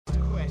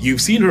You've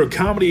seen her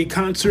comedy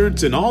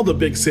concerts in all the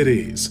big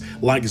cities,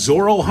 like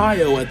Zor,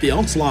 Ohio at the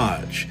Elks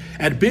Lodge,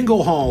 at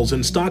bingo halls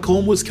in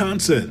Stockholm,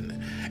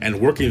 Wisconsin, and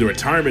working the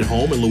retirement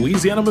home in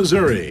Louisiana,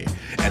 Missouri.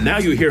 And now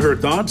you hear her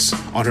thoughts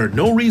on her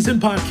No Reason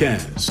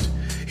podcast.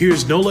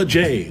 Here's Nola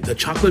J, the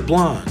Chocolate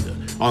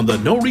Blonde, on the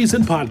No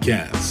Reason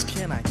podcast.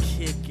 Can I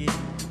kick it?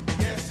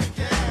 Yes, you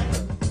can.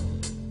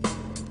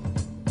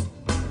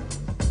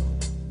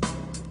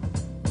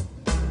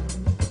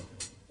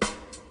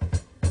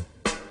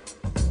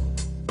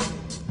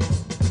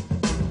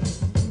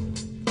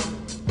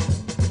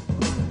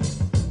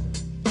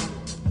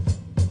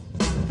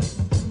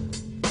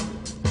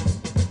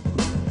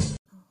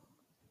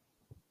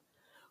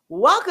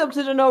 Welcome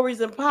to the No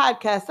Reason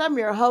Podcast. I'm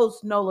your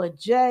host, Nola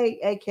J,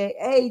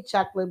 aka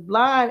Chocolate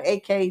Blonde,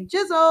 aka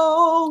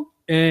Jizzle.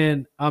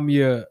 And I'm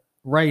your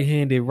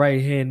right-handed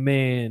right-hand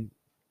man,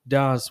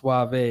 Don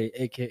Suave,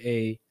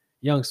 aka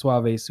Young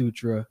Suave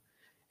Sutra,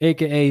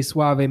 aka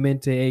Suave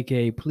Mente,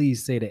 aka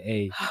Please Say the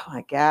A. Oh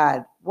my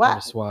God. Why? Why?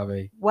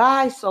 Suave.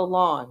 Why so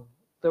long?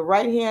 The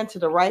right hand to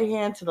the right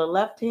hand to the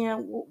left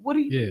hand. What are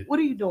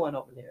you doing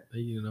over there?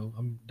 You know,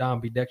 I'm Don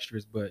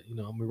Dexterous, but you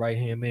know, I'm a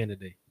right-hand man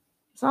today.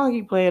 Sound like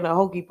you playing a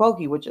hokey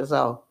pokey with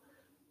yourself.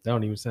 That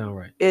don't even sound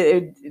right.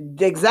 It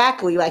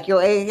exactly like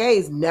your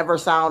AAs never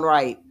sound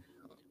right.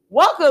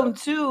 Welcome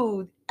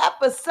to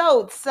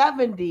episode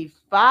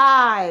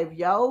 75,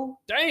 yo.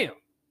 Damn.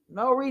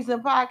 No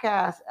Reason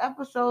Podcast,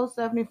 episode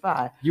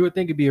 75. You would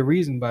think it'd be a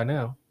reason by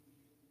now.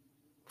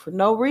 For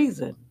no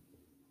reason.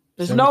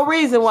 There's no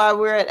reason why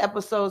we're at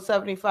episode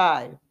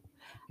 75.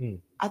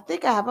 I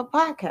think I have a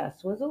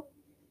podcast, Swizzle.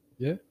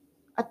 Yeah.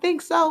 I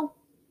think so.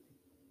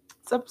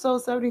 It's episode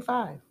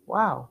 75.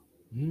 Wow.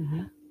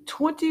 Mm-hmm.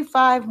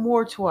 25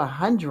 more to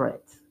 100.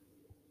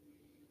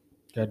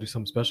 Gotta do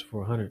something special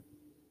for 100.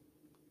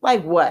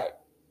 Like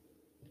what?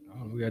 I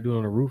don't know, we gotta do it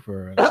on a roof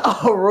or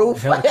A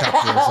roof? helicopter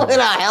or something.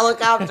 In a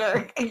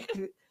helicopter.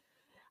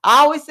 I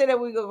always say that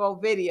we're going to go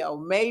video.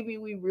 Maybe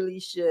we really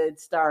should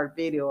start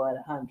video at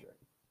 100.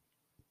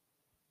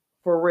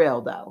 For real,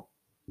 though.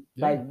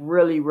 Yeah. Like,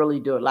 really, really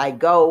do it. Like,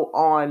 go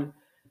on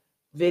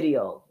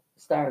video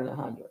starting at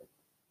 100.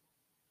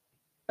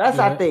 That's,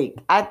 Yeah.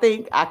 I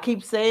think, I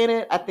keep saying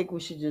it. I think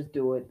we should just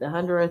do it. The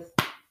 100th.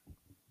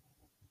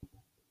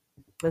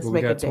 Let's Well,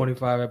 we make got it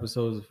 25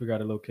 episodes if we got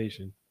a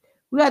location.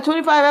 We got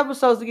 25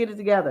 episodes to get it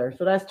together.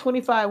 So that's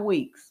 25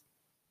 weeks.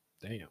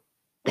 Damn.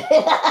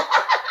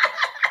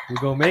 We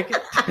gonna make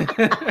it?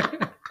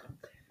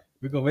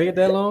 We gonna make it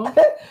that long?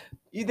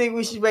 You think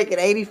we should make it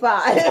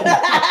 85?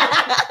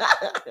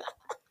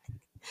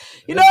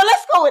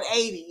 Let's go with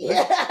 80.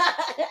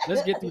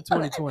 Let's get through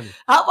 2020.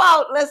 How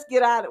about let's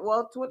get out of it?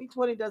 Well,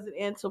 2020 doesn't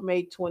end till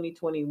May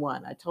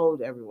 2021. I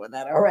told everyone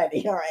that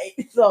already. All right.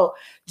 So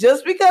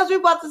just because we're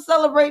about to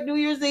celebrate New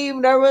Year's Eve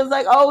and everyone's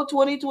like, oh,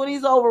 2020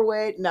 is over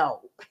with.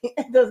 No,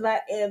 it does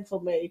not end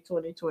till May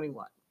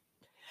 2021.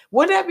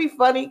 Wouldn't that be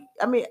funny?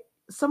 I mean,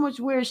 so much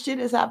weird shit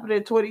has happened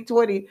in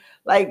 2020.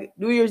 Like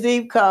New Year's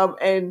Eve come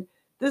and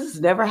this has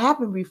never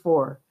happened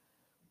before.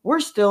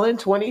 We're still in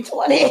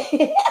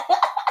 2020.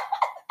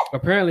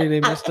 Apparently, they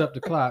messed up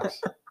the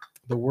clocks.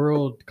 The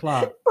world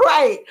clock.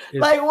 Right.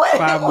 Is Like what?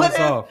 5 months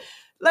off.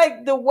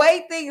 Like the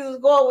way things is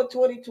going with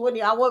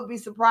 2020, I wouldn't be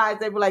surprised.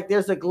 They were like,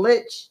 there's a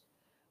glitch.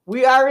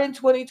 We are in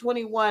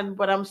 2021,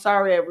 but I'm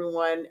sorry,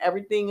 everyone.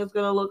 Everything is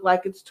going to look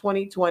like it's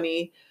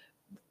 2020.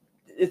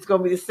 It's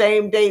going to be the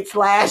same dates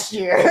last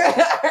year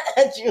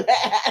that you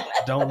had.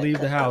 Don't leave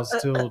the house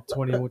till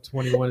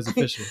 2021 is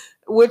official.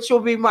 Which will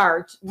be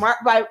March.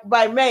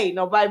 By May.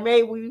 No, by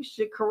May, we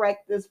should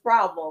correct this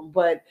problem.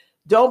 But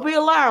don't be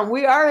alarmed.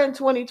 We are in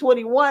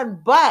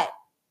 2021, but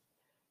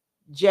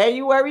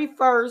January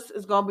 1st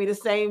is going to be the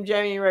same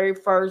January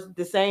 1st,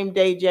 the same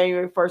day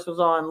January 1st was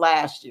on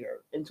last year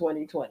in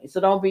 2020. So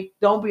don't be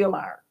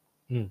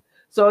alarmed.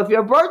 So if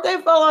your birthday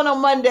fell on a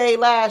Monday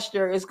last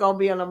year, it's going to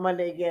be on a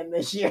Monday again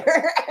this year.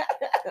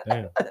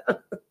 Damn.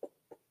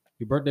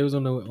 Your birthday was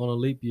on a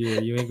leap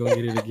year. You ain't going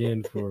to get it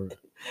again for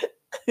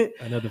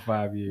another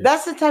 5 years.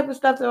 That's the type of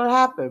stuff that would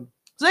happen.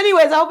 So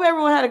anyways, I hope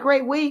everyone had a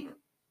great week.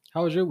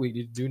 How was your week?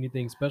 Did you do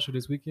anything special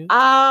this weekend?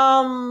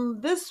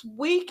 This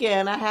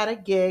weekend I had a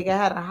gig. I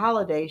had a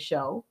holiday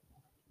show.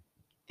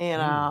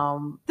 And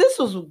there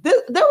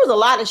was a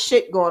lot of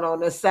shit going on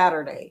this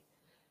Saturday.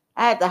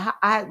 I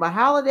had my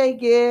holiday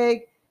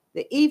gig.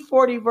 The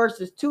E40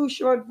 versus Too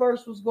Short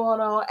verse was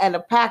going on, and the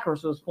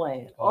Packers was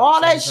playing.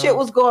 All that shit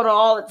was going on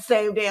all at the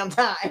same damn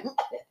time.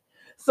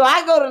 So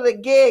I go to the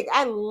gig.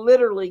 I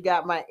literally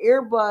got my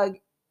earbud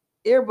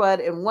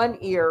in one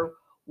ear,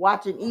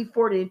 watching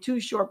E40 and Too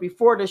Short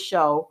before the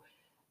show.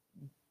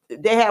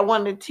 They had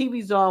one of the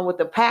TVs on with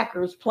the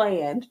Packers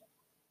playing.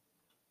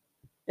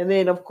 And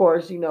then, of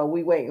course,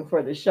 we waiting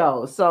for the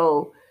show.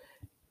 So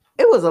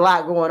it was a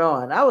lot going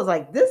on. I was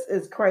like, this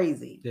is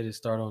crazy. Did it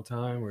start on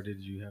time or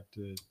did you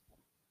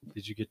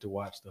get to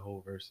watch the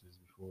whole verses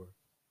before?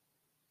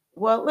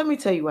 Well, let me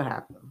tell you what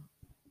happened.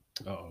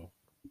 Uh-oh.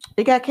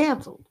 It got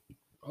canceled.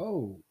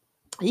 Oh.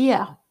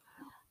 Yeah.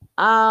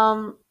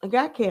 It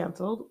got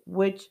canceled,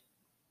 which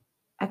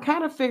I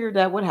kind of figured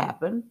that would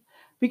happen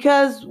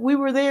because we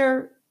were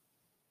there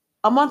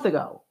a month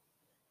ago.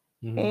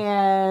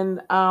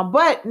 And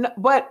but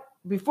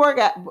before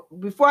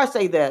I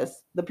say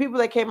this, the people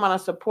that came on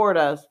to support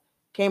us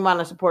came on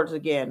to support us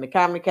again. The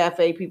Comedy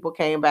Cafe people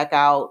came back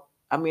out.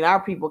 I mean,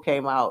 our people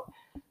came out.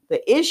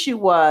 The issue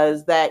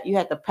was that you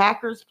had the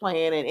Packers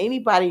playing, and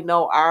anybody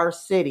know our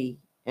city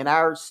and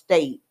our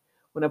state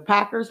when the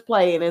Packers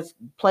play and it's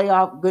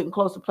playoff, getting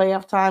close to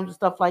playoff times and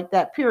stuff like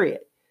that. Period.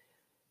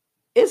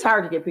 It's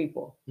hard to get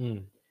people.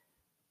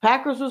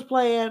 Packers was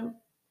playing.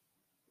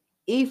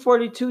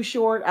 E42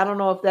 short. I don't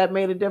know if that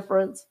made a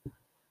difference.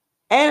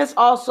 And it's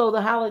also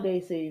the holiday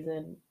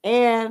season.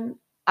 And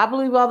I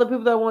believe all the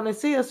people that want to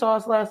see us saw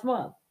us last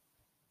month.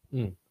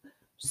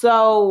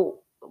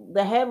 So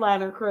the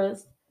headliner,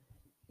 Chris,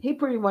 he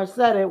pretty much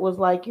said it was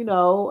like,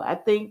 I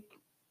think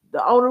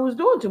the owner was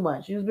doing too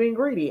much. He was being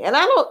greedy. And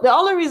the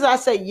only reason I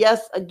say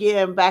yes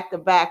again back to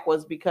back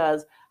was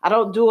because I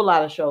don't do a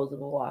lot of shows in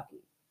Milwaukee.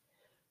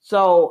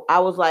 So I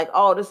was like,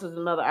 oh, this is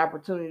another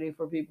opportunity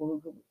for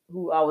people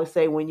who always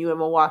say, when you in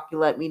Milwaukee,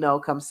 let me know,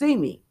 come see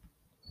me.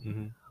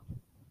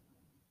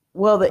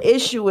 Well, the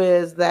issue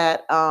is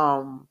that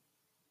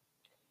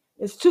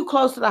it's too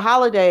close to the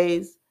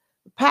holidays.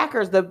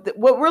 Packers,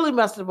 what really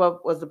messed us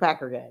up was the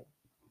Packer game.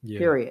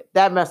 Period.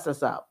 That messed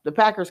us up. The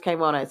Packers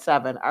came on at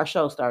 7. Our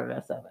show started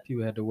at 7.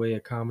 People had to weigh a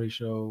comedy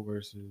show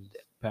versus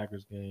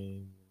Packers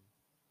game.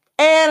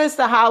 And it's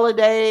the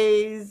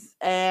holidays.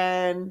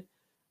 And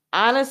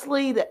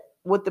honestly,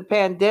 with the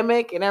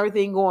pandemic and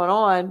everything going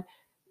on,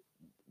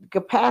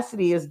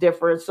 capacity is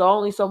different. So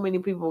only so many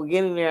people were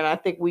getting there. And I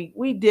think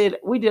we did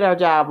our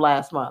job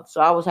last month. So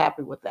I was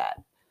happy with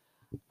that.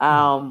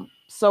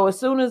 So as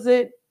soon as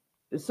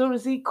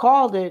he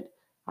called it,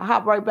 I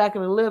hopped right back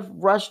in the lift,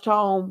 rushed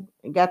home,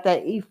 and got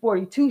that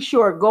E42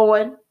 short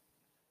going.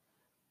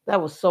 That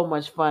was so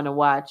much fun to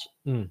watch.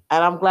 And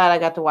I'm glad I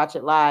got to watch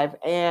it live.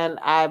 And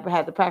I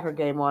had the Packer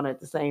game on at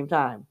the same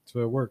time. So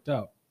it worked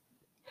out.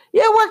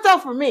 Yeah, it worked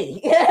out for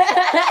me.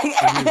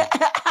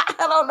 I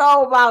don't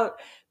know about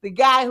the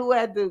guy who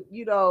had the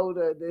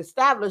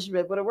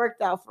establishment, but it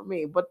worked out for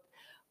me. But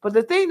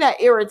the thing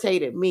that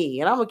irritated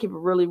me, and I'm gonna keep it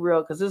really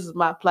real because this is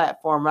my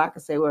platform, and I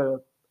can say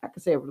whatever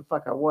the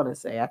fuck I want to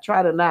say. I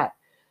try to not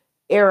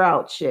air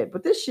out shit,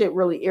 but this shit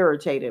really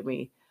irritated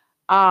me.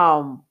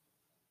 The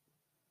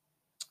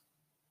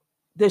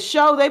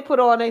show they put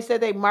on, they said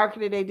they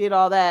marketed, they did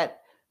all that.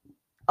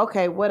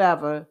 Okay,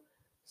 whatever.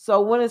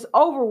 So when it's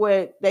over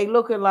with, they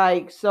looking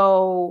like,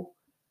 so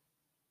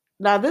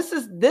now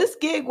this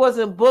gig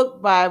wasn't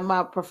booked by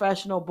my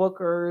professional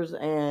bookers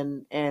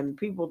and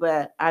people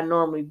that I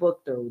normally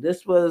book through.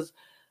 This was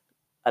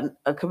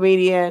a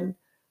comedian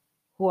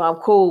who I'm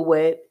cool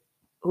with,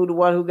 who the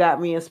one who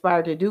got me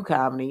inspired to do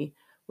comedy,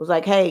 was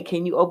like, hey,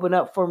 can you open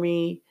up for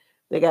me?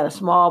 They got a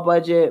small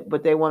budget,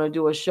 but they want to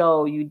do a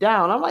show. You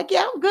down? I'm like,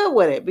 yeah, I'm good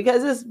with it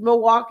because it's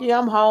Milwaukee.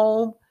 I'm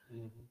home.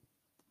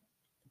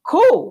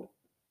 Cool.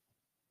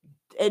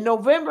 In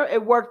November,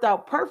 it worked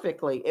out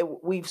perfectly.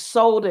 We've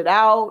sold it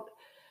out.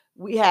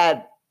 We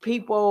had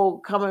people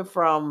coming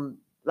from,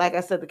 like I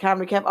said, the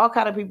Comedy Camp, all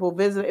kind of people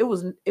visit. It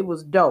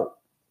was dope.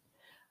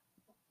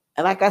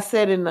 And like I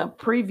said in the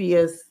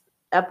previous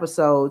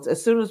episodes,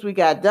 as soon as we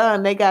got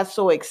done, they got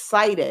so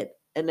excited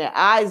and their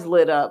eyes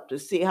lit up to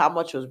see how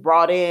much was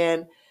brought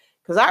in.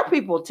 Because our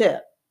people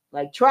tip.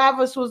 Like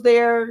Travis was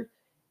there.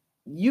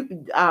 You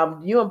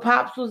and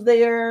Pops was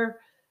there.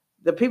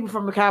 The people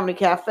from the Comedy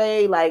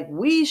Cafe, like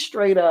we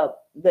straight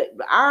up,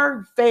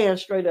 our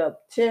fans straight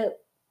up tip,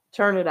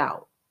 turn it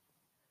out.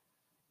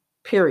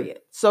 Period.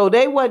 So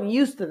they wasn't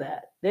used to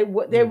that. They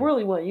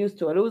really weren't used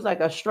to it. It was like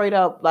a straight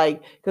up,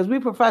 like, because we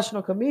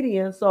professional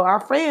comedians, so our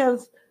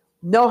fans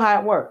know how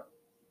it works.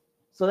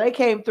 So they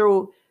came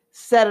through,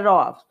 set it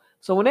off.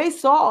 So when they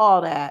saw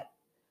all that,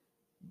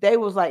 they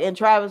was like, and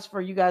Travis,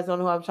 for you guys don't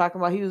know who I'm talking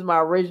about, he was my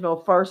original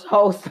first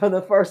host of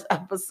the first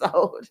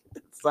episode.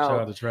 So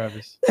shout out to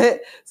Travis.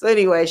 So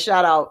anyway,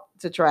 shout out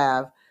to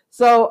Trav.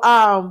 So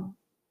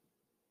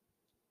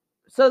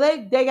so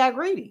they got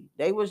greedy.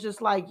 They was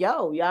just like,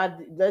 yo, y'all,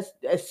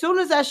 as soon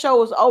as that show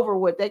was over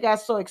with, they got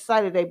so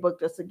excited they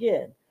booked us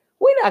again.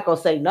 We're not gonna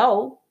say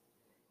no.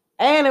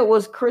 And it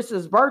was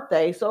Chris's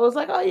birthday. So it was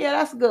like, oh yeah,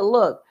 that's a good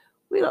look.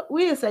 We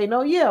didn't say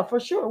no, yeah, for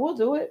sure, we'll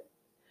do it.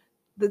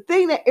 The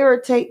thing that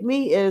irritates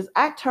me is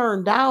I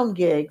turned down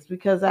gigs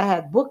because I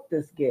had booked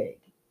this gig.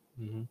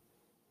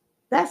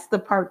 That's the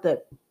part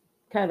that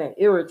kind of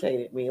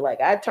irritated me. Like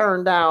I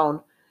turned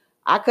down,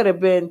 I could have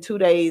been 2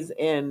 days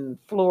in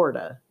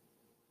Florida.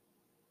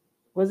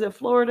 Was it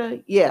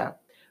Florida? Yeah.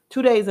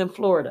 2 days in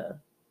Florida.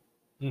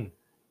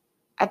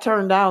 I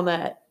turned down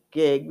that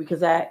gig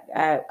because I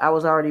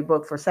was already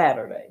booked for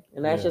Saturday.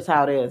 And that's just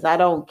how it is. I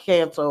don't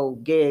cancel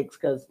gigs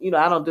because,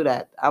 I don't do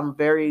that. I'm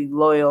very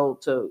loyal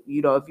to,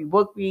 if you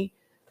book me,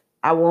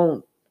 I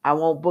won't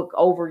book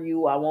over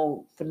you. I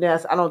won't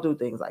finesse. I don't do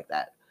things like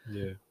that.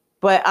 Yeah.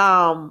 But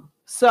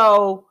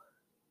so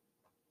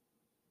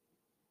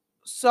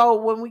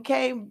when we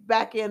came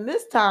back in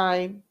this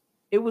time,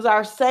 it was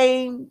our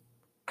same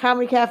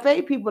Comedy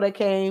Cafe people that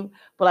came,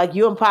 but like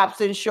you and Pops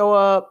didn't show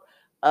up.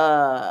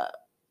 A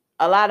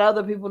lot of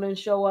other people didn't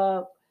show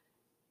up.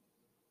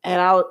 And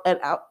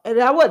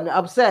I wasn't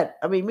upset.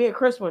 I mean, me and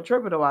Chris weren't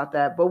tripping about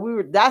that, but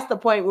that's the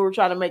point we were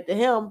trying to make to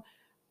him.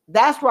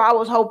 That's where I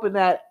was hoping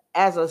that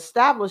as an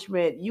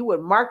establishment, you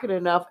would market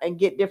enough and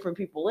get different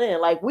people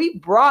in. Like we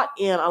brought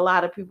in a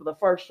lot of people the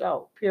first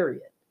show,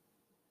 period.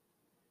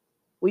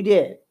 We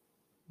did.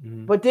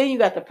 Mhm. But then you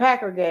got the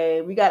Packer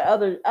game, we got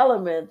other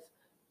elements.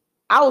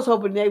 I was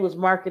hoping they was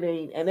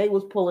marketing and they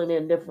was pulling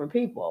in different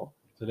people.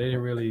 So they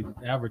didn't really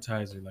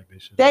advertise it like they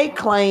should. They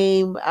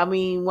claim, I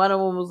mean, one of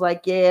them was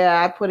like,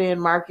 yeah, I put in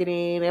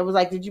marketing. It was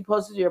like, did you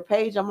post it to your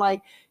page? I'm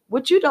like,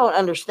 what you don't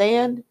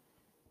understand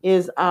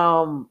is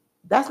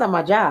that's not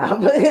my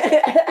job.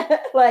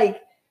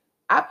 Like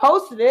I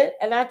posted it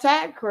and I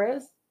tagged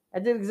Chris. I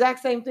did the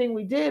exact same thing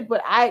we did,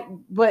 but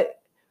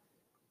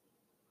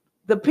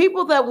the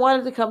people that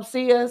wanted to come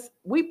see us,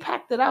 we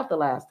packed it out the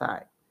last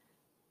time.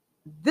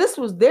 This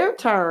was their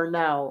turn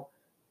now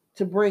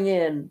to bring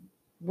in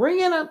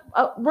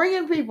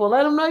people.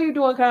 Let them know you're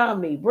doing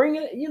comedy. Bring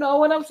it, you know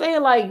what I'm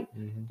saying? Like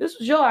this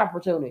was your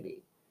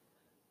opportunity,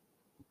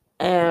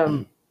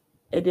 and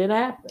it didn't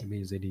happen. It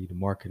means they need a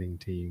marketing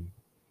team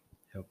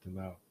help them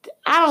out.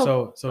 I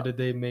don't. So did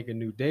they make a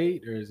new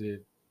date or is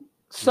it?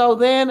 So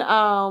then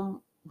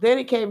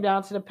it came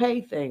down to the pay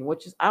thing,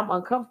 which is I'm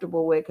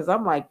uncomfortable with because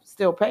I'm like,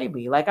 still pay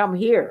me. Like I'm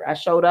here. I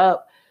showed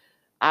up.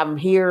 I'm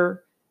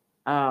here.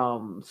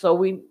 So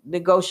we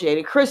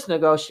negotiated. Chris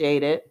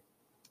negotiated.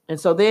 And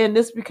so then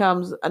this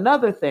becomes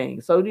another thing.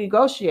 So we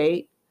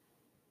negotiate.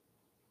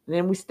 And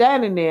then we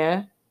standing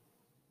there.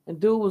 And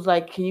dude was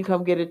like, can you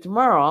come get it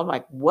tomorrow? I'm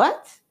like,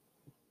 what?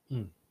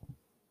 And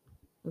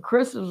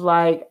Chris was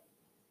like,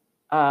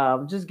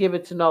 just give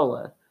it to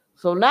Nola.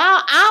 So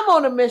now I'm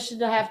on a mission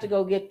to have to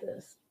go get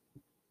this.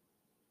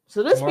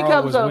 So this Tomorrow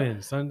becomes was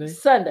when? Sunday?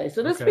 Sunday.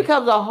 So this Okay.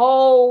 becomes a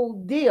whole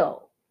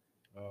deal.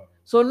 Oh.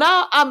 So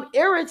now I'm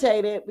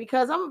irritated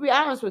because I'm gonna be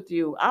honest with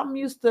you. I'm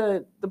used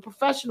to the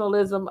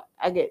professionalism.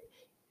 I get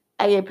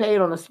paid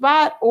on the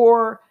spot,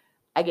 or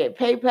I get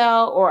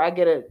PayPal, or I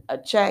get a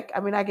check. I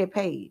mean, I get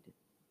paid.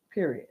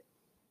 Period.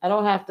 I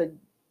don't have to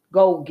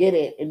go get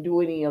it and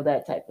do any of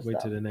that type of Wait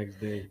stuff. till the next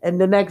day And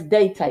the next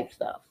day type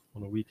stuff.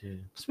 on the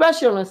weekend.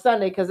 Especially on a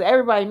Sunday, because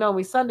everybody know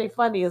me. Sunday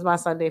Funday is my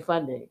Sunday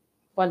fun day.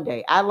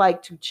 I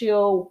like to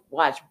chill,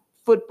 watch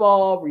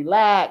football,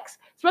 relax.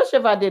 Especially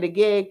if I did a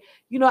gig.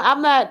 You know,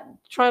 I'm not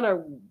trying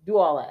to do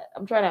all that.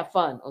 I'm trying to have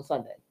fun on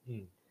Sunday.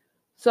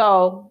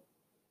 So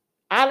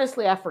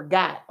honestly, I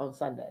forgot on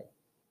Sunday.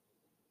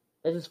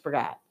 I just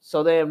forgot.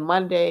 So then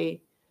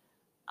Monday,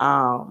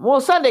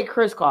 Sunday,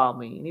 Chris called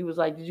me and he was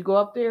like, did you go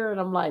up there?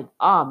 And I'm like,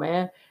 oh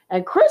man.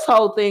 And Chris'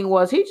 whole thing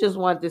was he just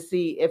wanted to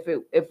see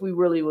if we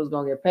really was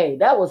gonna get paid.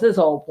 That was his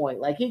whole point.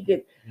 Like he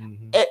could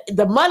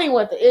the money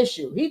wasn't the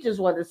issue. He just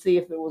wanted to see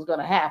if it was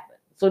gonna happen.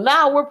 So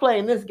now we're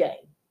playing this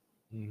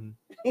game.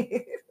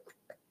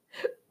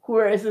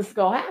 Where is this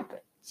gonna happen?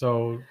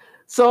 So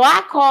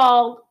I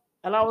called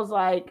and I was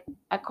like,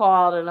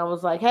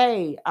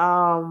 hey,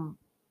 I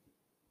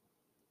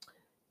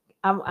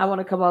want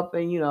to come up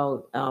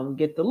and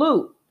get the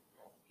loot.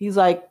 He's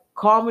like,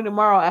 call me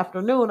tomorrow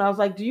afternoon. I was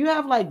like, do you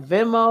have like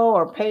Venmo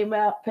or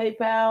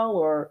PayPal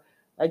or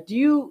like do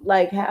you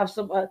like have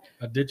some a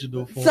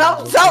digital form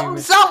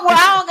something where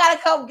I don't gotta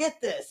come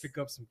get this? Pick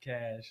up some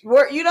cash.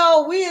 We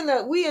in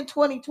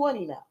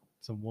 2020 now.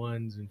 Some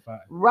ones and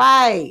five.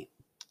 Right.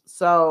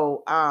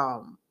 So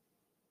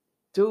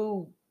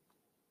dude,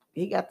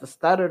 he got the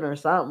stuttering or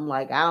something.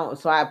 Like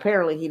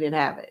apparently he didn't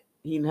have it.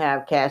 He didn't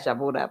have Cash App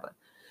or whatever.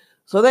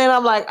 So then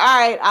I'm like, all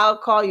right, I'll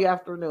call you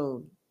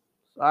afternoon.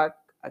 So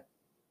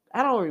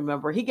I don't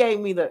remember. He gave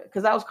me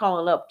because I was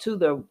calling up to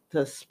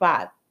the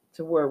spot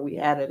to where we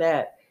had it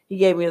at. He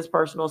gave me his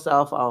personal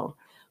cell phone.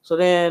 So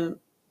then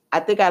I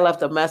think I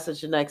left a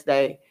message the next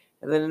day.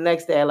 And then the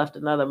next day I left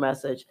another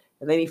message.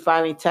 And then he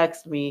finally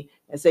texted me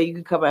and said, you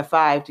can come at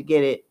 5 to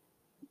get it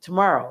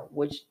tomorrow,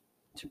 which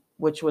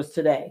was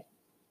today.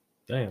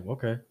 Damn,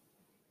 okay.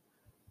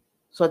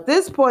 So at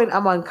this point,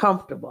 I'm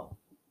uncomfortable.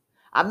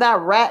 I'm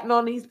not ratting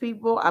on these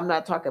people. I'm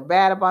not talking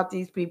bad about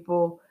these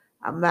people.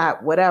 I'm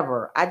not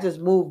whatever. I just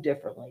move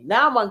differently.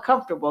 Now I'm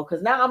uncomfortable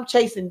because now I'm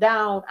chasing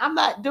down. I'm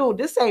not, dude,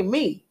 this ain't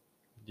me.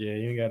 Yeah,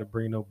 you ain't got to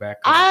bring no back.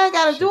 I ain't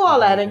got to do all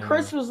that. And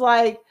Chris was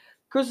like,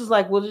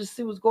 we'll just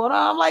see what's going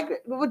on. I'm like,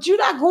 but you're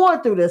not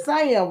going through this. I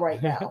am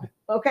right now.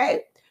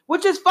 Okay.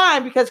 Which is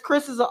fine because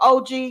Chris is an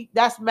OG.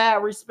 That's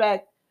mad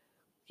respect.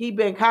 He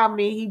been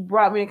comedy. He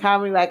brought me in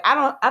comedy. Like,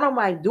 I don't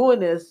mind doing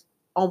this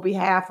on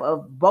behalf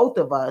of both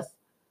of us.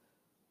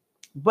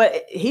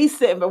 But he's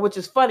sitting, which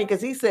is funny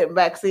because he's sitting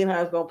back seeing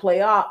how it's going to play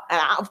out.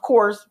 And of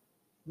course,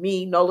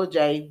 me, Nola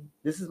J,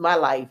 this is my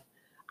life.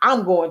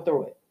 I'm going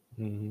through it.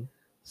 Mm-hmm.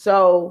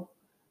 So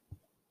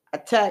I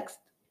text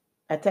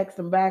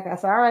him back. I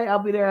said, all right, I'll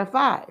be there at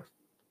 5.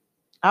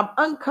 I'm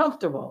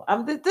uncomfortable.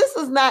 This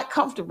is not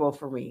comfortable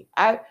for me.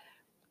 I'd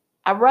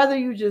rather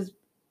you just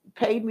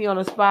paid me on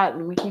the spot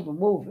and we keep it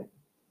moving.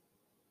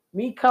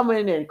 me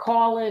coming and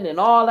calling and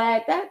all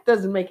that, that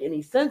doesn't make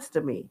any sense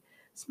to me.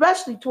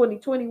 Especially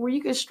 2020, where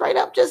you can straight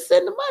up just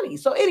send the money.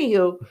 So,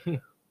 anywho,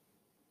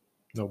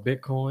 No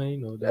Bitcoin,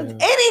 no damn.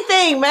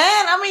 anything,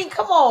 man. I mean,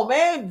 come on,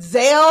 man.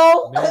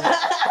 Zelle. Man.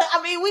 I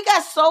mean, we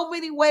got so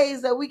many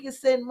ways that we can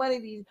send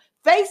money.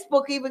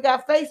 Facebook even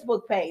got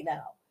Facebook Pay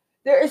now.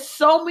 There is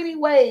so many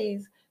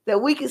ways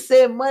that we can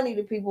send money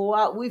to people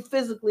without we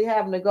physically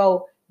having to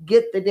go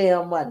get the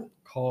damn money.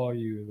 Call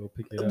you and go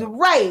pick it up.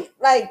 Right.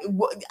 Like,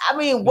 I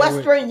mean,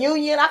 Western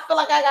Union, I feel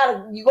like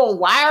you going to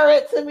wire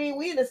it to me.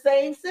 We in the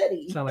same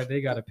city. Sound like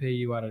they got to pay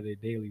you out of their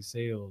daily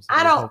sales.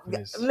 I don't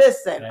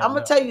listen. I'm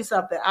gonna tell you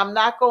something. I'm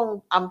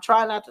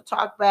trying not to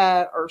talk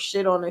bad or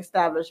shit on the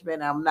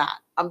establishment. I'm not.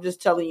 I'm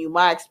just telling you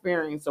my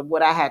experience of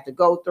what I had to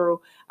go through.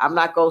 I'm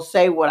not gonna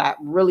say what I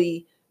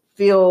really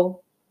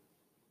feel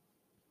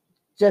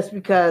just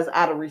because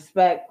out of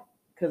respect,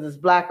 because it's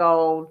Black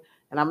owned,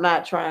 and I'm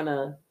not trying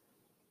to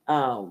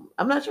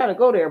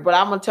go there, but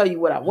I'm gonna tell you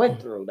what I went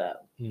through though.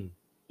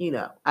 You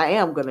know, I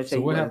am gonna tell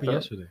you. So what happened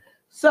yesterday?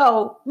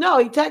 So no,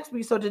 he texted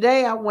me. So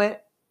today I went.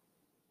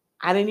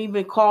 I didn't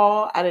even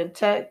call. I didn't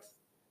text.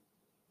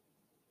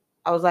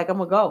 I was like, I'm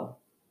gonna go.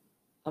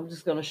 I'm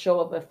just gonna show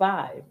up at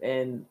 5.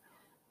 And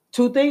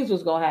 2 things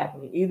was gonna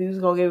happen. Either he was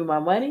gonna give me my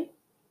money,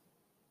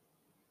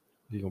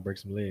 You're gonna break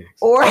some legs,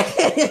 or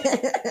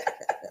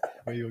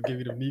or you gonna give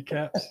you them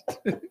kneecaps.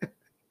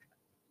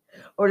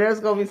 or there's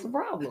gonna be some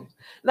problems.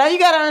 Now you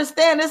gotta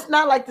understand, it's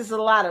not like this is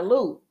a lot of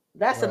loot.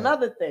 That's Right.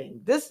 another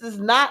thing. This is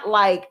not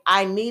like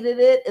I needed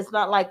it. It's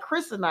not like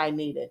Chris and I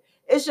need it.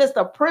 It's just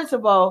a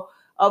principle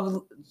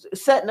of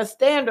setting a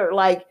standard.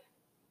 Like,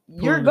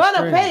 you're Pulling the gonna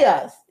string. pay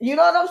us. You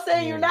know what I'm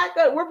saying? Yeah. You're not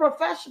gonna. We're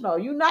professional.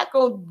 You're not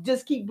gonna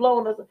just keep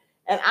blowing us.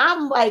 And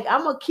I'm like,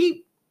 I'm gonna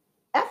keep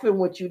effing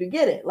with you to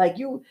get it. Like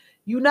you're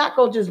not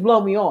gonna just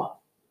blow me off.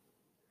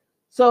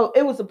 So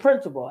it was a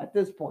principle at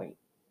this point,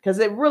 because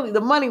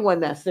the money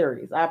wasn't that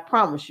serious. I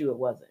promise you, it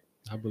wasn't.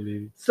 I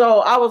believe. So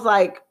I was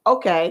like,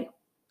 okay.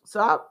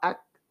 So I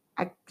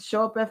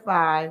show up at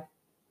 5.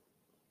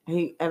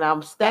 And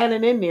I'm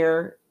standing in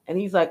there, and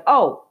he's like,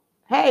 oh,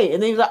 hey.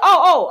 And then he's like,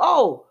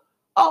 oh,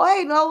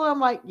 hey, Nola. I'm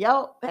like,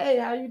 yo, hey,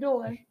 how you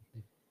doing?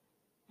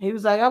 He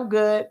was like, I'm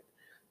good.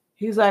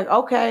 He's like,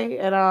 okay.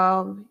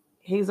 And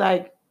he's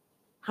like,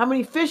 how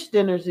many fish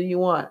dinners do you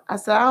want? I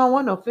said, I don't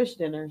want no fish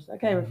dinners. I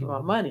came here for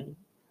my money.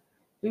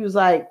 He was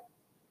like,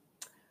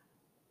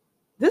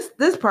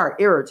 this part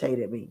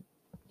irritated me.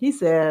 He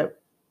said,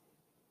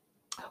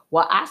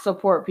 well, I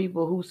support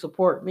people who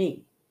support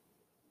me.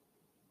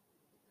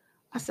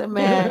 I said,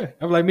 man.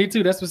 I'm like, me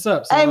too. That's what's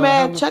up. So, Hey,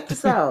 man, check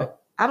this out.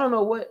 I don't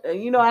know what,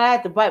 I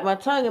had to bite my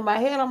tongue in my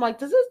head. I'm like,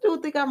 does this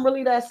dude think I'm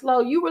really that slow?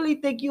 You really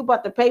think you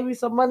about to pay me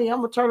some money? I'm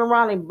going to turn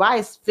around and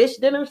buy fish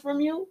dinners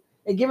from you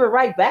and give it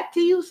right back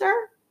to you,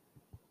 sir?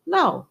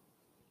 No.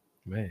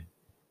 Man.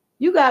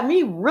 You got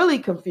me really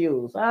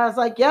confused. I was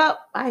like, yep,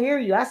 I hear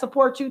you. I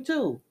support you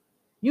too.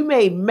 You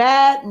made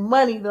mad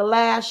money the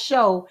last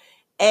show,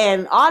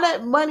 and all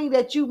that money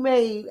that you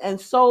made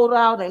and sold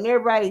out and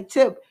everybody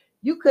tipped,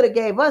 you could have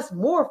gave us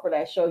more for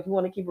that show if you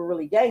want to keep it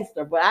really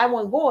gangster. But I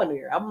wasn't going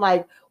there. I'm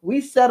like, we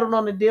settled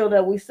on the deal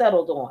that we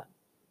settled on.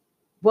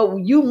 But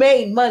you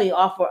made money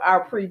off of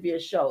our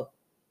previous show.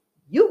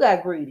 You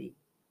got greedy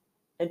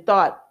and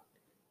thought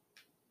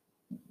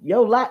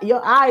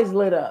your eyes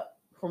lit up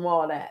from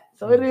all that.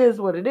 So it is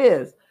what it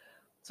is.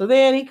 So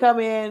then he come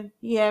in,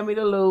 he handed me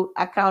the loot.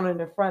 I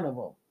counted in front of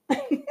him.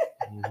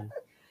 Mm-hmm.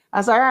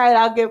 I said, all right,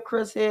 I'll give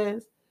Chris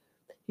his.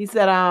 He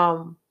said,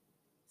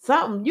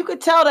 something. You could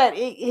tell that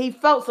he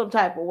felt some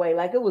type of way,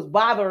 like it was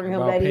bothering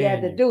him About that he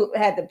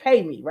had to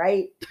pay me,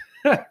 right?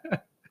 And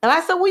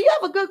I said, well, you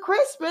have a good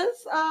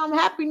Christmas.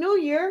 Happy New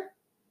Year.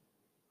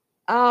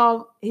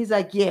 He's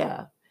like,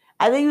 yeah.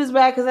 I think he was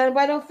mad because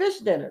anybody don't fish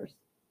dinners.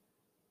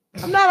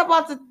 I'm not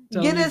about to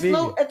get this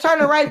loot and turn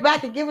it right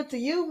back and give it to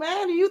you,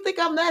 man. Do you think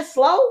I'm that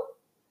slow?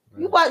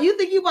 Right. You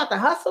think you about to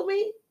hustle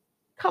me?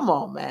 Come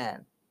on,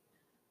 man.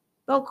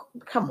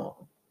 Come on.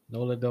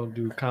 Nola don't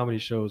do comedy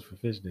shows for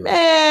fish dinners.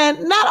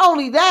 Man, not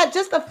only that,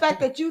 just the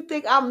fact that you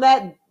think I'm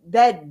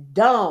that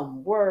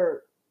dumb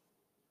word.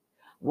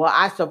 Well,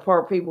 I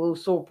support people who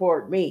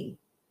support me.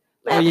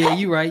 Man, Oh yeah,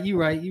 you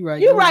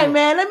right,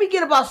 man. Let me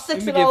get about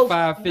 6 of those.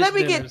 Let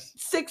me get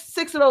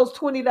six of those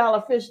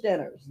 $20 fish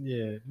dinners.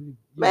 Yeah,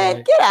 Man,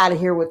 right. get out of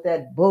here with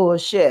that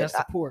bullshit. That's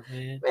support,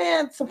 man.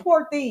 Man,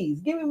 support these.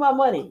 Give me my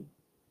money.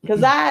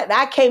 Because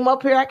I came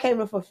up here. I came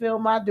to fulfill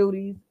my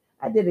duties.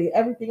 I did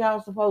everything I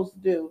was supposed to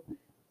do.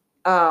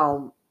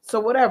 So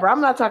whatever. I'm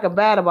not talking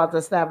bad about the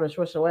establishment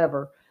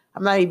whatsoever.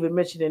 I'm not even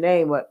mentioning the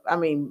name, but I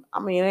mean,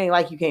 it ain't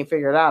like you can't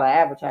figure it out. I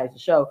advertise the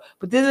show,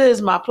 but this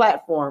is my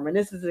platform, and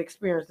this is the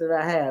experience that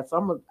I had. So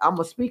I'm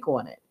gonna speak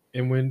on it.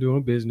 And when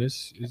doing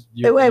business,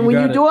 And when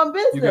you're doing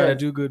business, you gotta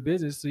do good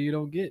business so you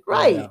don't get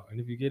right. aired out. And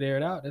if you get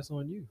aired out, that's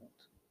on you.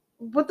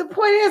 But the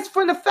point is,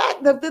 for the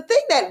fact that the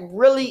thing that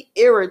really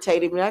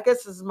irritated me, I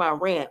guess this is my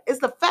rant, is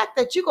the fact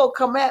that you gonna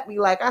come at me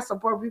like I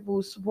support people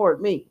who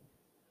support me.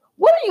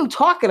 What are you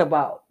talking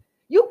about?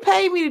 You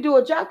pay me to do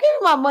a job. Give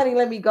me my money.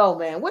 Let me go,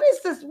 man. What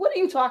is this? What are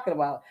you talking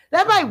about?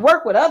 That might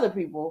work with other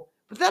people,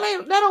 but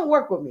that don't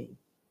work with me.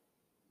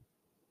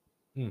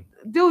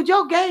 Dude,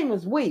 your game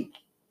is weak.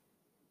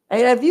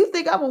 And if you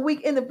think I'm a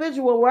weak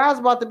individual, where I was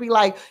about to be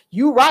like,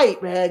 you right,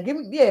 man.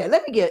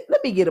 Let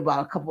me get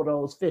about a couple of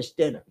those fish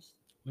dinners.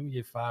 Let me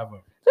get 5 of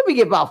them. Let me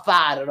get about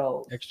 5 of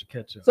those. Extra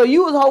ketchup. So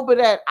you was hoping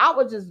that I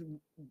would just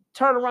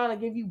turn around and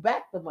give you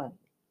back the money.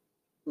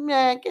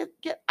 Man,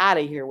 get out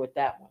of here with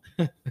that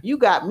one. You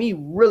got me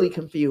really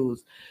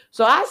confused.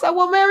 So I said,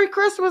 well, Merry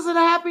Christmas and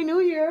a Happy New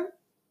Year.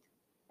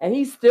 And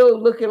he's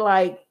still looking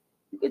like,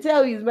 you can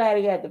tell he's mad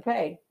he had to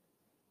pay.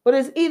 But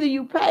it's either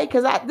you pay,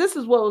 because this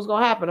is what was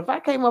going to happen. If I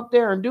came up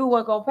there and dude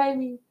wasn't going to pay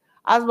me,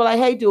 I was like,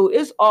 hey, dude,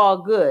 it's all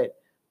good.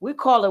 We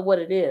call it what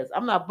it is.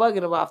 I'm not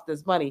bugging about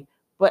this money,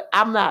 but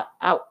I'm not,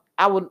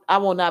 I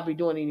will not be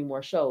doing any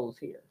more shows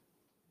here.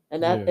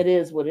 And that It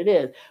is what it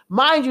is.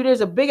 Mind you, there's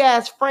a big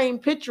ass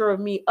framed picture of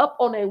me up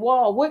on a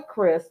wall with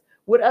Chris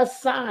with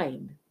us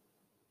signed.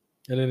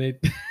 And then they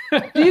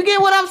Do you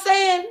get what I'm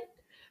saying?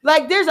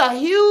 Like there's a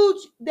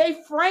huge,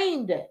 they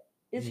framed it.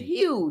 It's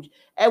huge.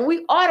 And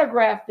we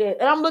autographed it.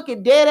 And I'm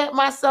looking dead at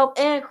myself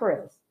and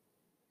Chris.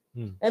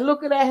 And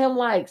looking at him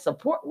like,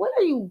 support. What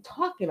are you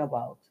talking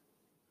about?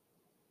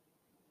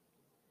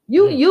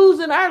 You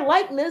using our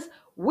likeness.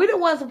 We're the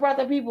ones that brought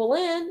the people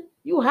in.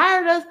 You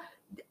hired us.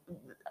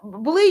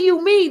 Believe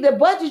you me, the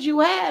budget you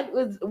had,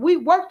 we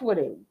worked with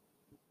it.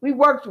 We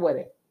worked with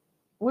it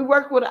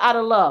out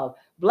of love.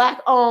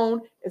 Black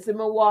owned. It's in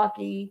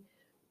Milwaukee.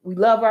 We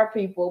love our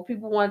people.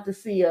 People wanted to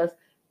see us.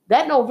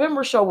 That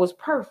November show was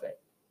perfect.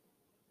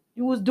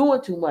 You was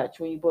doing too much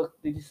when you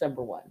booked the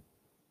December one.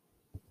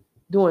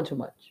 Doing too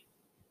much.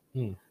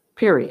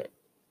 Period.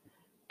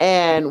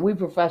 And we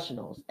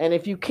professionals. And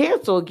if you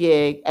cancel a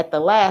gig at the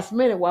last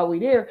minute while we're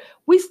there,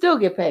 we still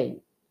get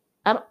paid.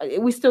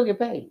 We still get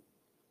paid.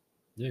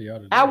 Yeah, you ought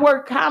to. I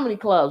worked comedy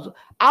clubs.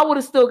 I would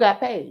have still got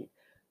paid.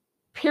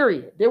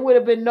 Period. There would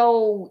have been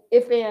no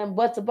if and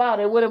buts about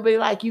it. It would have been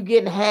like you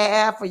getting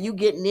half or you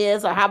getting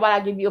this, or how about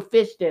I give you a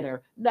fish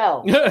dinner?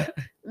 No.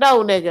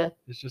 No, nigga.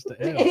 It's just the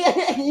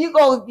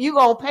L. you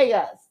gonna pay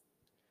us.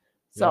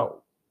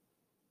 So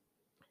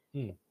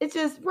it's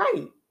just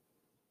right.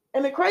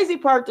 And the crazy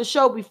part, the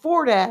show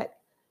before that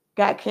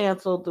got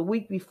canceled the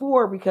week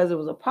before because it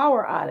was a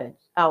power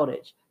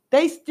outage.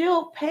 They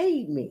still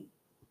paid me.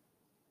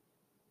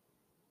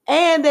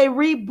 And they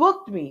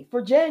rebooked me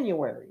for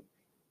January.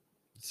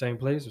 Same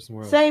place or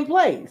somewhere else? Same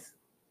place.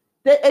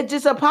 It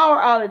just a power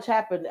outage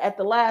happened at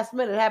the last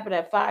minute. It happened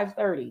at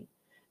 5:30.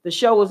 The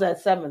show was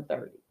at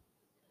 7:30.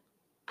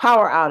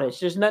 Power outage.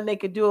 There's nothing they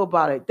could do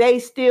about it. They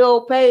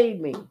still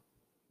paid me.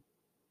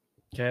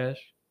 Cash?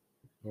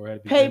 Or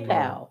had to be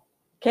PayPal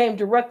came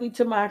directly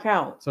to my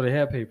account. So they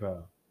had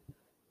PayPal.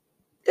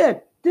 Yeah,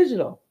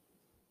 digital.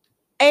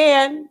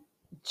 And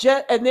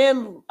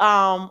then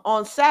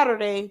on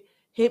Saturday,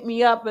 hit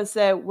me up and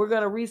said, we're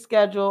going to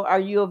reschedule. Are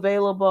you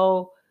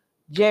available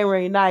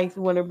January 9th?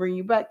 We want to bring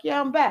you back.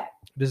 Yeah, I'm back.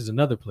 This is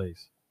another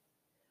place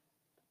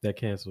that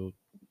canceled.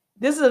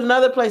 This is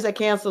another place that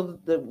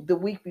canceled the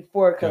week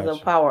before because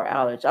of power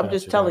outage. I'm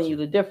just telling you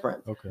the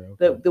difference. Okay.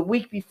 The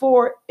week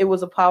before, it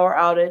was a power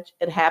outage.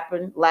 It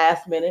happened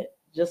last minute,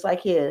 just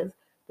like his.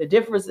 The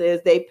difference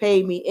is they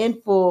paid me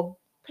in full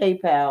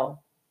PayPal.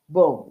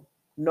 Boom.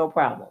 No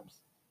problems.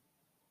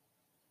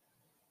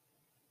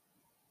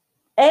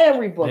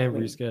 And rebooked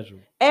me.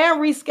 And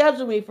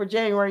reschedule me for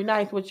January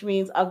 9th, which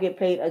means I'll get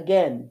paid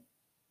again.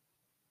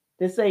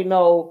 This ain't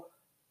no,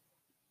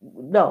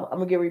 I'm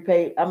gonna get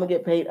repaid. I'm gonna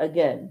get paid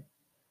again.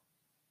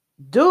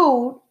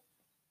 Dude,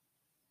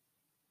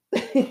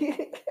 this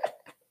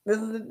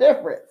is the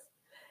difference.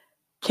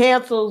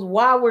 Cancels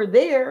while we're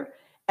there.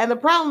 And the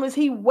problem is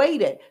he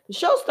waited. The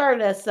show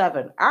started at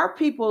 7. Our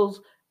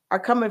peoples are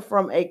coming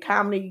from a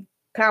comedy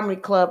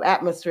club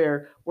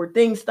atmosphere where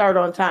things start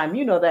on time.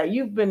 You know that.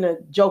 You've been to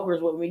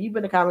Jokers with me. You've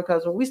been to comedy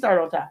clubs when we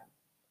start on time.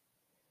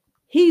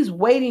 He's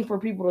waiting for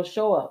people to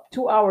show up.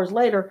 2 hours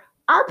later,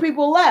 our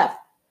people left.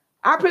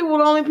 Our people were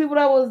the only people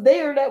that was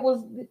there.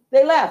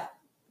 They left.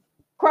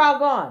 Crowd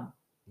gone.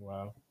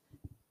 Wow.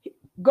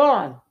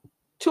 Gone.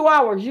 2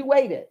 hours. You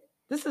waited.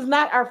 This is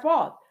not our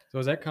fault. So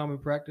is that common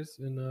practice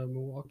in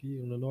Milwaukee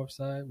on the north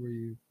side where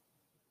you?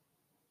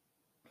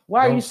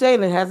 Why are you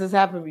saying it? Has this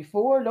happened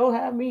before? Don't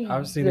have me.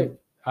 I've seen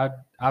it.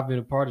 I've been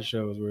a part of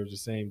shows where it's the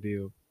same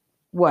deal.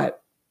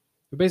 What?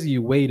 But basically,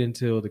 you wait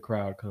until the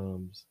crowd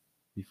comes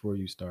before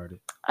you start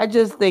it. I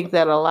just think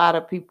that a lot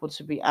of people,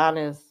 to be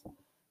honest,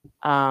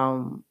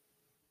 I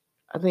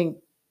think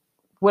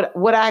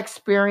what I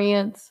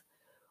experience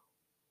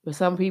with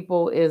some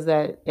people is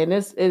that, and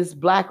this is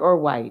black or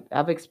white.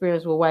 I've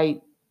experienced with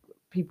white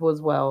people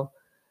as well.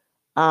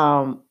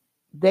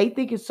 They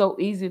think it's so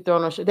easy to throw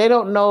on a show. They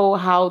don't know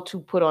how to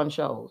put on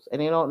shows,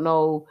 and they don't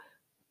know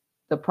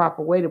the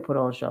proper way to put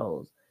on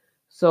shows.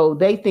 So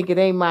they think it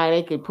ain't mine.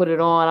 They can put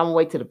it on. I'm gonna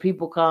wait till the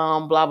people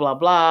come, blah, blah,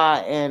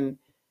 blah. And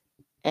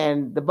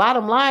the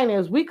bottom line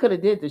is we could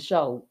have did the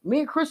show. Me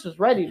and Chris was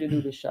ready to do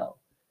the show.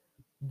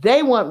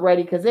 They weren't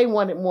ready because they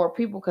wanted more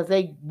people because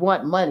they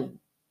want money.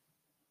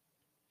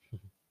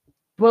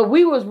 But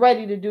we was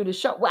ready to do the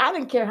show. Well, I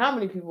didn't care how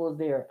many people was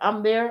there.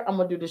 I'm there. I'm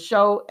gonna do the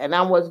show, and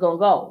I was gonna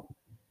go.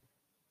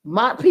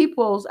 Our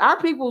peoples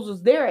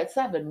was there at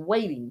 7,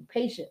 waiting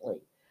patiently.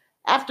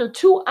 After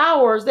 2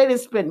 hours, they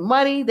didn't spend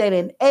money. They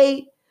didn't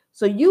eat.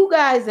 So you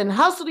guys didn't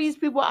hustle these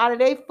people out of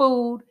their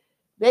food,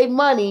 their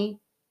money.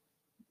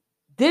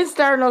 Didn't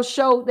start no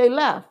show. They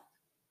left.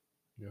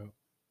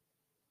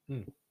 Yeah.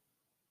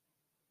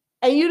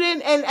 And you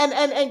didn't,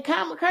 and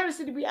common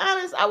courtesy, to be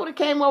honest, I would have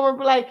came over and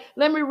be like,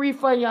 let me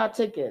refund y'all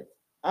tickets.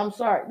 I'm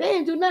sorry. They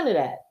didn't do none of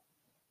that.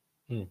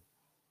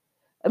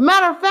 A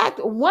matter of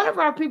fact, one of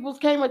our peoples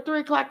came at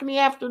 3:00 in the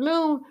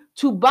afternoon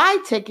to buy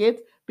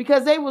tickets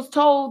because they was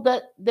told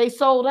that they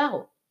sold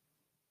out.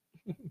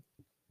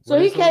 So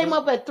he came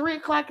up at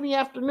 3:00 in the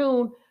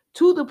afternoon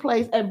to the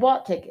place and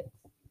bought tickets.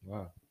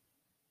 Wow.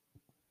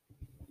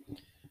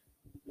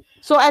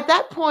 So at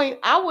that point,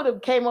 I would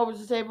have came over to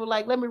the table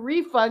like, let me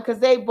refund, because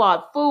they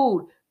bought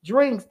food,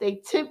 drinks,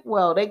 they tip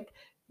well.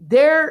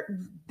 Their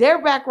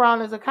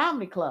background is a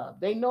comedy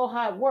club. They know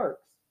how it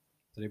works.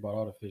 So they bought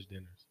all the fish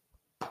dinners.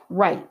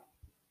 Right.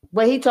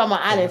 But he talking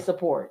about I didn't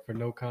support. For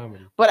no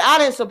comedy. But I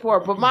didn't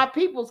support. But my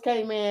peoples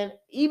came in.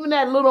 Even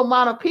that little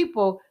amount of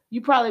people, you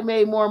probably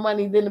made more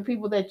money than the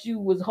people that you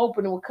was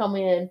hoping would come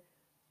in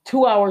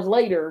 2 hours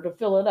later to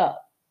fill it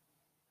up.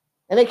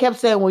 And they kept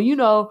saying, well, you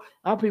know,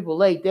 our people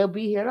late. They'll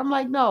be here. And I'm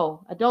like,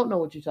 no, I don't know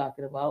what you're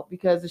talking about,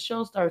 because the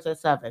show starts at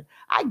 7.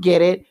 I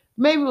get it.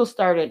 Maybe we'll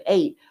start at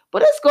 8.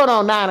 But it's going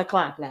on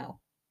 9:00 now.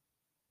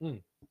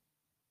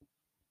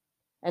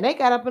 And they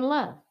got up and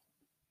left.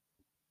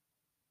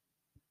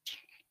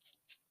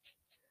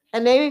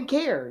 And they didn't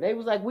care. They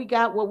was like, we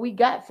got what we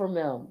got from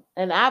them.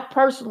 And I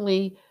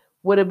personally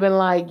would have been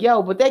like,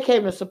 yo, but they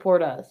came to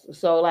support us.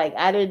 So like,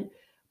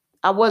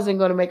 I wasn't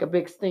going to make a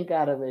big stink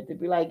out of it to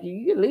be like,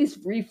 you at least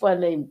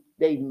refund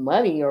their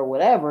money or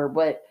whatever.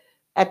 But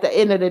at the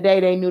end of the day,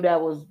 they knew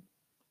that was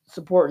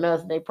supporting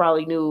us. And they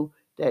probably knew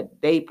that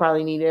they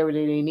probably need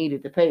everything they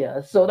needed to pay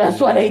us. So that's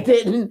why they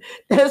didn't.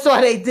 That's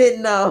why they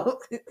didn't know.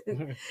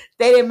 They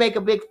didn't make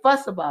a big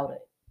fuss about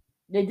it.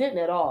 They didn't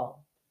at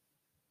all.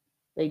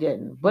 They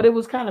didn't. But it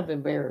was kind of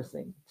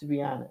embarrassing, to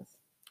be honest.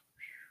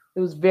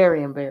 It was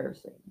very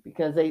embarrassing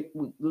because they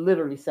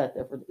literally sat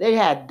there they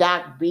had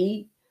Doc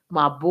B,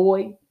 my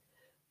boy.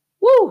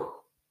 Woo!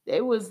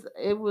 It was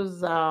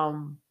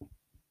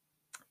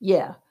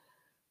yeah.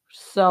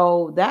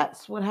 So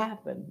that's what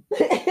happened.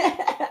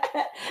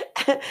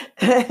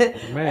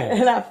 Man.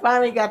 And I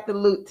finally got the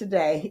loot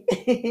today.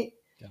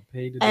 Got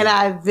paid today. And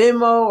I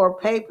Venmo or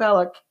PayPal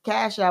or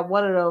Cash App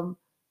one of them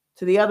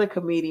to the other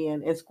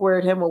comedian and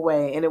squared him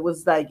away. And it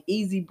was like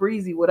easy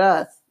breezy with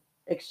us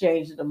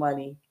exchanging the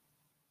money.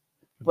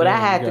 But I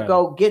had to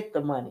go get the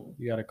money.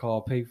 You got to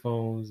call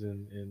payphones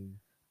and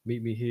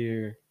meet me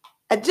here.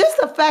 And just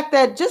the fact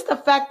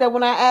that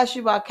when I asked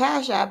you about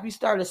Cash App, you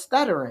started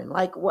stuttering.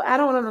 Like, well, I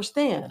don't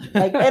understand.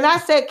 Like, and I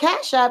said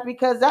Cash App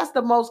because that's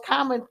the most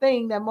common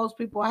thing that most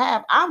people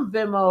have. I'm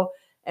Venmo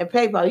and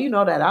PayPal. You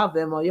know that I'll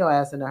Venmo your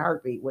ass in a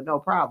heartbeat with no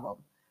problem.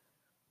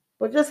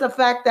 But just the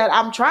fact that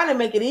I'm trying to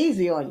make it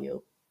easy on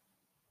you.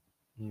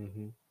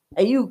 Mm-hmm.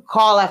 And you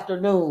call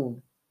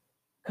afternoon,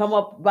 come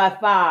up by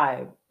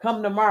 5,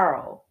 come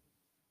tomorrow.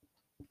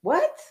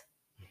 What?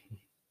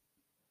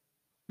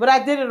 But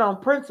I did it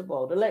on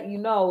principle to let you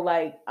know,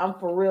 like, I'm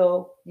for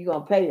real, you're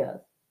going to pay us.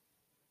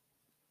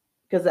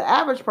 Because the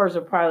average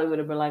person probably would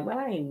have been like, man,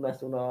 I ain't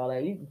messing with all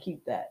that. You can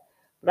keep that.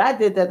 But I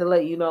did that to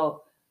let you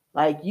know,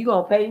 like, you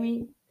going to pay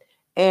me?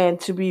 And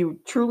to be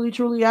truly,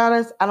 truly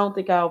honest, I don't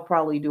think I'll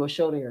probably do a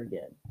show there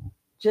again.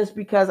 Just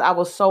because I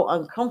was so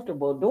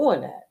uncomfortable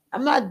doing that.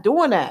 I'm not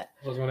doing that.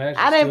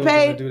 I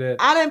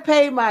didn't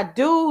pay my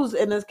dues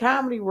in this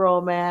comedy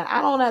role, man.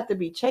 I don't have to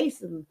be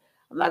chasing.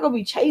 I'm not going to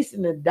be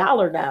chasing the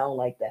dollar down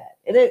like that.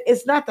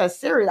 It's not that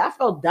serious. I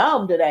felt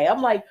dumb today.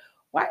 I'm like,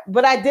 why?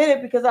 But I did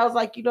it because I was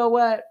like, you know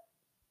what?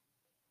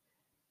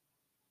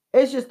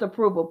 It's just to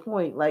prove a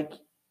point. Like,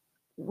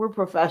 we're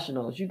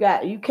professionals. You're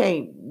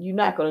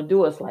not going to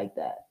do us like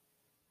that.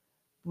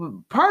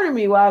 Part of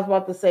me, I was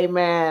about to say,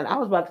 man, I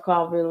was about to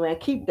call him, man,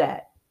 keep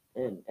that.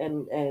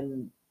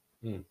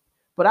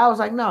 But I was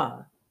like,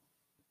 nah.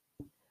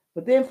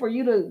 But then for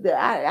you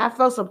I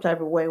felt some type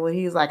of way when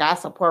he's like, I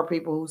support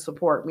people who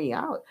support me.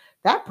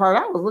 That part,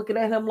 I was looking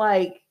at him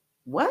like,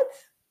 what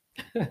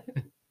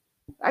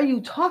are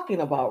you talking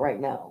about right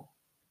now?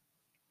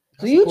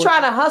 So you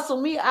trying to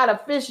hustle me out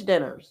of fish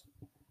dinners.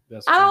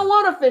 I don't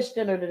want a fish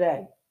dinner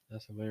today.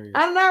 That's hilarious.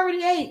 I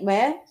already ate,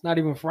 man. It's not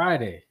even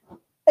Friday.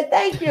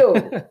 Thank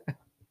you.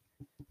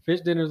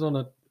 Fish dinner's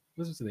on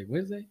what's today?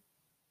 Wednesday?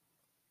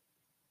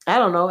 I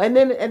don't know. And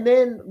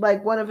then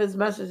like one of his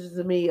messages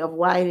to me of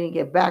why he didn't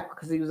get back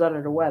because he was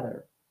under the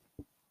weather.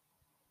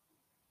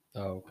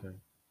 Oh, okay.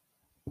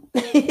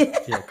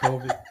 Yeah,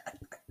 COVID.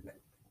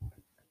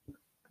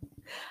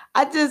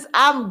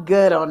 I'm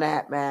good on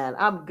that, man.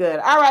 I'm good.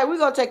 All right, we're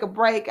gonna take a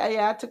break.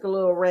 I took a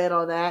little rant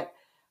on that.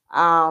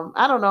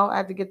 I don't know. I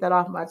have to get that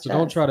off my chest. So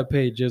don't try to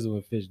pay Jizzle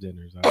and fish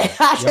dinners. All I right?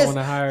 Y'all just- want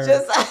to hire?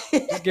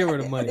 Just give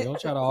her the money. Don't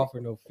try to offer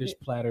no fish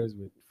platters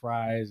with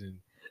fries and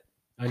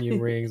onion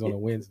rings on a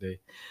Wednesday.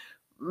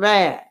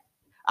 Man.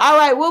 All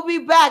right, we'll be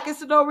back. It's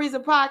the No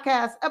Reason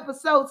Podcast,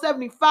 episode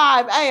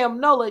 75. I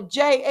am Nola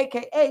J,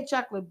 aka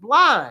Chocolate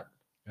Blonde.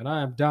 And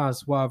I am Don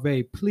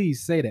Suave.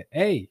 Please say the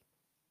A.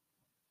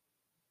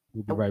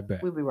 We'll be right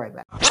back. We'll be right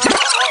back.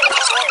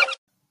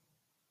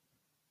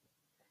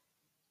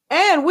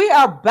 And we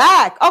are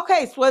back.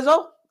 Okay,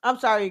 Swizzle. I'm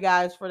sorry, you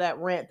guys, for that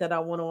rant that I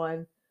went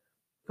on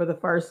for the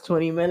first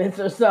 20 minutes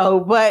or so.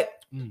 But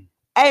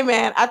hey,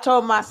 man, I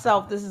told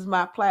myself this is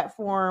my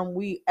platform.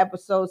 We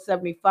episode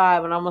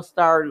 75, and I'm gonna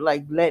start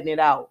like letting it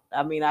out.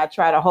 I mean, I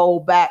try to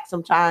hold back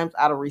sometimes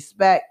out of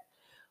respect,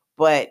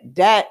 but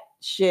that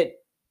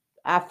shit,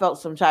 I felt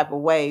some type of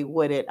way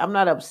with it. I'm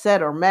not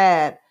upset or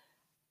mad.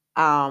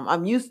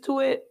 I'm used to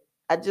it.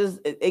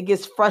 It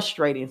gets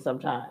frustrating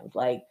sometimes.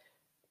 Like,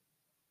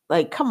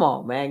 come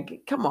on, man.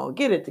 Come on,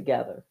 get it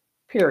together.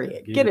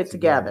 Period. Get it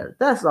together.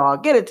 That's all.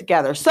 Get it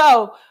together.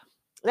 So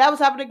that was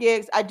happening to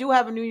gigs. I do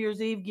have a New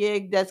Year's Eve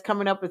gig that's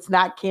coming up. It's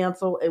not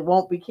canceled. It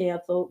won't be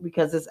canceled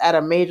because it's at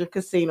a major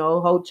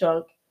casino, Ho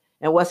Chunk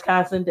in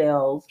Wisconsin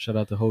Dells. Shout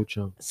out to Ho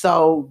Chunk.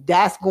 So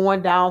that's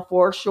going down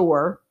for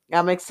sure.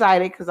 I'm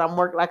excited because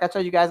like I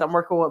told you guys, I'm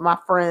working with my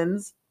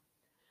friends.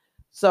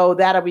 So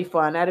that'll be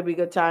fun. That'll be a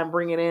good time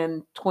bringing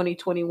in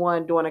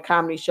 2021, doing a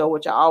comedy show,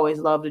 which I always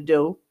love to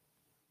do.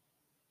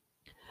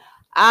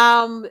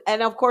 And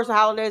of course the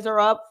holidays are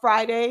up.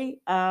 Friday,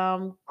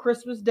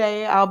 Christmas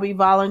Day, I'll be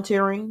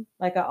volunteering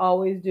like I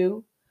always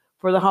do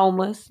for the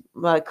homeless.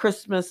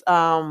 Christmas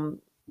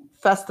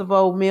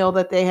festival meal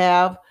that they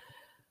have.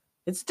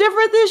 It's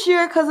different this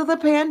year because of the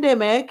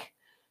pandemic.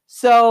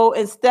 So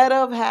instead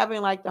of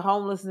having like the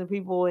homeless and the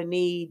people in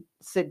need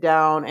sit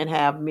down and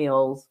have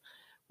meals,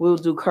 we'll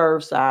do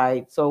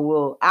curbside.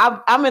 So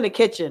I'm in the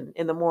kitchen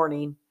in the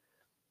morning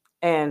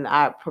and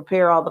I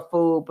prepare all the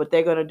food, but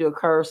they're going to do a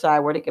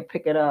curbside where they can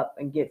pick it up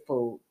and get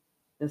food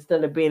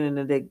instead of being in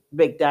the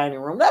big dining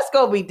room. That's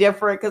going to be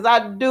different because I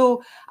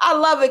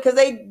love it because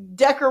they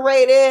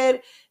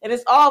decorated and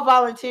it's all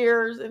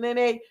volunteers. And then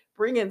they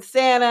bring in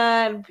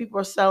Santa and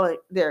people are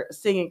they're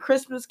singing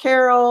Christmas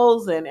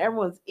carols and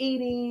everyone's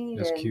eating.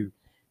 That's cute.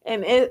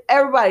 And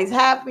everybody's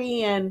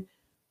happy. And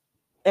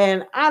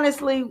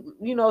honestly,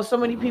 so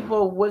many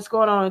people, what's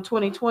going on in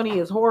 2020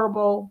 is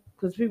horrible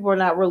because people are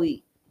not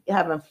really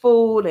having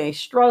food, they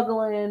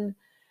struggling.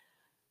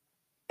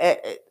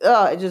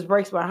 It just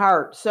breaks my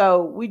heart.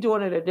 So we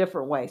doing it a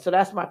different way. So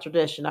that's my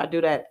tradition. I do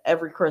that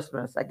every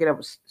Christmas. I get up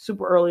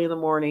super early in the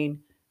morning.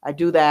 I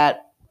do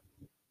that.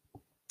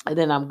 And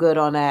then I'm good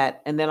on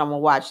that. And then I'm going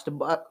to watch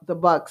the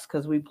Bucks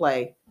because we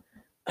play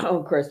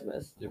on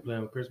Christmas. They're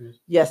playing on Christmas?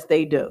 Yes,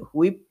 they do.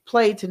 We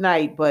played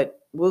tonight, but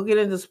we'll get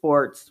into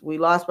sports. We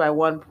lost by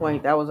 1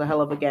 point. That was a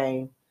hell of a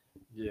game.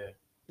 Yeah.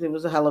 It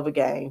was a hell of a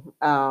game.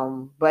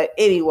 But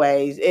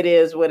anyways, it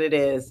is what it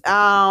is.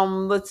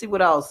 Let's see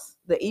what else.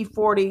 The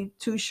E40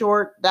 Too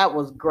Short, that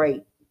was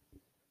great.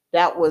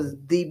 That was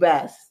the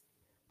best.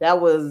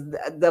 That was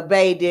the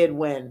Bay did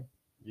win.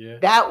 Yeah.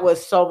 That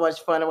was so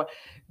much fun.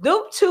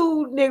 Them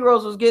two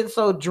Negroes was getting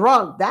so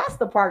drunk. That's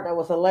the part that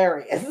was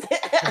hilarious.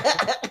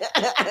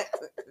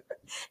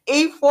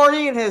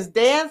 E40 and his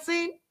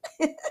dancing.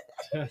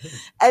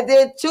 And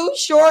then Too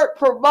Short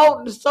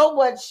promoting so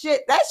much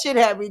shit. That shit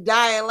had me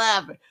dying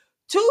laughing.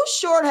 Too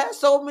Short had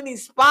so many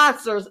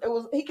sponsors.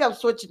 He kept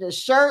switching his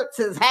shirts,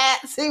 his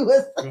hats. He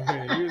was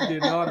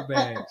getting all the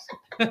bags.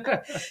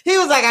 He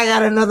was like, I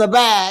got another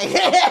bag.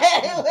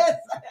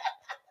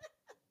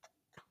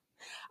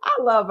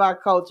 I love our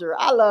culture.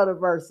 I love the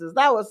verses.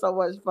 That was so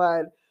much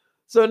fun.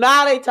 So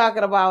now they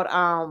talking about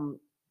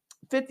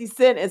 50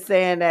 Cent is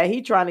saying that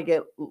he trying to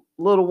get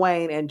Lil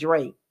Wayne and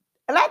Drake.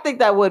 And I think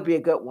that would be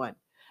a good one.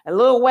 And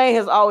Lil Wayne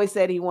has always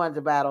said he wanted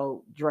to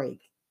battle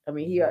Drake. I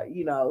mean,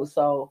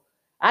 so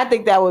I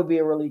think that would be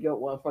a really good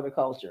one for the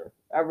culture.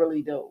 I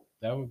really do.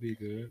 That would be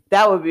good.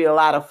 That would be a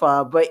lot of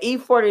fun. But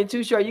E40 and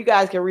Too Short, you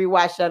guys can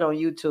rewatch that on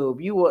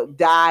YouTube. You will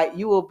die.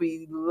 You will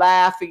be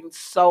laughing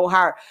so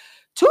hard.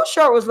 Too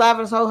Short was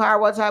laughing so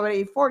hard one time at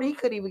E40, he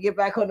couldn't even get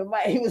back on the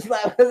mic. He was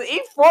laughing because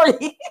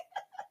E40.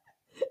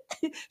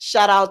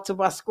 Shout out to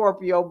my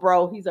Scorpio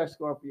bro. He's our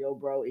Scorpio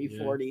bro.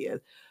 E40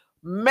 is.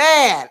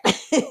 Man,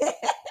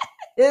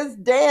 his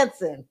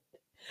dancing.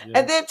 Yeah.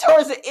 And then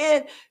towards the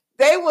end,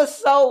 they were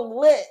so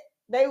lit.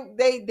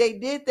 They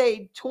did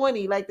they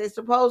 20 like they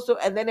supposed to,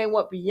 and then they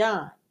went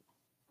beyond.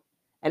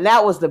 And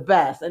that was the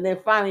best. And then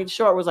finally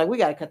Short was like, we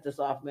got to cut this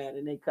off, man.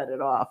 And they cut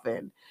it off.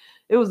 And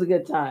it was a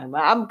good time.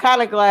 I'm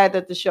kind of glad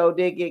that the show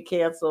did get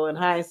canceled. In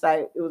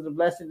hindsight, it was a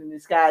blessing in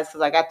disguise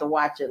because I got to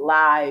watch it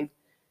live.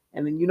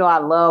 And then, I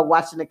love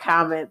watching the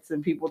comments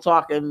and people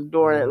talking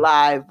during it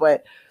live.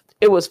 But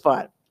it was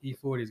fun.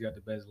 E40's got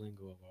the best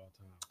lingo of all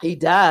time. He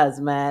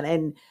does, man.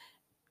 And,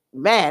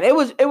 man, it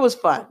was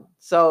fun.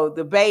 So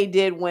the Bay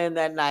did win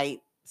that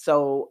night.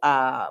 So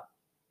I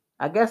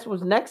guess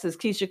what's next is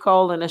Keisha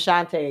Cole and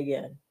Ashanti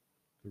again.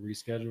 The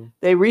reschedule.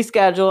 They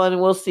reschedule, and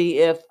we'll see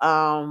if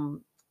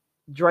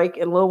Drake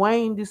and Lil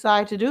Wayne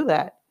decide to do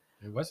that.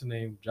 And what's the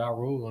name? Ja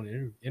Rule on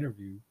the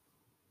interview.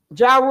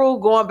 Ja Rule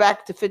going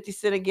back to 50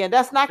 Cent again.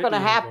 That's not 50 going to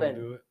ain't gonna happen.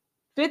 do it.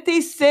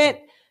 50 Cent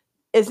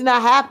is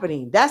not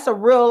happening. That's a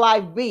real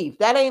life beef.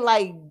 That ain't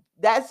like,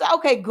 that's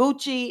okay.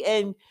 Gucci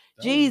and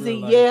That was real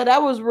Jeezy, life. yeah,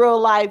 that was real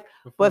life.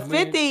 for But the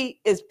man-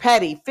 50 is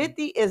petty.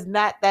 50 is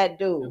not that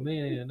the dude.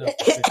 man ain't enough.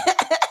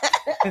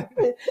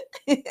 for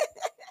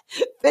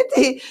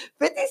 50.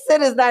 50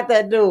 Cent is not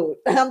that dude.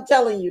 I'm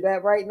telling you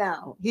that right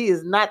now. He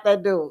is not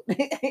that dude.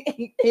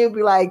 He'll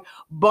be like,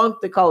 bunk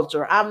the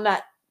culture. I'm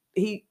not,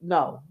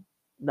 no,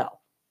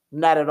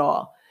 not at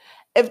all.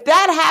 If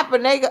that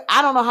happened,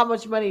 I don't know how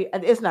much money,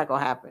 it's not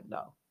going to happen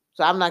though.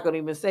 So I'm not going to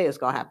even say it's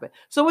going to happen.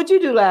 So what you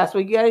do last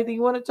week? You got anything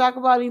you want to talk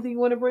about? Anything you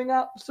want to bring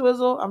up,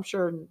 Swizzle? I'm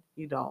sure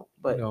you don't,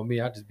 but You know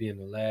me, I just be in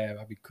the lab.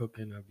 I be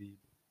cooking. I be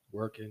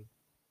working.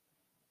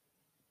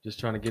 Just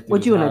trying to get through what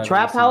this you in a holiday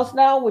trap house season.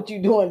 now? What you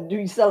doing? Do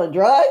you selling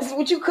drugs?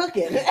 What you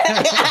cooking?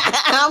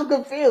 I'm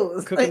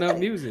confused. Cooking up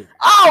music.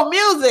 Oh,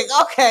 music.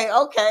 Okay.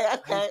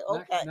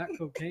 Not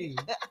cocaine.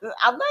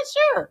 I'm not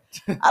sure.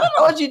 I don't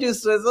know what you do,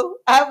 Swizzle.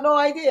 I have no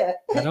idea.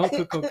 I don't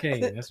cook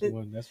cocaine. That's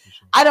one. That's for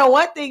sure. I know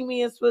one thing.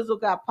 Me and Swizzle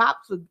got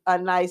Pops a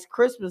nice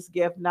Christmas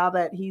gift now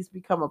that he's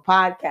become a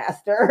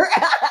podcaster.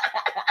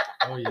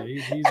 Oh yeah,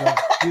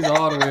 he's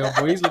all the way up.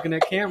 Boy, he's looking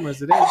at cameras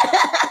today.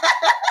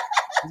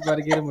 He's about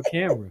to get him a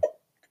camera.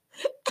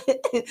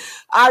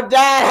 Our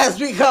dad has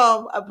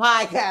become a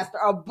podcaster,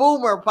 a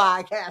boomer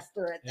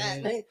podcaster at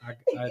that.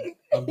 And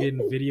I'm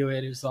getting video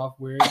editing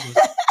software.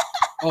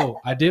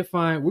 I did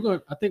find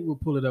I think we'll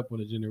pull it up on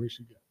the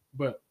Generation Gap.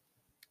 But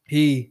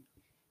he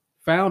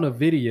found a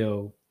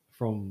video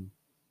from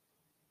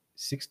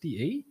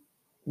 68.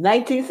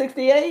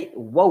 1968?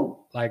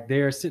 Whoa. Like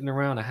they're sitting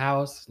around a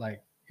house,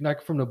 like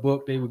from the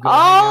book, they would go. hang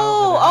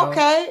out in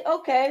the house.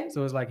 Okay.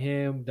 So it's like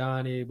him,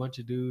 Donnie, a bunch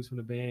of dudes from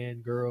the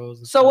band, girls.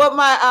 and So stuff. what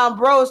my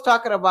bro is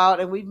talking about,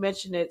 and we've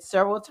mentioned it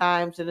several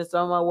times, and it's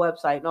on my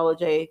website,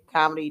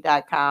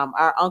 nolajcomedy.com.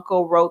 Our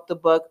uncle wrote the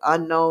book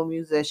Unknown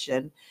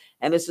Musician,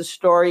 and it's a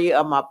story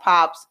of my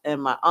pops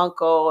and my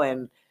uncle,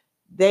 and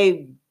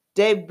they've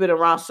been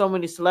around so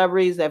many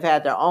celebrities. They've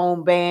had their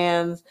own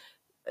bands.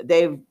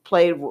 They've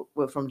played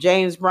from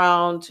James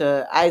Brown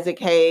to Isaac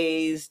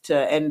Hayes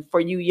and for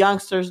you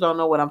youngsters don't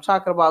know what I'm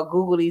talking about,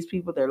 Google these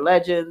people. They're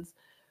legends.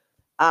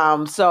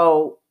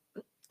 So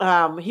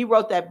he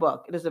wrote that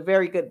book. It is a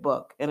very good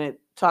book, and it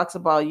talks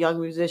about young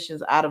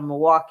musicians out of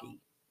Milwaukee.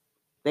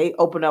 They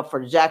opened up for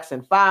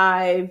Jackson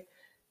 5,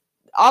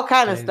 all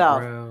kind of James stuff.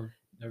 Brown,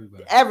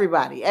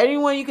 Everybody,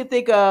 anyone you could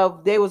think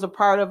of, they was a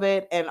part of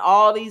it, and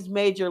all these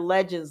major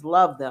legends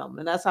loved them,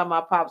 and that's how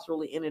my pops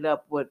really ended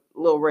up with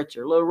Little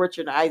Richard. Little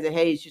Richard and Isaac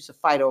Hayes used to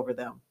fight over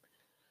them.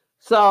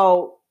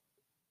 So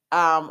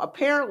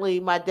apparently,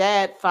 my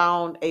dad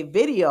found a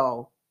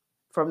video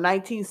from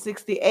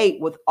 1968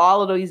 with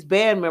all of these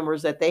band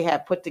members that they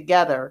had put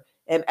together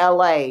in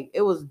LA.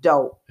 It was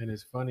dope. And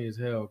it's funny as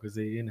hell because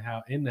they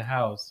in the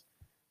house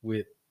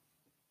with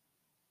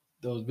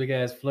those big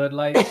ass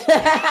floodlights.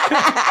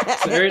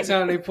 So every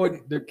time they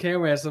put the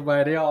camera at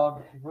somebody, They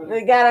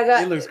gotta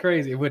go. it looks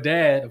crazy. With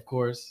Dad, of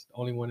course,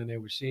 only one in there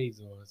with shades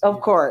on. So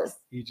Of course.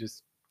 he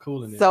just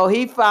cooling it. So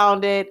he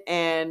found it,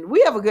 and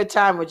we have a good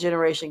time with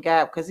Generation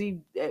Gap because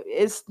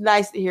it's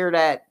nice to hear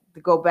that, to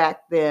go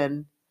back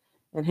then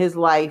in his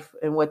life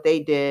and what they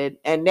did.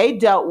 And they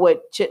dealt with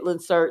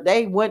Chitlin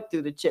they went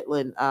through the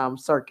Chitlin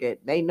circuit.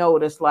 They know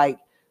what it's like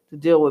to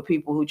deal with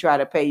people who try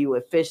to pay you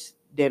with fish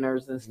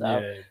dinners and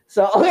stuff. Yeah,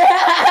 So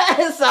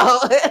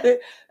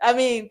I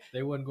mean,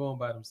 they wasn't going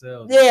by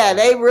themselves. yeah,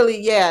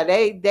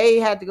 they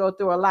had to go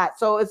through a lot.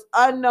 So it's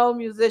Unknown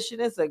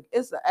Musician. It's an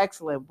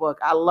excellent book.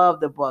 I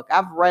love the book.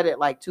 I've read it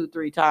like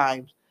 2-3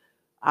 times.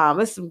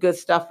 It's some good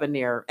stuff in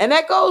there. And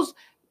that goes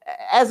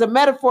as a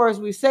metaphor, as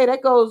we say,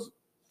 that goes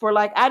for,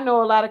 like, I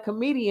know a lot of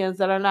comedians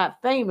that are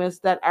not famous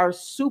that are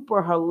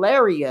super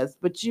hilarious,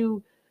 but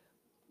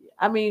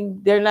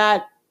they're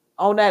not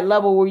on that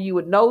level where you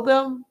would know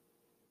them.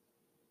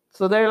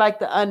 So they're like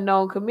the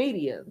unknown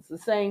comedians, the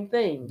same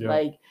thing. Yeah.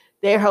 Like,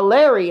 they're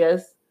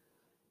hilarious.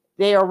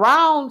 They're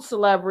around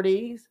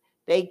celebrities.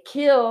 They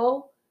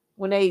kill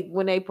when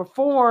they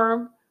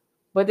perform,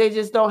 but they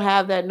just don't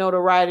have that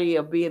notoriety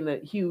of being the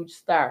huge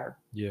star.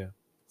 Yeah.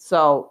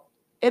 So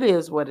it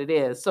is what it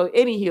is. So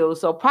anywho,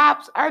 so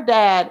Pops, our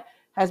dad,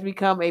 has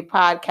become a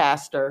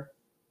podcaster.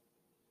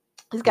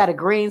 He's got a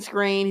green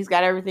screen. He's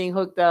got everything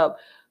hooked up.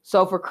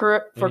 So for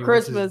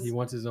Christmas, he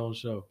wants his own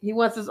show. He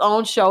wants his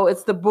own show.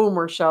 It's the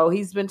Boomer Show.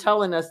 He's been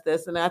telling us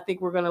this, and I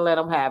think we're going to let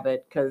him have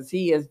it because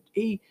as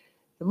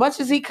much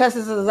as he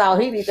cusses us out,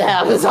 he needs to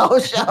have his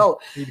own show.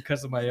 He need to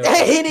cuss somebody else.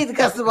 He needs to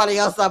cuss somebody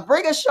else out.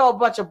 Bring a show, a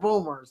bunch of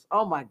boomers.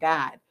 Oh my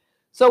God.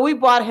 So we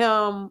bought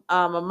him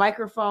a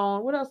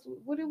microphone. What else?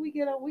 What did we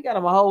get him? We got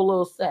him a whole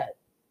little set.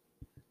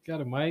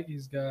 Got a mic. He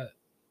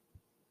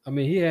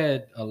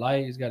had a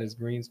light. He's got his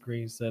green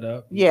screen set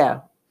up. Yeah.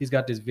 He's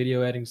got this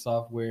video editing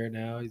software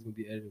now. He's gonna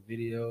be editing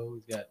video.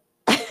 He's got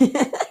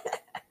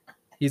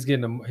He's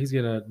getting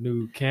a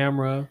new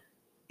camera.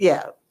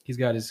 Yeah. He's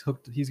got his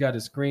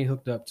screen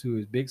hooked up to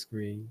his big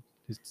screen.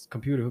 His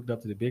computer hooked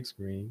up to the big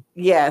screen.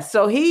 Yeah.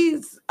 So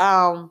he's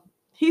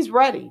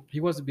ready. He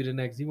wants to be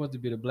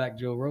the Black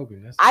Joe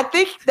Rogan. I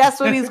think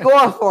that's what he's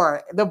going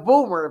for. The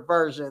boomer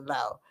version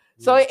though.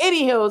 So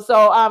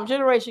anywho,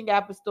 Generation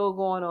Gap is still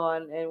going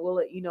on, and we'll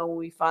let you know when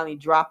we finally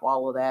drop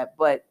all of that.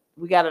 But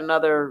we got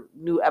another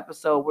new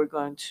episode we're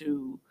going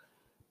to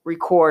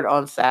record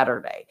on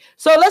Saturday.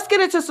 So let's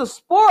get into some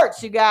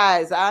sports, you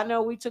guys. I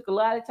know we took a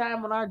lot of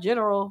time on our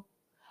general.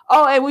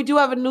 Oh, and we do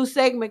have a new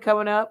segment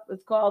coming up.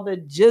 It's called the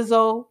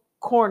Jizzle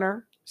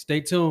Corner. Stay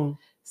tuned.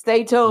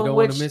 You don't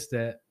want to miss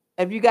that.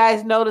 If you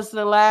guys noticed in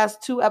the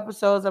last 2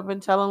 episodes, I've been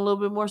telling a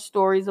little bit more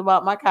stories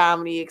about my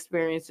comedy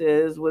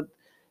experiences with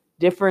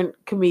different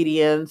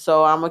comedians.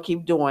 So I'm going to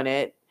keep doing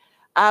it.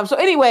 So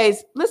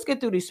anyways, let's get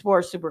through these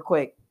sports super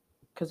quick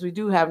because we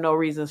do have no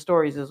reason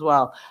stories as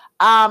well.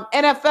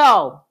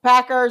 NFL,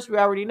 Packers, we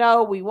already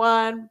know. We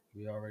won.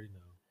 We already know.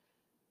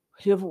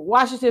 You have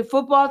Washington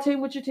football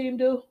team. What your team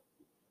do?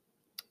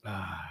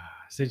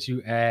 Since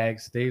you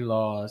asked, they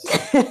lost.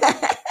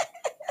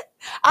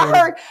 I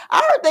heard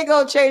they're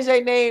gonna change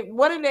their name.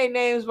 One of their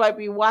names might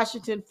be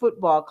Washington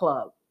Football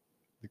Club.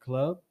 The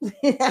club?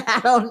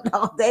 I don't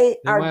know. They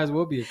might as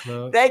well be a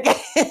club.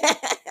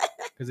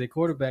 Because their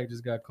quarterback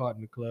just got caught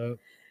in the club.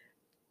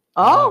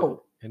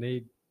 Oh.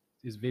 And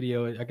his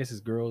video, I guess his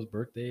girl's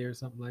birthday or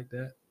something like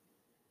that.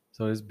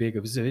 So it's big.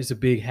 It's a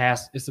big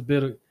hassle. It's a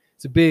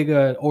big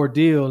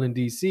ordeal in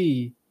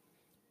DC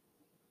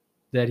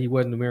that he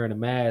wasn't wearing a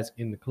mask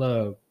in the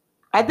club.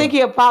 I think he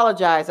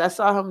apologized. I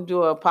saw him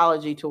do an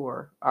apology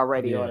tour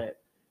already on it.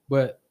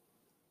 But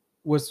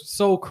what's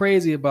so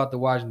crazy about the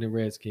Washington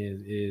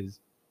Redskins is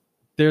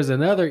there's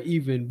another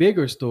even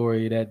bigger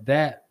story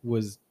that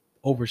was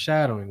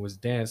overshadowing. Was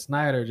Dan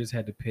Snyder just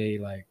had to pay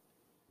like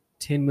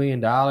 $10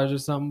 million or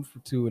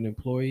something to an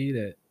employee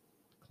that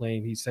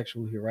claimed he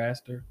sexually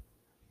harassed her.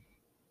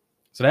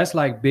 So that's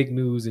like big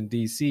news in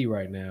DC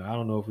right now. I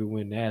don't know if it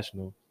went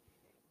national,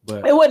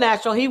 but it went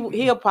national.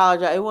 He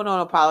apologized. It went on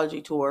an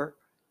apology tour.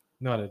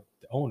 No, the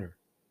owner.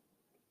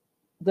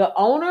 The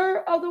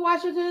owner of the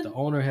Washington? The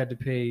owner had to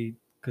pay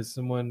because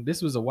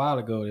this was a while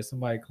ago that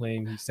somebody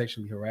claimed he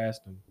sexually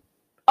harassed him.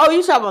 Oh,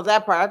 you talking about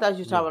that part? I thought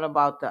you were talking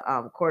about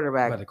the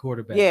quarterback. About the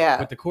quarterback. Yeah.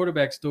 But the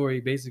quarterback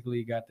story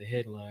basically got the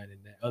headline,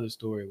 and that other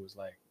story was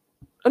like.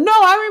 No,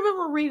 I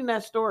remember reading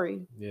that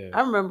story. Yeah.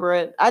 I remember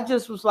it. I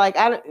just was like,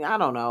 I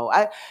don't know.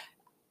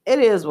 It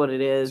is what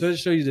it is. So to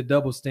show you the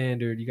double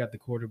standard, you got the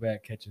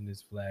quarterback catching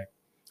this flag,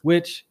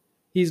 which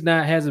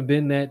hasn't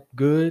been that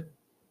good.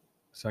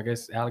 So I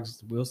guess Alex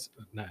Smith. Who was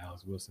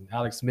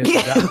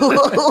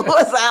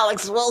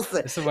Alex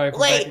Wilson? Somebody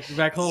from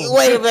back home.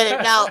 Wait a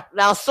minute.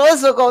 Now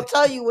Swizzle gonna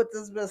tell you what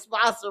this has been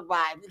sponsored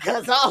by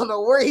because I don't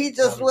know where he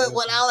just went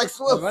with Alex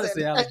Wilson. I was about to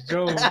say Alex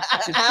Jones.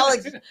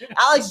 Alex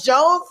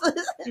Jones?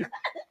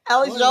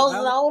 Alex Jones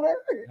is the owner?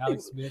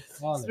 Alex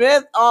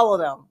Smith. All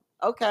of them.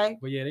 Okay.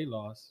 But yeah, they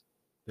lost.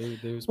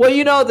 They well,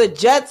 you know, the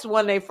Jets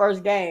won their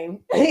first game.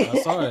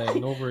 I saw that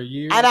in over a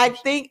year. And I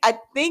think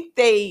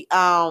they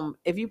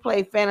if you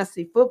play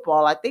fantasy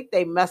football, I think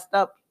they messed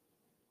up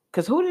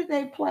because who did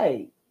they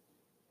play?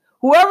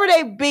 Whoever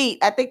they beat,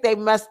 I think they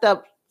messed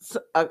up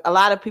a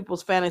lot of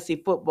people's fantasy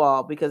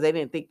football because they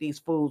didn't think these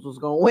fools was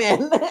gonna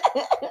win.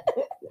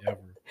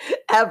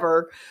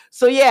 Ever.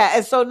 So yeah,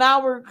 and so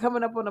now we're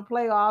coming up on the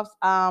playoffs.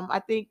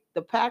 I think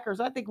the Packers,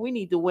 we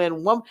need to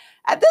win one.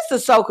 This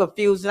is so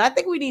confusing. I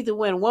think we need to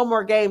win one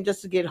more game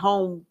just to get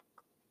home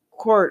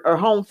court or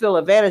home field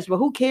advantage, but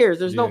who cares?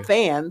 There's no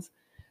fans.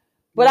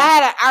 But I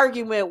had an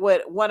argument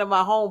with one of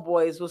my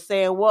homeboys was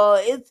saying, well,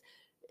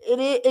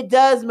 it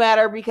does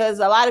matter because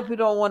a lot of people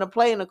don't want to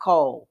play in the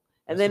cold.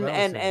 And then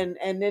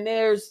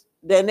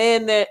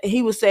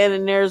he was saying,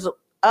 and there's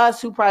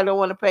us who probably don't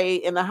want to play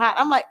in the hot.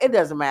 I'm like, it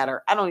doesn't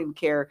matter. I don't even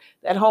care.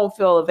 That home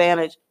field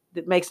advantage,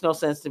 that makes no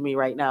sense to me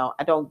right now.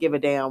 I don't give a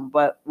damn,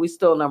 but we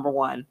still number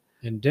one.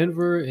 And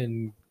Denver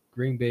and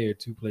Green Bay are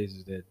two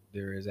places that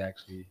there is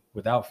actually,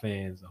 without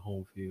fans, a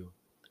home field.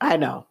 I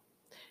know.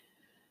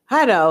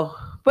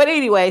 But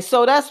anyway,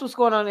 so that's what's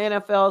going on in the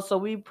NFL. So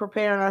we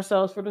preparing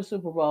ourselves for the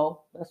Super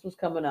Bowl. That's what's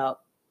coming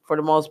up for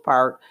the most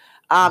part.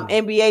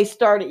 NBA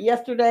started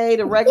yesterday,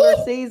 the regular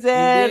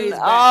season.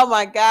 Oh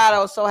my God, I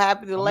was so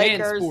happy. The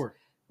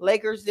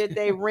Lakers did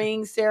their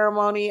ring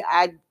ceremony.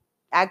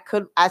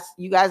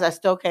 You guys, I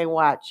still can't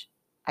watch.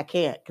 I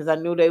can't because I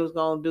knew they was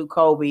gonna do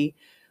Kobe.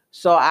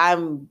 So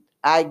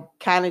I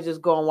kind of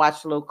just go and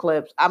watch the little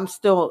clips. I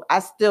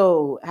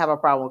still have a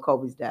problem with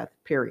Kobe's death,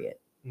 period.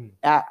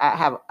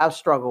 I've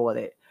struggled with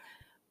it.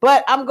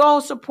 But I'm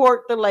going to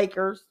support the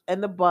Lakers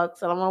and the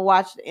Bucks, and I'm going to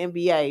watch the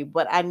NBA.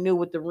 But I knew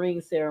with the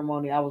ring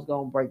ceremony, I was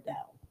going to break down.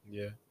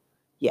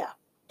 Yeah.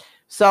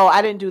 So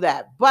I didn't do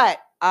that. But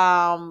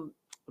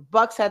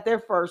Bucks had their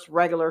first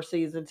regular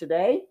season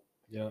today.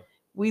 Yeah.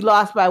 We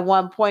lost by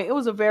 1 point. It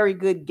was a very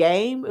good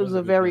game. It was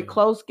a very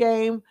close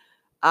game.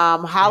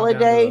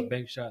 Holiday.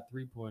 Bank shot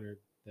 3-pointer.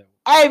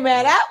 Hey,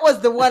 man, that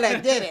was the one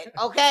that did it.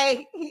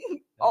 Okay.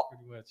 Pretty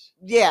much.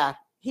 Yeah.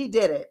 He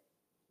did it.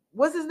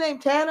 What's his name?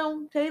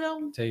 Tatum.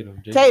 Jason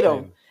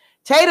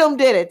Tatum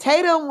did it.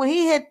 Tatum, when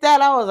he hit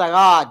that, I was like,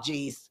 oh,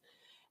 geez.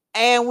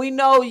 And we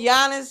know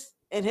Giannis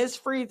and his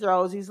free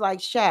throws, he's like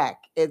Shaq.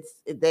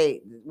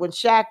 When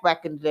Shaq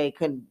back in the day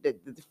couldn't,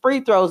 the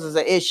free throws is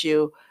an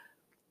issue.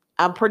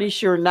 I'm pretty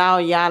sure now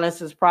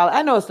Giannis is probably,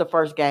 I know it's the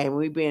first game,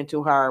 we being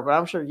too hard, but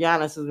I'm sure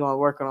Giannis is going to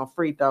work on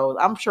free throws.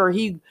 I'm sure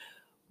he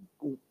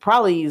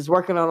probably is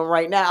working on them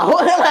right now.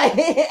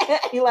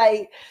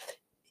 like,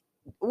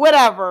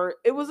 whatever.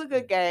 It was a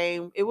good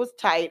game. It was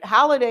tight.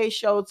 Holiday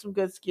showed some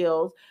good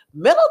skills.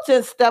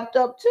 Middleton stepped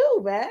up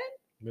too, man.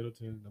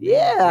 Middleton.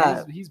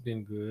 Yeah. He's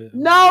been good.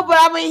 No, but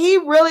I mean, he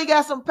really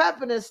got some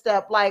pep in his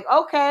step. Like,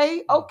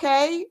 okay,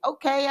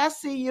 I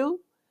see you.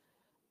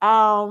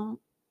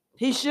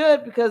 He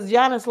should, because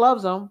Giannis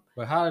loves him.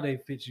 But Holiday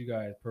fits you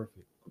guys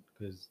perfect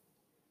because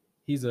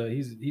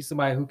he's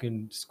somebody who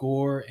can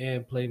score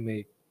and play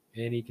make,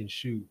 and he can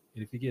shoot.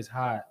 And if he gets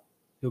hot,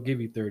 he'll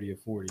give you 30 or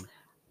 40.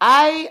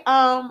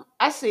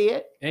 I see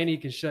it. And he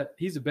can shut.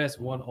 He's the best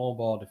one on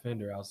ball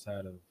defender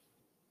outside of.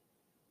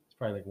 It's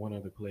probably like one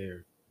other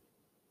player.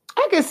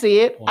 I can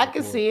see it. I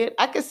can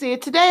see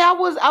it. Today I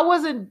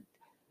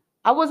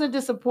wasn't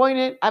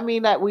disappointed. I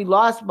mean that we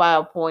lost by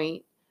a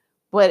point,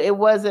 but it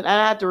wasn't.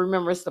 I have to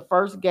remember it's the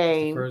first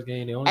game.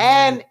 They only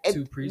and had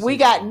 2 preseason we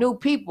got games. new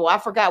people. I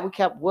forgot we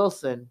kept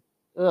Wilson.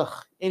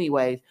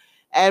 Anyways,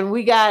 and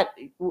we got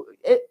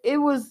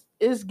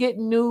it's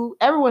getting new.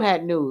 Everyone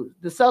had new.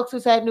 The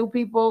Celtics had new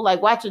people.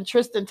 Like watching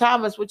Tristan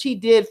Thompson, which he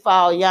did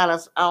foul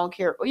Giannis. I don't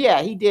care.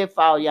 Yeah, he did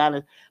foul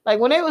Giannis. Like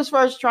when they was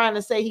first trying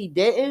to say he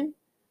didn't.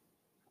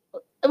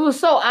 It was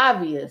so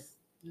obvious.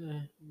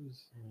 Yeah,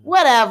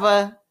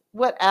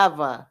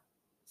 Whatever.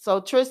 So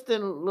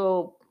Tristan,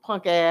 little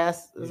punk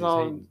ass, is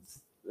on.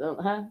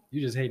 Huh? You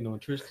just hating on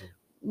Tristan.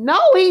 No,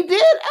 he did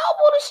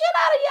elbow the shit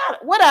out of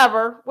Giannis.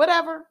 Whatever.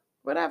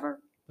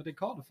 But they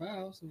called the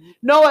foul. So...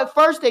 No, at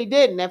first they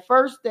didn't. At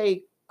first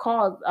they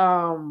called.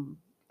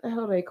 The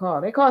hell they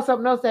called? They called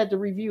something else. They had to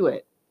review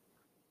it.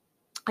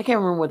 I can't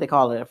remember what they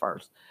called it at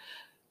first.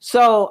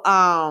 So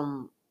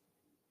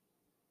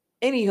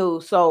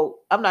anywho, so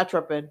I'm not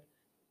tripping.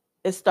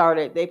 It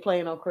started. They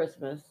playing on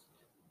Christmas.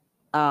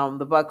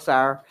 The Bucks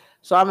are.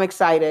 So I'm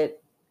excited.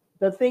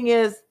 The thing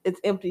is, it's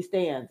empty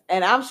stands.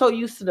 And I'm so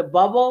used to the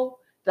bubble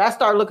that I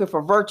start looking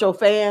for virtual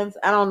fans.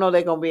 I don't know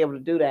they're going to be able to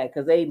do that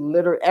because they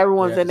literally,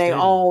 everyone's in their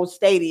own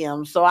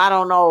stadium. So I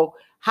don't know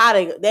how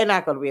they're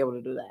not going to be able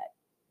to do that.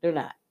 They're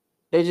not.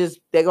 They're going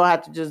to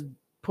have to just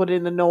put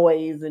in the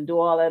noise and do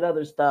all that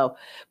other stuff.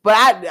 But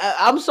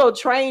I'm so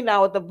trained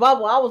now with the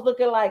bubble. I was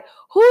looking like,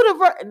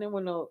 and then I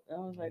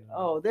was like,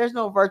 oh, there's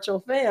no virtual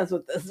fans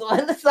with this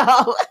one. So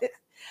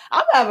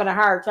I'm having a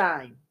hard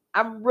time.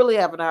 I'm really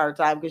having a hard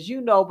time because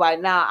by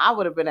now I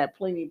would have been at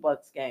plenty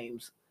Bucks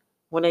games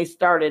when they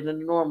started in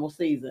the normal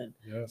season.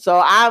 Yeah.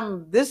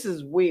 So this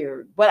is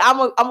weird, but I'm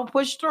gonna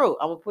push through.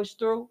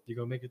 You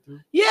gonna make it through?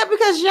 Yeah,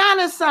 because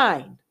Giannis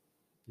signed.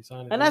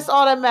 And that's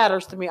all that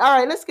matters to me. All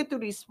right, let's get through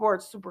these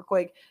sports super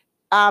quick.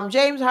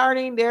 James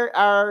Harden, they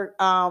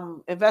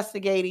are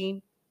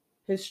investigating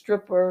his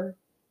stripper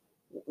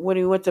when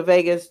he went to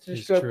Vegas to the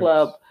strip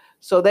club.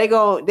 So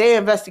they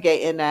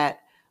investigate in that.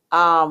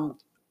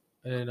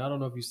 And I don't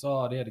know if you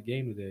saw, they had a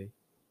game today,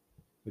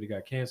 but it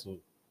got canceled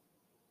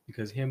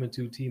because him and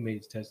 2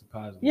 teammates tested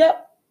positive.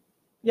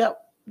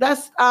 Yep.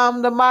 That's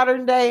the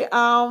modern day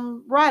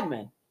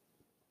Rodman.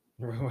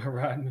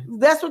 Rodman.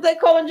 That's what they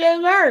call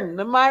James Harden,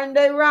 the modern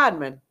day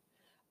Rodman.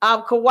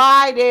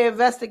 Kawhi, they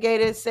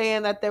investigated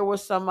saying that there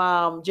was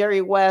some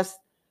Jerry West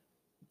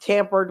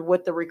tampered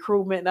with the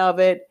recruitment of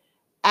it.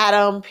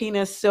 Adam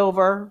Penis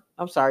Silver.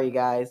 I'm sorry, you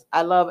guys.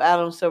 I love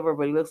Adam Silver,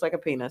 but he looks like a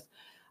penis.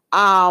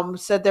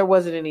 Said there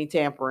wasn't any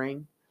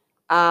tampering.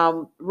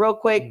 Real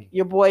quick,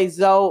 your boy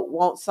Zoe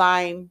won't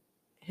sign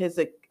his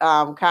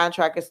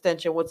contract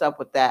extension. What's up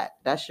with that?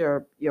 That's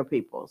your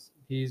people's.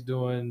 He's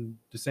doing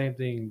the same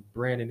thing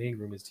Brandon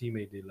Ingram, his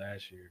teammate, did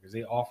last year because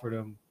they offered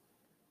him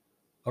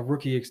a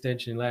rookie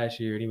extension last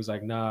year, and he was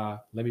like, "Nah,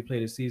 let me play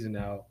the season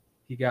out."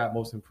 He got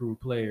most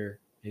improved player,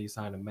 and he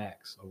signed a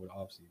max over the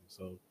offseason.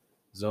 So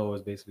Zoe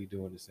is basically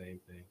doing the same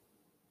thing,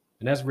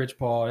 and that's Rich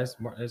Paul. That's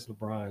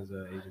LeBron's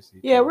agency.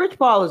 Yeah, Rich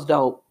Paul is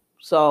dope.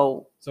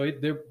 But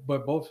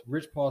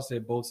Rich Paul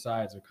said both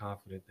sides are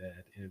confident that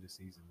at the end of the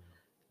season,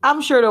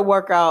 I'm sure it'll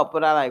work out.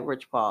 But I like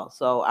Rich Paul,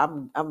 so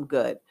I'm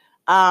good.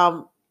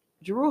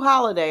 Jrue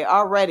Holiday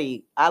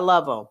already, I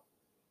love him.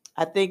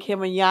 I think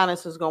him and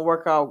Giannis is going to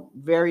work out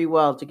very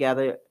well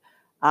together.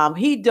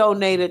 He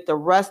donated the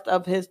rest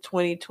of his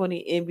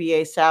 2020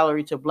 NBA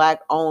salary to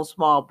Black-owned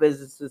small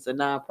businesses and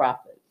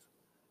nonprofits.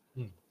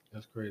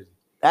 That's crazy.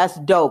 That's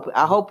dope.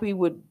 I hope he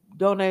would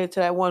donate it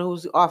to that one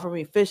who's offering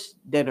me fish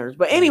dinners.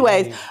 But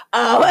anyways, is he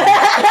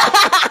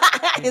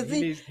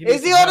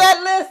on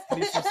that list? He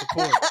needs some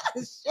support.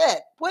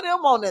 Shit, put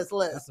him on this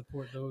list. I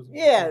support those.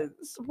 Yeah,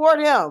 support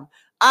him.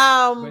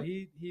 But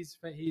he's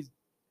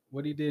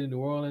what he did in New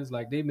Orleans,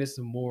 like they miss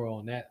him more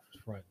on that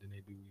front than they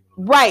do.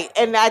 Right,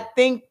 and I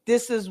think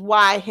this is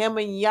why him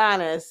and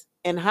Giannis,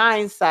 in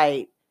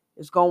hindsight,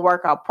 It's going to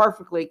work out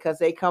perfectly because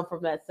they come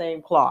from that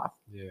same cloth.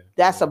 Yeah.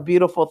 That's a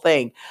beautiful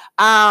thing.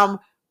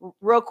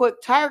 Real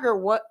quick, Tiger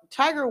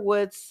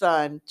Woods'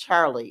 son,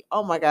 Charlie.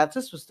 Oh my God,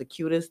 this was the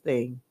cutest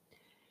thing.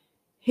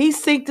 He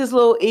synced his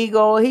little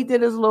ego. He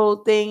did his little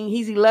thing.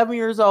 He's 11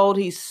 years old.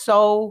 He's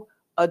so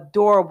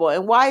adorable.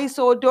 And why he's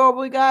so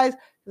adorable, guys?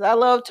 Because I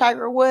love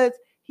Tiger Woods.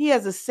 He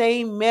has the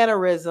same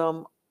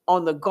mannerism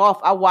on the golf.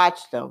 I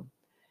watched him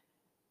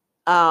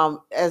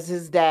as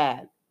his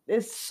dad.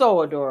 It's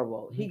so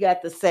adorable. He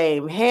got the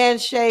same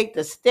handshake,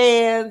 the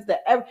stands,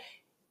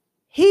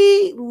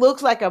 he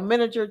looks like a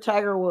miniature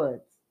Tiger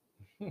Woods.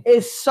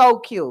 It's so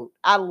cute.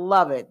 I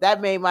love it.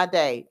 That made my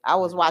day. I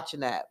was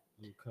watching that.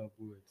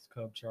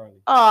 Cub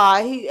Charlie.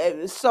 It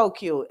was so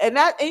cute. And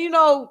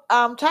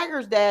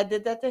Tiger's dad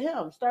did that to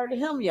him, started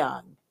him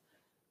young.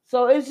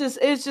 So it's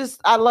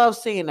just I love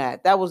seeing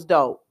that. That was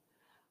dope.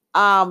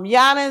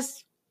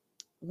 Giannis,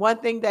 one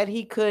thing that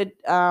he could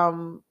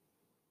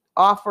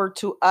offer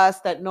to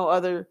us that no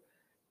other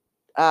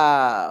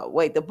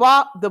the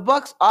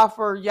Bucks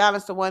offer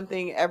Giannis the one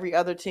thing every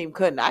other team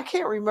couldn't. I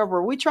can't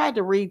remember. We tried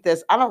to read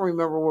this. I don't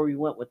remember where we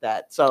went with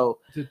that. So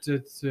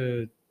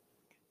to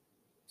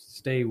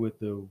stay with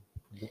the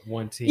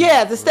one team.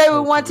 Yeah, to stay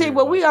with one team.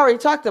 But we already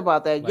talked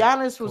about that. Like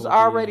Giannis was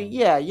already,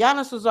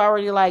 Giannis was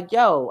already like,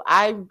 yo,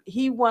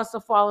 he wants to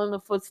follow in the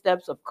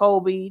footsteps of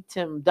Kobe,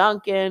 Tim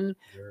Duncan,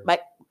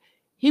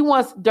 he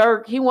wants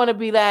Dirk. He want to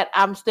be that.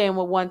 I'm staying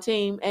with one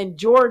team. And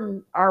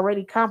Jordan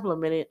already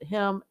complimented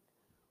him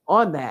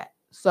on that.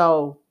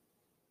 So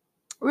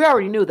we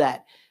already knew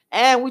that.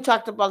 And we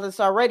talked about this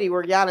already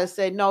where Giannis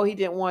said, no, he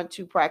didn't want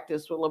to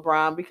practice with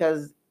LeBron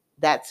because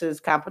that's his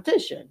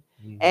competition.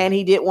 Mm-hmm. And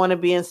he didn't want to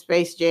be in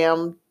Space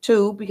Jam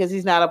 2 because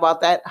he's not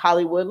about that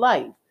Hollywood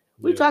life.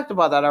 We talked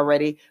about that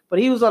already. But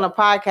he was on a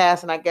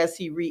podcast and I guess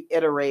he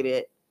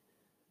reiterated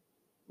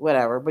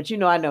whatever. But I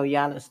know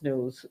Giannis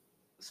news.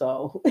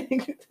 So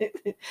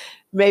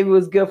maybe it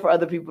was good for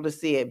other people to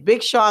see it.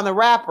 Big Sean the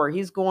rapper,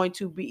 he's going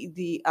to be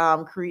the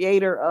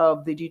creator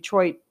of the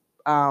Detroit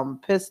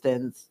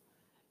Pistons,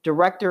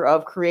 director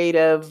of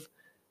creative.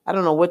 I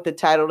don't know what the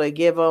title they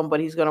give him, but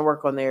he's going to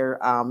work on their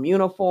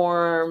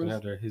uniforms.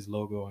 Have his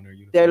logo on their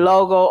uniforms. Their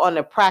logo on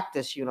the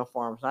practice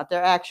uniforms, not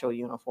their actual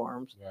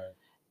uniforms. Right.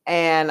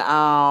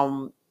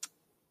 And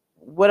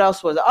what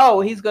else was? Oh,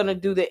 he's going to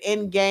do the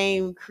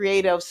in-game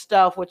creative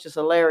stuff, which is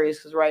hilarious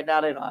because right now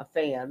they don't have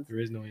fans. There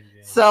is no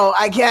in-game. So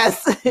I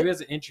guess there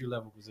is an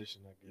entry-level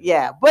position. I guess.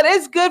 Yeah, but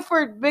it's good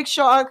for Big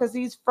Sean because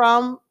he's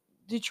from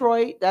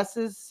Detroit. That's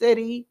his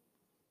city.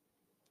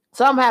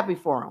 So I'm happy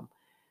for him.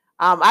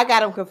 I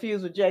got him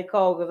confused with J.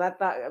 Cole because I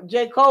thought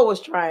J. Cole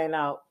was trying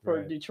out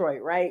for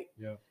Detroit, right?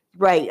 Yeah.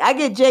 Right. I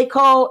get J.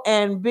 Cole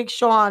and Big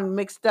Sean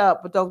mixed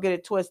up, but don't get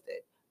it twisted.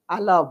 I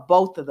love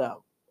both of them.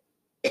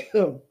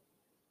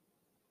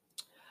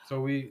 So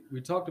we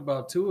talked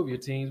about two of your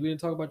teams. We didn't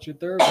talk about your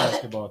third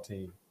basketball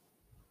team.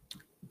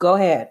 Go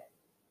ahead.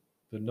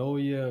 The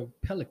Noia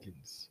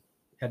Pelicans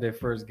had their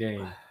first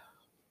game.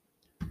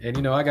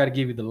 And, I got to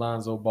give you the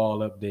Lonzo Ball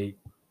update.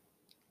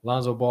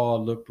 Lonzo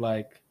Ball looked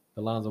like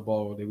the Lonzo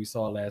Ball that we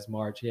saw last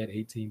March. He had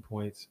 18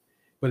 points.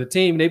 But the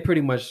team,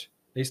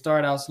 they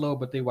started out slow,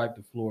 but they wiped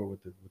the floor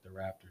with the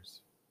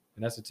Raptors.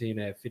 And that's a team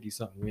that had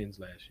 50-something wins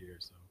last year.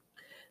 So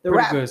the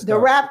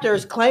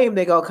Raptors claim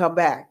they're going to come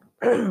back.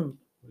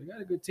 They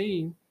got a good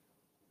team.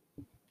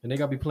 And they're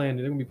going to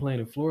be playing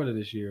in Florida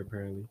this year,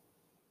 apparently.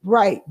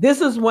 Right. This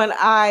is when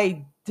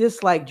I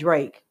dislike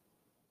Drake.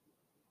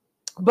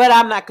 But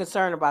I'm not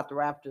concerned about the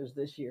Raptors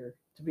this year,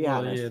 to be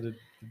honest. Yeah, the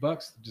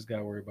Bucks just got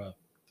to worry about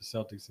the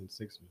Celtics and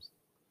Sixers.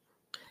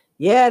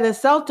 Yeah, the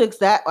Celtics,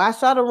 that I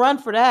saw the run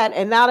for that.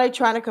 And now they're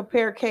trying to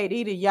compare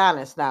KD to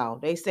Giannis now.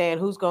 They saying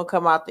who's going to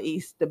come out the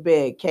East the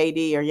big,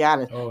 KD or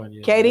Giannis. Oh, and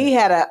KD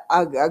had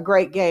a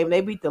great game. They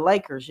beat the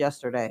Lakers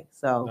yesterday.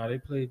 So no, they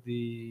played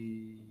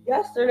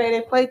yesterday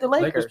they played the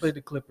Lakers. Lakers played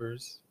the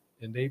Clippers,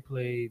 and they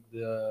played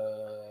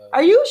the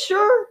Are you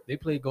sure? They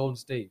played Golden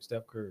State,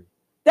 Steph Curry.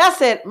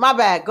 That's it. My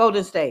bad.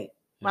 Golden State.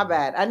 My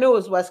bad. I knew it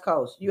was West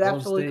Coast. You're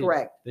absolutely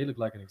correct. They look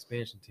like an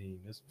expansion team.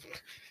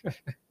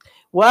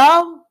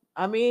 Well,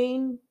 I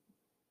mean,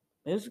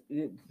 it's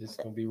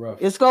gonna be rough.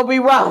 It's gonna be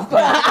rough.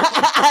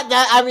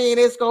 I mean,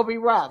 it's gonna be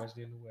rough.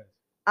 Especially in the West.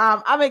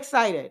 I'm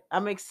excited.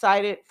 I'm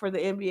excited for the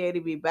NBA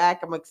to be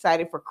back. I'm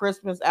excited for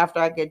Christmas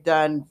after I get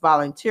done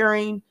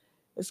volunteering.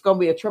 It's gonna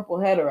be a triple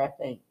header, I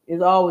think.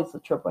 It's always a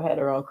triple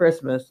header on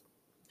Christmas.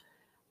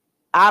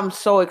 I'm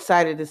so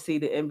excited to see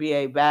the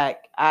NBA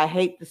back. I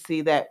hate to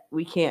see that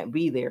we can't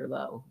be there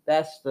though.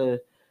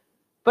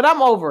 But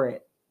I'm over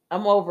it.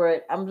 I'm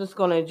just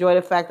going to enjoy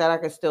the fact that I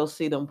can still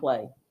see them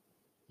play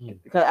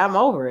because I'm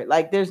over it.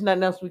 Like there's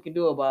nothing else we can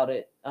do about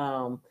it.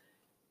 Unless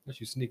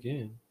you sneak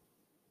in.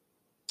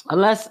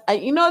 Unless,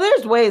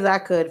 there's ways I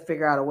could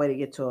figure out a way to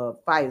get to a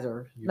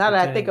Pfizer. Now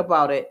that I think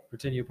about it.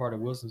 Pretend you're part of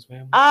Wilson's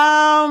family?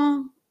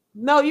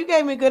 No, you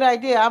gave me a good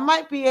idea. I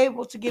might be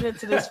able to get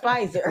into this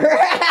Pfizer.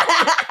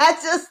 I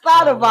just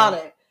thought about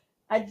it.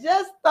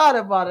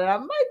 I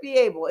might be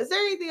able. Is there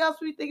anything else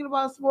we're thinking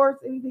about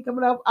sports? Anything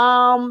coming up?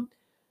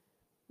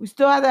 We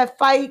still have that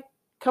fight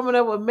coming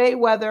up with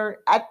Mayweather.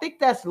 I think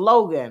that's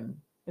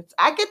Logan.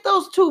 I get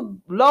those two,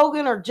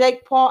 Logan or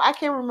Jake Paul. I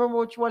can't remember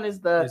which one is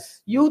the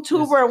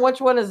YouTuber and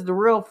which one is the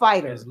real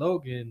fighter. It's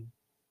Logan,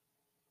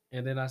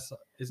 and then I saw.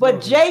 But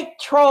Logan. Jake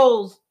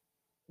trolls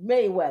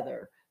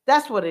Mayweather.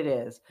 That's what it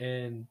is.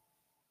 And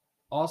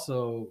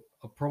also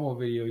a promo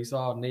video. You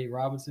saw Nate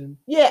Robinson.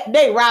 Yeah,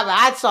 Nate Robinson.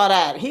 I saw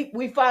that.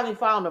 We finally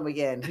found him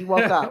again. He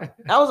woke up.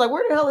 I was like,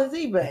 where the hell has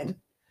he been?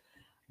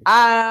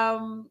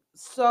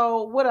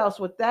 So what else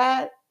with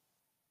that?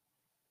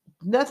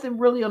 Nothing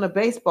really on a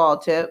baseball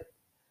tip.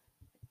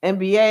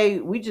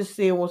 NBA, we just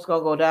seeing what's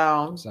gonna go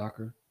down.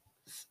 Soccer,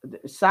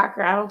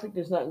 I don't think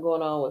there's nothing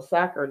going on with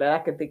soccer that I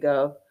could think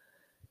of.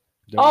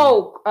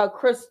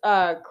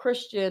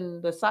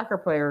 Christian, the soccer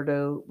player,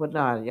 dude. But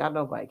no, y'all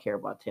nobody care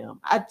about him.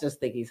 I just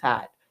think he's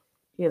hot.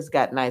 He has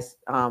got nice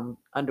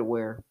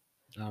underwear.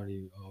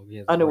 He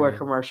has underwear brand.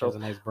 commercials.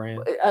 He has a nice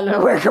brand.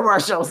 Underwear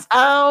commercials.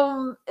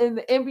 In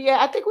the NBA,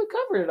 I think we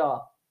covered it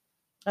all.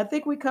 I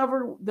think we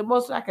covered the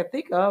most I could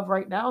think of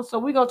right now. So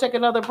we're gonna take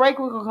another break.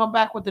 We're gonna come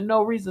back with the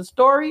no reason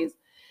stories.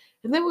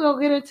 And then we're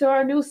gonna get into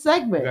our new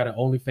segment. We got an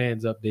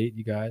OnlyFans update,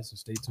 you guys, so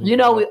stay tuned. You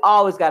know, we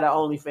always got an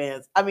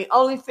OnlyFans. I mean,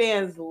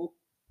 OnlyFans,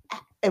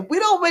 if we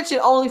don't mention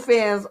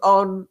OnlyFans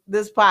on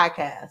this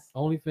podcast,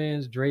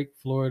 OnlyFans, Drake,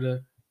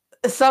 Florida.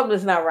 Something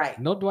is not right.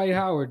 No Dwight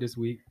Howard this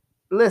week.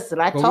 Listen,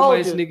 but told we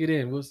might you. Sneak it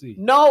in. We'll see.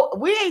 No,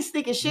 we ain't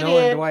sneaking shit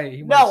in.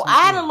 Dwight, no,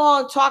 I had a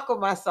long talk with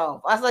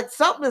myself. I was like,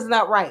 something is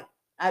not right.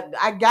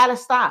 I gotta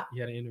stop. You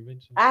had an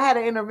intervention? I had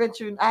an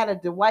intervention. I had a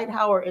Dwight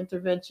Howard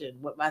intervention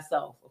with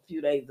myself a few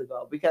days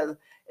ago because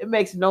it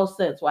makes no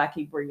sense why I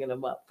keep bringing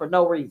him up for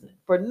no reason.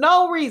 For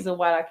no reason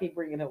why I keep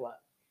bringing him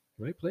up.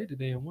 Well, they played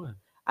today and won.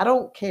 I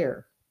don't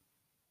care.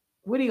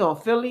 What are you on,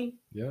 Philly?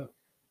 Yeah.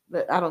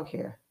 I don't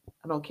care.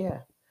 I don't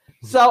care.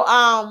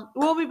 So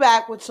we'll be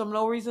back with some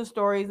no reason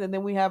stories, and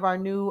then we have our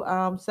new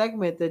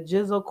segment, the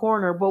Jizzle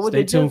Corner. But with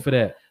stay tuned for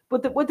that.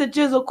 But with the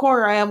Jizzle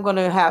Corner, I am going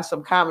to have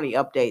some comedy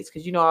updates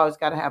because I always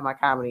got to have my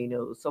comedy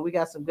news. So we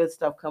got some good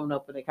stuff coming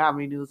up in the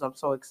comedy news. I'm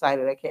so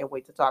excited. I can't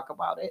wait to talk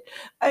about it.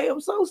 I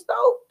am so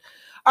stoked.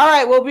 All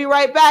right, we'll be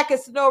right back.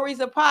 It's the No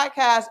Reason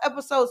Podcast,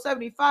 episode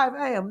 75.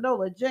 I am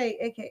Nola J,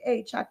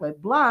 a.k.a. Chocolate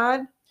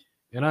Blonde.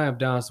 And I am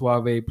Don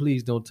Suave.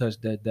 Please don't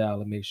touch that dial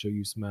and make sure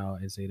you smile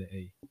and say the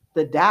A.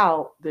 The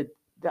dial, dude.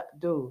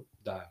 Dial,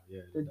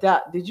 yeah. The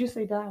dial. Did you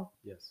say dial?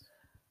 Yes.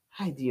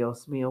 Hi,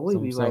 Dios mío. We'll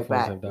be Some right cell phones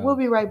back. have dials. We'll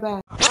be right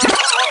back.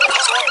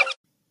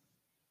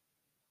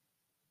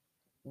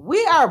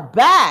 We are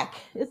back.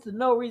 It's the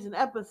No Reason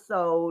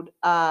episode,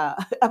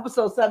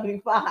 episode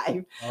 75.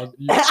 I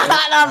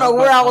don't know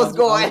where I was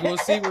going. I was going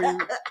to see where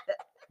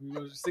you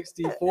were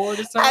 64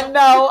 this time. I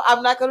know.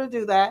 I'm not going to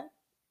do that.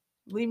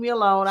 Leave me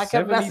alone. I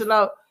kept messing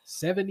up.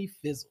 70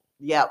 fizzle.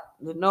 Yep.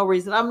 The No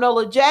Reason. I'm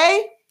Nola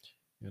J.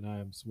 And I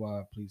am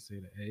Suave. Please say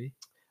the A.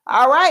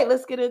 All right.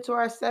 Let's get into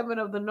our segment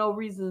of the No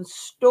Reason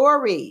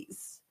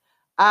stories.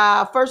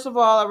 First of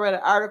all, I read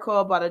an article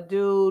about a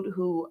dude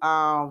who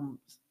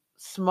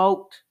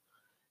smoked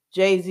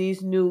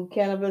Jay-Z's new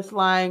cannabis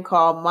line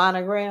called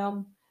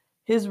Monogram.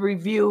 His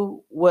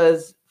review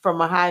was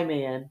from a high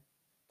man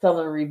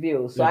telling a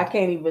review. So I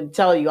can't even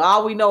tell you.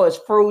 All we know is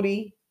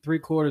fruity.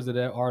 3/4 of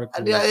that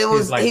article It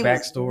was his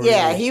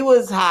backstory. He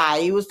was high.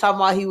 He was talking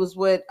about he was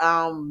with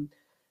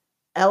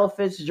Ella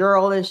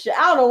Fitzgerald and shit.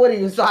 I don't know what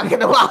he was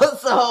talking about.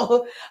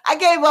 So I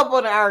gave up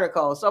on the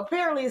article. So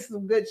apparently it's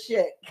some good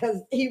shit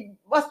because he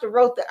must have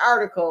wrote the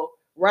article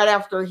right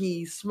after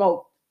he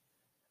smoked.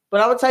 But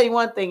I'm gonna tell you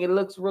one thing, it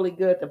looks really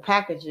good. The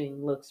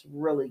packaging looks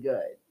really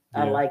good.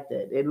 Yeah. I liked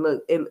it.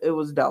 It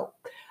was dope.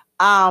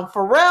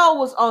 Pharrell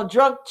was on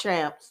Drunk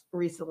Champs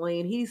recently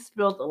and he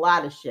spilled a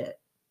lot of shit.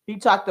 He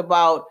talked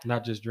about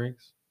not just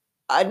drinks,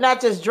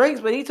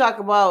 but he talked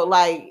about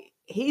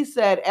he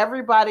said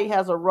everybody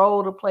has a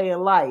role to play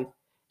in life.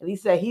 And he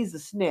said he's a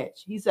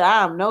snitch. He said,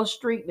 I am no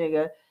street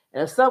nigga.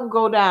 And if something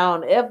go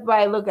down,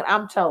 everybody looking,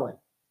 I'm telling.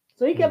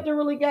 So he kept it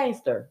really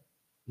gangster.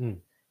 Is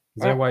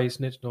that why he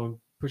snitched on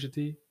Pusha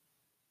T?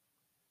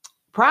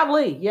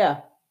 Probably,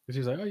 yeah. Because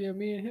he's like, oh yeah,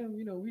 me and him,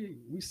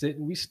 we sit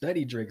and we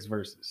study Drake's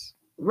verses.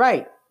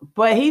 Right.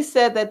 But he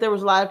said that there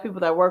was a lot of people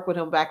that worked with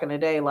him back in the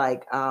day,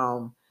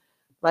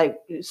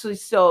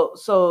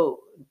 so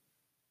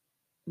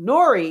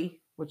Nori,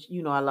 which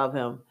I love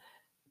him,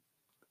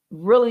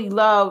 really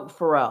loved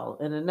Pharrell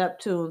and the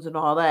Neptunes and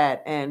all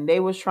that. And they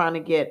was trying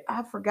to get,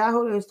 I forgot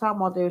who they was talking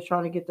about. They was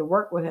trying to get to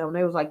work with him.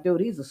 They was like,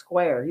 dude, he's a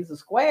square. He's a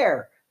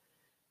square.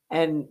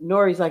 And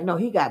Nori's like, no,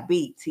 he got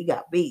beats.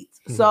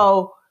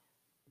 So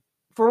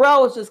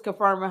Pharrell was just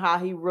confirming how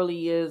he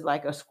really is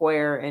like a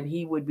square and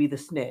he would be the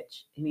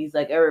snitch. And he's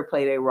like, everybody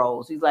play their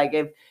roles. He's like,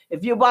 if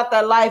you're about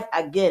that life,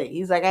 I get it.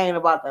 He's like, I ain't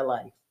about that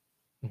life.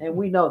 And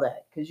we know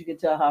that because you can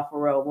tell how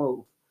Pharrell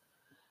moved.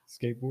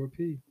 Skateboard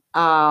P.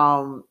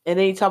 And then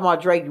he talking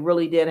about Drake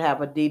really did have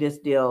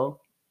Adidas deal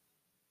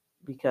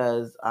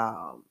because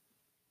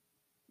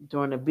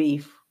during the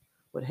beef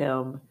with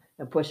him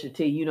and Pusha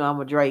T,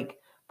 I'm a Drake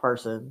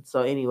person.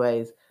 So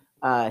anyways,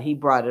 he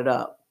brought it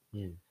up.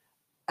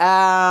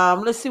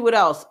 Let's see what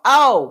else.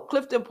 Oh,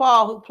 Clifton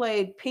Paul, who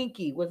played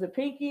Pinky. Was it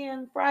Pinky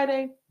in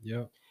Friday?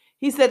 Yep.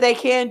 He said they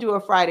can do a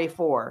Friday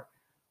 4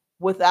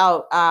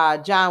 without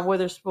John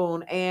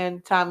Witherspoon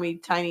and Tommy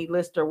Tiny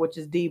Lister, which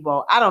is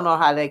Debo. I don't know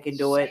how they can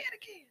do it.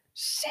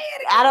 Say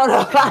it I don't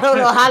know. I don't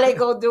know how they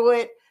gonna do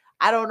it.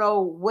 I don't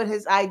know what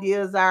his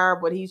ideas are,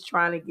 but he's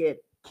trying to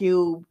get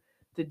Cube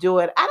to do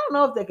it. I don't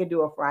know if they can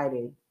do a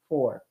Friday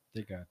 4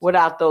 They got to.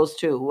 without those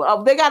two.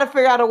 They got to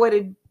figure out a way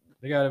to.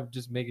 They gotta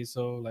just make it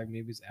so like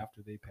maybe it's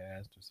after they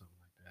passed or something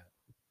like that.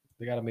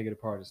 They gotta make it a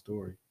part of the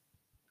story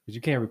because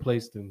you can't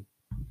replace them,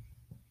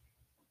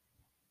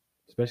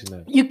 especially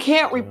now. You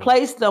can't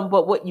replace them,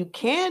 but what you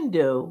can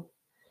do,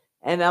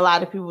 and a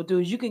lot of people do,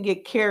 is you can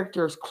get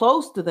characters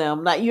close to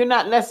them. Like you're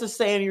not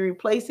necessarily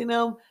replacing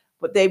them,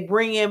 but they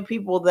bring in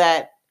people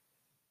that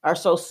are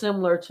so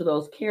similar to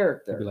those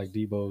characters. Maybe like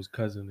Debo's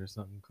cousin or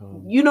something.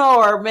 Come. You know,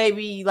 or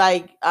maybe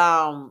like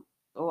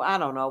well, I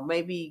don't know,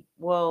 maybe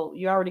you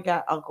already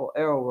got Uncle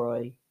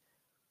Elroy.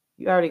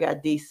 You already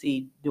got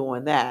DC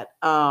doing that.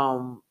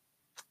 Because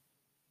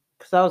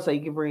I would say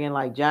you can bring in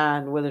like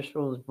John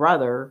Witherspoon's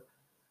brother,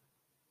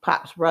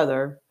 Pop's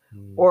brother,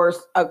 or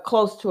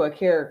close to a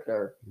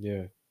character.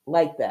 Yeah.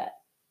 Like that.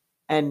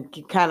 And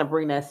can kind of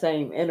bring that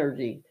same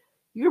energy.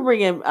 You can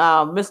bring in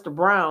Mr.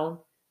 Brown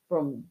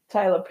from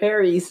Tyler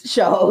Perry's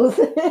shows.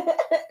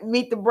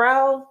 Meet the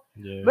Browns.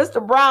 Yeah.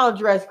 Mr. Brown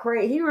dressed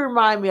crazy. He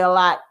remind me a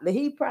lot.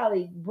 He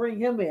probably bring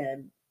him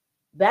in.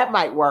 That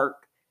might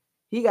work.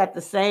 He got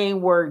the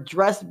same word,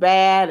 dress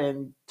bad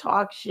and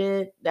talk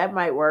shit. That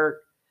might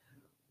work.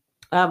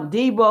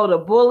 Debo the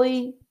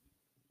bully.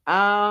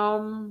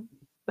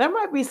 There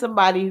might be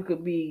somebody who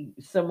could be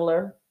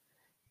similar,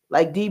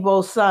 like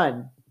Debo's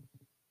son.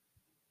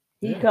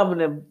 He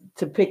coming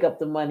to pick up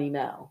the money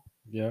now.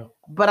 Yeah.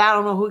 But I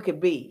don't know who it could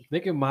be.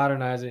 They can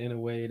modernize it in a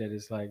way that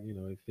it's like,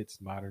 it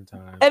fits modern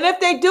times. And if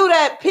they do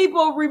that,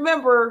 people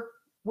remember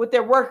what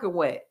they're working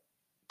with.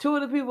 2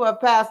 of the people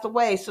have passed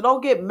away. So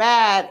don't get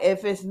mad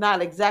if it's not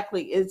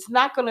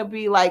going to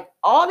be like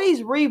all these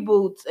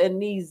reboots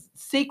and these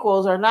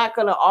sequels are not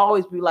going to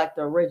always be like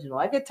the original.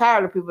 I get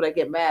tired of people that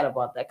get mad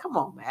about that. Come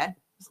on, man.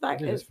 It's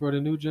not. It's for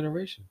the new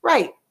generation.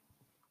 Right.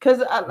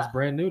 Because it's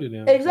brand new to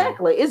them.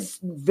 Exactly. So. It's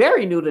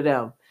very new to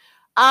them.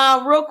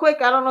 Real quick,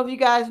 I don't know if you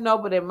guys know,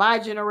 but in my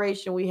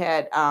generation, we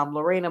had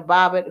Lorena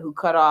Bobbitt, who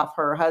cut off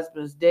her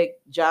husband's dick,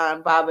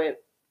 John Bobbitt,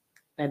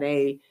 and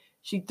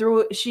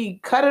she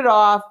cut it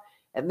off,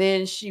 and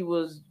then she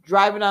was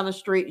driving down the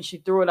street and she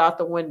threw it out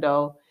the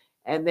window.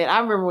 And then I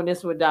remember when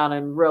this went down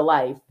in real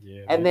life.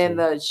 Yeah, and then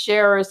the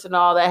sheriffs and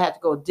all that had to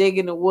go dig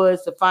in the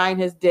woods to find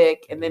his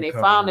dick, and then they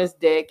found his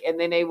dick, and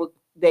then they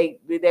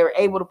were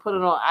able to put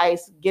it on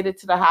ice, get it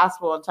to the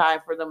hospital in time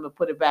for them to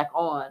put it back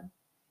on.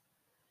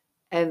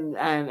 And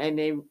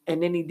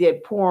then he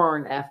did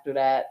porn after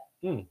that.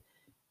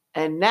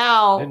 And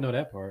now I didn't know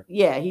that part.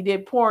 Yeah, he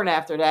did porn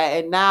after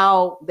that, and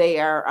now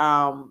they're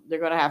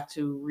gonna have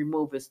to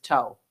remove his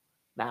toe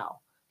now.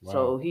 Wow.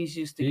 So he's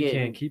used to he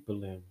can't keep a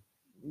limb.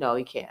 No,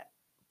 he can't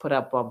put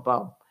up a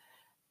bum.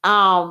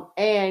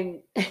 And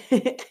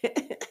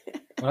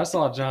when I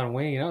saw John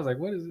Wayne, I was like,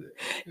 "What is it?"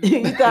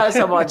 You thought it was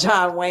about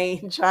John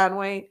Wayne. John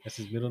Wayne. That's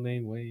his middle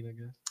name, Wayne, I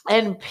guess.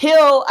 And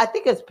Pill, I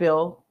think it's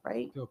Pill,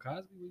 right? Bill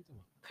Cosby.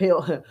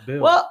 Bill.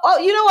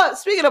 Well, you know what?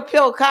 Speaking of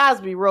Bill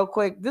Cosby, real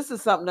quick, this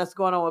is something that's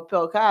going on with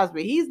Bill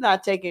Cosby. He's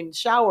not taking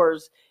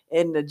showers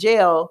in the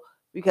jail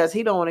because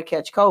he don't want to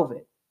catch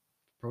COVID.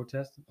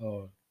 Protesting?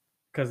 Oh,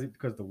 because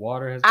the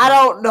water has. I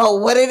don't know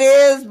what it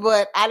is,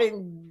 but I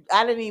didn't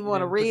even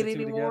want to read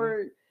anymore.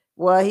 Together?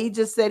 Well, he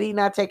just said he's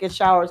not taking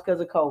showers because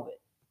of COVID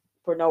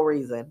for no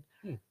reason.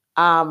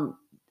 Bill,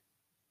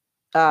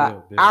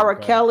 R.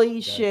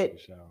 Kelly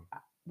shit.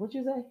 What'd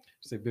you say?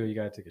 Say, Bill, you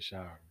gotta take a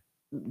shower.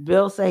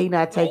 Bill say he's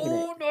not taking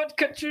it. Not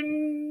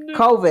catching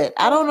COVID.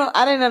 I don't know.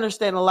 I didn't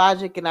understand the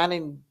logic, and I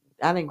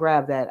didn't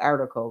grab that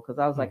article because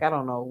I was like, I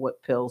don't know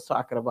what Pill's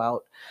talking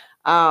about.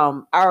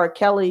 R.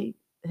 Kelly,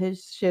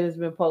 his shit has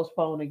been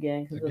postponed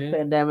again because of the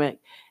pandemic,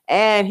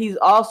 and he's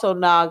also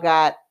now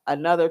got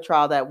another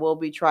trial that will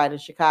be tried in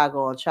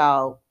Chicago on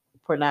child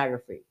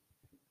pornography.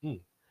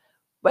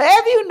 But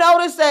have you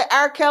noticed that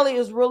R. Kelly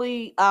is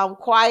really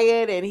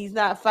quiet and he's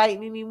not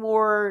fighting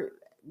anymore?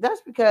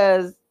 That's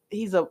because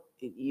he's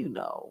you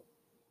know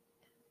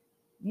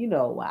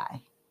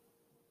why.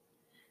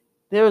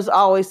 There's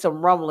always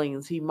some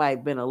rumblings he might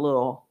have been a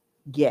little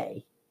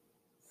gay.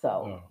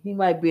 So he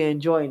might be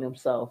enjoying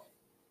himself.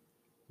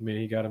 I mean,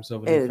 he got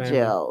himself in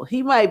jail.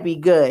 He might be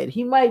good.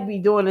 He might be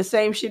doing the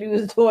same shit he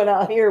was doing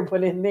out here,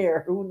 but in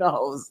there. Who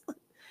knows?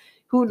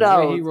 Who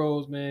knows? The way he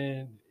rolls,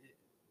 man,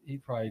 he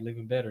probably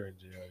living better in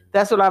jail.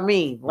 That's what I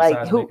mean.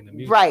 Like,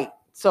 right.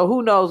 So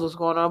who knows what's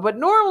going on? But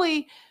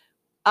normally,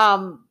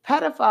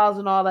 pedophiles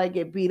and all that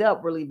get beat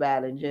up really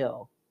bad in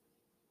jail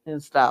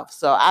and stuff.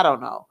 So I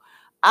don't know.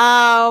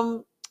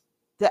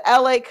 The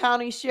LA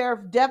County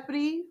Sheriff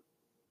deputy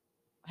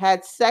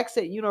had sex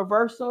at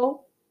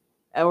Universal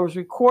and was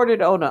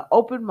recorded on an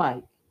open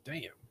mic.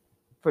 Damn.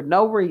 For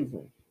no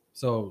reason.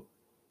 So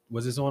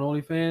was this on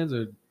OnlyFans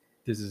or?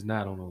 This is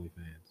not on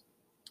OnlyFans.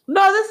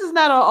 No, this is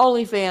not on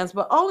OnlyFans,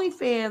 but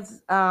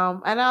OnlyFans,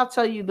 and I'll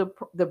tell you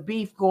the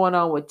beef going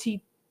on with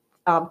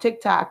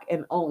TikTok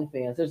and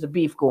OnlyFans. There's a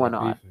beef going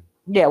on. Beefing.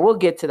 Yeah, we'll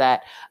get to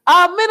that.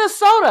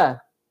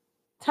 Minnesota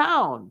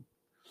town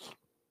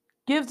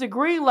gives the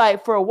green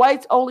light for a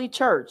whites-only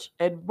church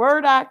in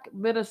Murdoch,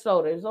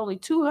 Minnesota. There's only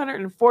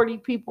 240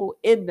 people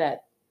in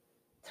that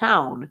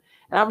town,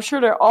 and I'm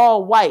sure they're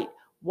all white.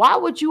 Why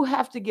would you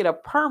have to get a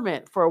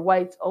permit for a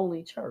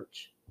whites-only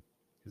church?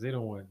 Because they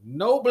don't want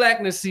no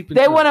blackness seeping.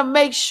 They through. want to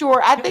make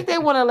sure. I think they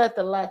want to let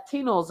the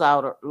Latinos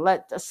out or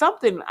let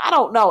something. I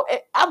don't know.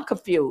 I'm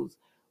confused.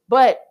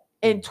 But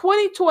in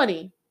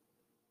 2020,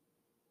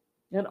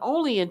 and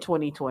only in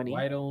 2020,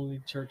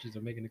 white-only churches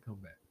are making a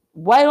comeback.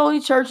 White-only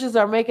churches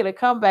are making a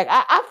comeback.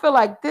 I feel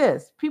like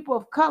this. People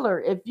of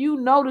color, if you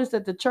notice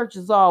that the church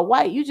is all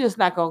white, you're just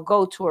not going to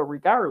go to it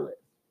regardless.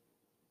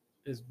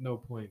 There's no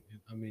point.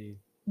 I mean,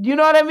 you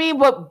know what I mean?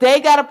 But they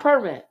got a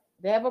permit.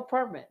 They have a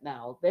permit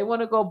now. They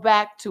want to go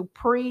back to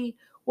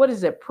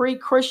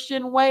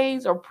pre-Christian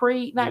ways or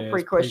pre-Christian.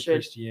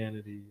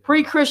 Pre-Christianity.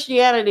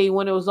 Pre-Christianity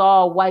when it was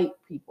all white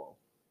people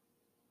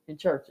in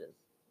churches.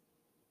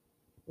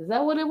 Is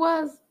that what it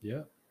was?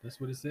 Yeah, that's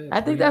what it says.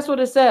 I think that's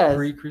what it says.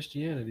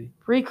 Pre-Christianity.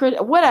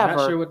 Whatever. I'm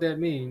not sure what that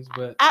means,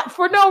 but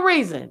for no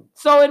reason.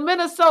 So in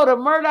Minnesota,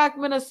 Murdoch,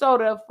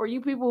 Minnesota, for you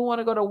people who want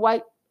to go to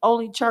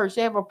white-only church,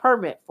 they have a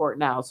permit for it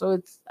now. So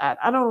it's I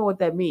don't know what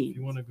that means. if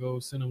you want to go,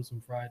 send them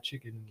some fried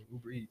chicken and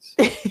Uber Eats.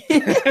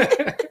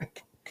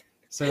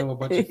 Send them a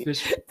bunch of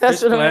fish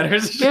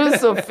platters. Give them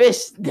some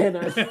fish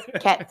dinners,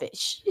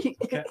 catfish.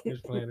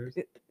 Catfish platters.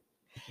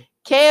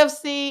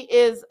 KFC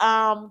is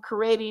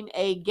creating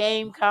a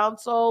game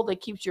console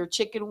that keeps your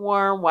chicken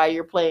warm while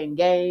you're playing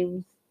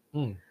games.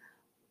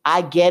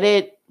 I get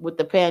it with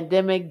the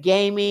pandemic,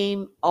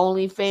 gaming,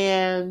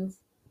 OnlyFans,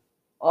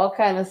 all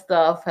kind of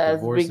stuff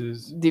has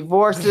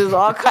divorces,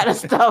 all kind of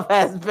stuff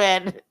has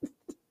been.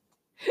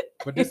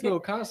 But this little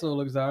console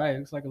looks all right. It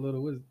looks like a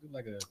little, it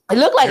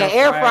looked like an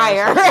air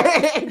fryer.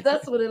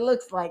 That's what it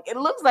looks like. It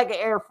looks like an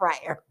air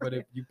fryer. But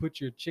if you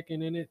put your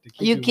chicken in it, to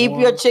keep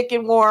your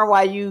chicken warm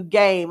while you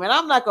game. And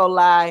I'm not gonna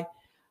lie,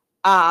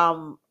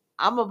 I'm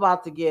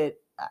about to get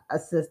a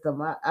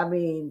system. I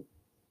mean,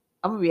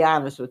 I'm gonna be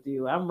honest with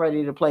you. I'm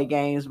ready to play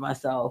games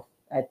myself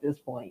at this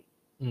point.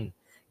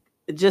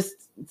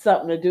 Just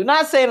something to do.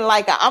 Not saying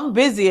like I'm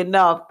busy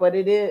enough, but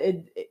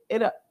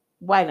it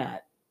why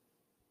not?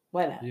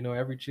 Why not? You know,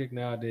 every chick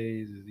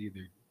nowadays is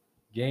either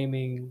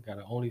gaming, got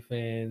an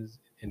OnlyFans,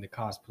 and the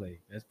cosplay.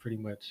 That's pretty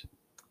much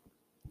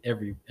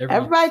everybody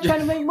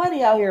trying to make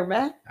money out here,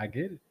 man. I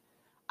get it.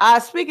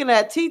 Speaking of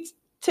that,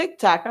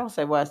 TikTok, I don't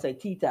say what I say,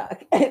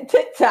 TikTok.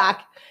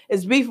 TikTok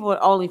is beefing with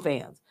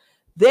OnlyFans.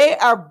 They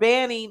are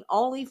banning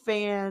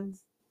OnlyFans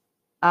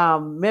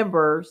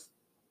members,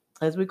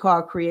 as we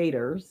call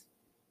creators,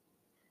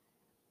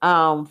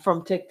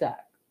 from TikTok.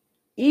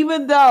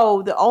 Even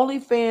though the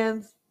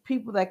OnlyFans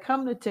people that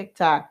come to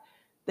TikTok,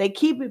 they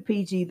keep it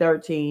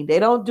PG-13. They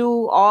don't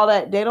do all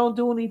that. They don't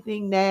do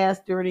anything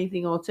nasty or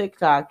anything on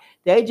TikTok.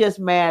 They just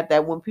mad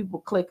that when people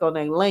click on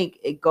a link,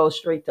 it goes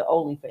straight to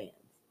OnlyFans.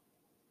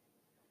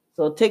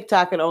 So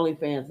TikTok and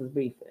OnlyFans is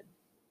beefing.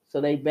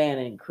 So they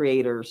banning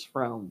creators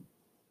from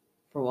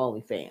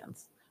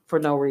OnlyFans for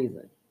no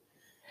reason.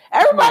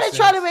 Everybody's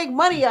trying to make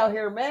money out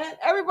here, man.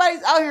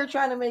 Everybody's out here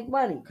trying to make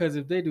money. Because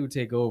if they do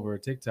take over,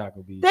 TikTok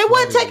will be. They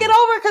wouldn't take it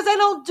over because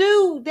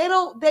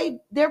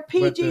they're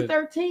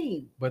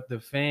PG-13. But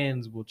the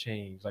fans will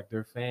change. Like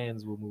their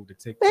fans will move to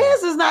TikTok.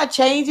 Fans is not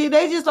changing.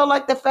 They just don't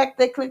like the fact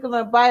they click on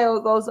the bio,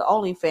 it goes to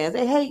OnlyFans.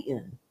 They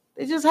hating.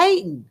 They just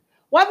hating.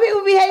 Why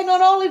people be hating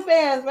on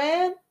OnlyFans,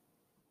 man?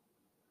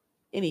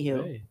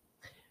 Anywho, Hey,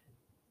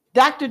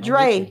 Dr.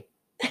 Dre.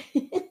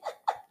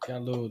 got a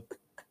little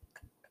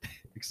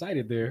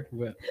excited there,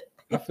 but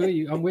I feel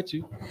you. I'm with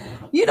you.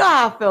 You know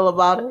how I feel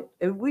about it.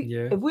 If we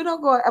Yeah. if we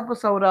don't go an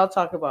episode without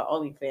talking about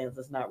OnlyFans,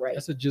 it's not right.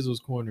 That's a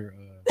Jizzle's Corner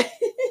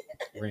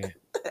rant.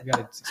 You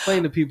gotta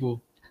explain to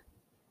people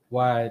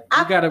why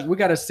we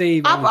gotta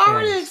save. I've OnlyFans.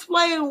 already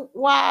explained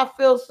why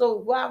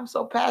I'm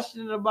so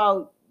passionate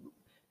about. You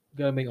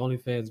gotta make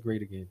OnlyFans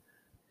great again.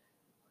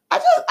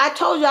 I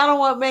told you I don't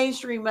want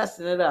mainstream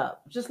messing it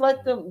up. Just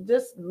let them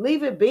just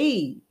leave it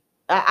be.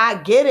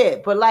 I get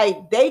it, but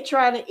like they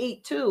trying to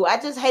eat too. I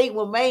just hate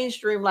when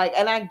mainstream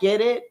and I get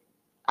it.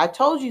 I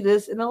told you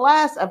this in the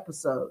last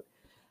episode.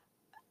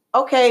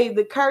 Okay,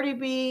 the Cardi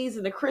B's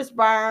and the Chris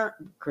Browns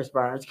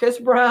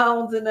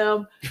and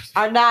them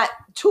are not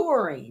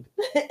touring.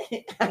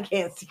 I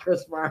can't see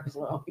Chris Brown's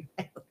long.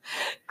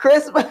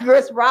 Chris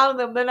Brown and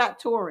them, they're not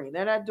touring.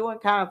 They're not doing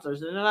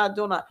concerts. And they're not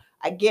doing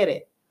I get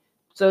it.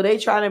 So they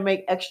trying to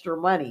make extra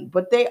money,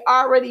 but they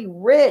already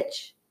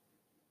rich.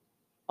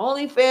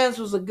 OnlyFans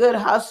was a good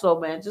hustle,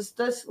 man. Just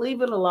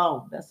leave it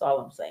alone. That's all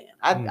I'm saying.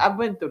 I've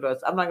been through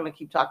this. I'm not going to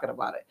keep talking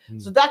about it.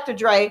 So Dr.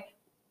 Dre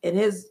and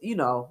his,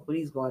 what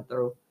he's going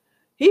through,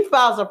 he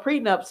files a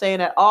prenup saying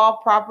that all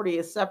property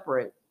is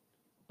separate,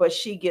 but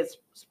she gets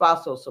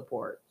spousal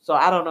support. So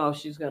I don't know if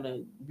she's gonna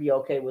be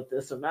okay with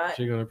this or not.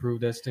 She gonna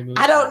approve that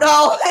stimulus? I don't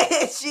know.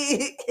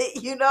 She,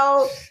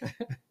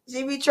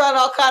 she be trying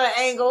all kind of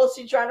angles.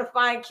 She trying to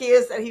find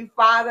kids that he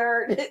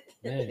fathered.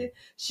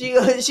 she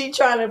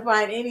trying to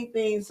find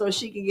anything so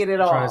she can get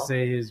it all. Trying to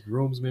say his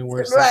groomsmen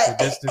were Right. social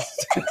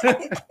distance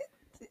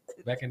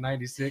back in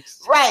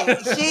 '96. Right.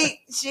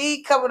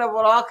 She coming up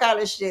with all kind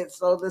of shit.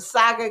 So the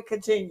saga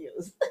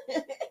continues.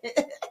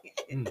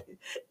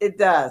 It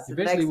does.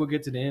 Eventually, we'll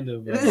get to the end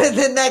of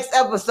the next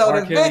episode.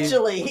 R. Kelly.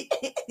 Eventually,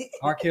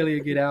 R. Kelly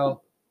will get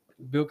out.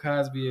 Bill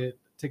Cosby will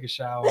take a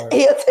shower,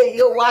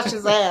 he'll wash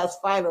his ass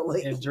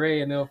finally. and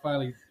Dre, and they'll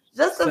finally.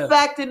 Just the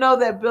fact to know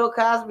that Bill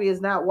Cosby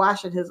is not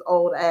washing his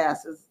old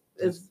ass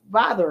is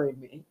bothering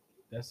me.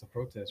 That's a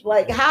protest.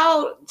 Like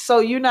how? So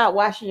you're not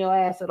washing your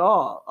ass at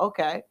all?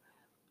 Okay.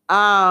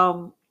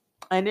 And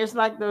there's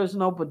no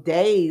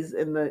bidets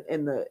in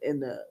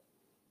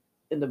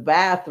the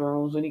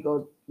bathrooms when you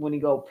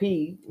go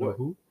pee. No,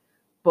 who?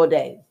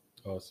 Bidets.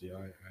 Oh, see,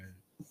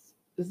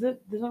 Is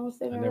it? Did I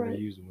say I that never right?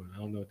 used one. I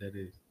don't know what that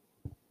is.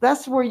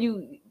 That's where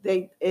you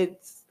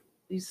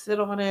sit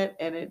on it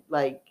and it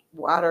like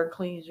water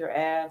cleans your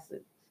ass.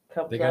 It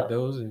comes. They got up.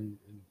 those and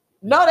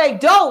No, they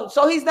don't.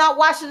 So he's not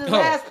washing his Oh.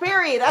 ass.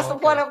 Period. That's the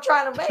point I'm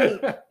trying to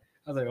make. I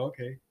was like,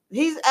 okay.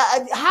 He's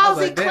how's I was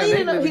he like, damn, cleaning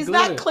they him? really He's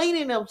not good.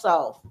 cleaning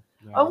himself.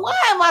 No, Why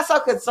am I so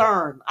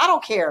concerned? I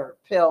don't care.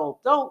 Pill.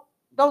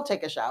 Don't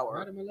take a shower.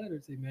 Write him a letter,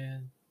 say,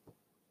 man.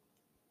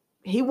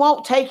 He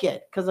won't take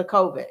it because of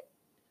COVID.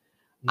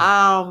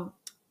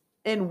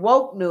 In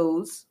woke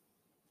news,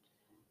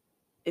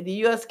 the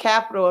U.S.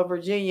 Capitol of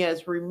Virginia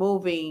is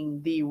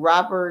removing the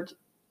Robert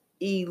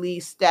E. Lee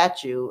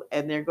statue,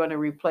 and they're going to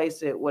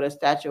replace it with a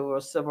statue of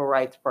a civil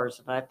rights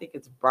person. I think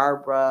it's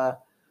Barbara.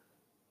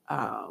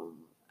 I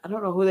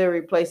don't know who they're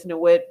replacing it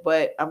with,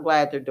 but I'm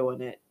glad they're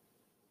doing it.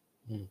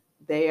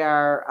 They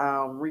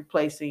are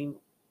replacing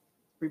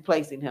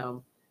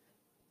him.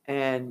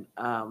 And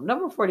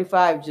number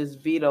 45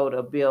 just vetoed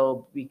a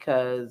bill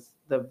because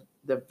the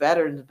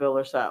veterans bill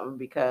or something,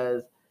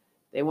 because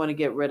they want to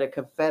get rid of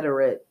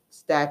Confederate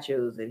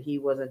statues and he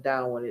wasn't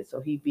down with it. So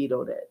he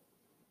vetoed it.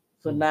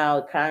 So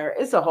now Congress,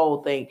 it's a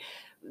whole thing.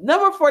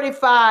 Number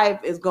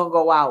 45 is going to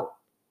go out.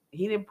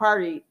 He didn't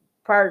pardon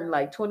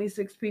like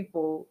 26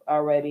 people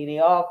already. They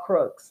all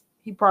crooks.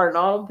 He pardoned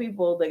all them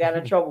people that got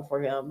in trouble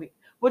for him,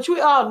 which we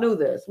all knew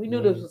this. We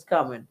knew this was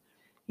coming.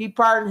 He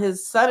pardoned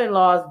his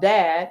son-in-law's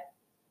dad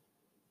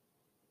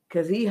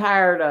because he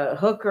hired a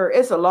hooker.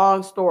 It's a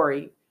long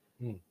story.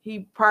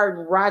 He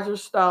pardoned Roger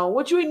Stone,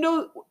 which we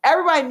knew.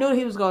 Everybody knew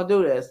he was going to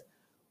do this.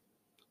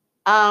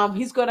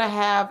 He's going to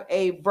have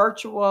a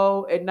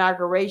virtual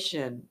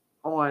inauguration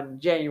on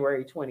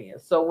January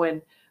 20th. So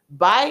when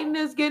Biden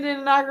is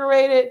getting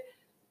inaugurated,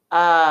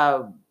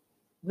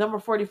 number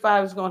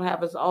 45 is going to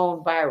have his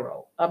own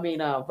virtual.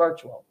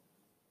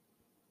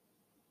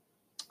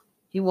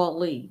 He won't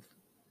leave.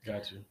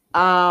 Got you.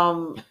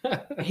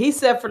 He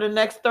said for the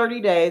next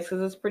 30 days, because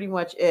that's pretty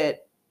much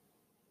it,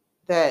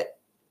 that,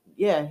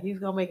 yeah, he's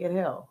going to make it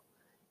hell.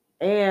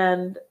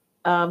 And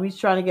he's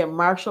trying to get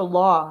martial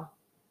law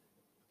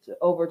to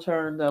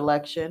overturn the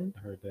election.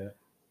 I heard that.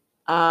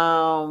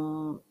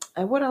 And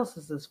what else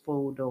is this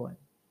fool doing?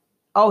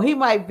 Oh, he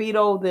might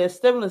veto the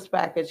stimulus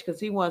package because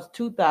he wants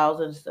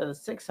 2,000 instead of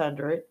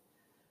 600.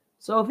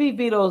 So if he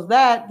vetoes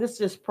that, this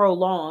just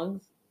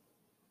prolongs.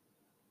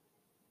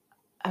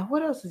 And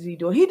what else is he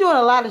doing? He doing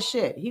a lot of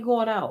shit. He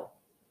going out.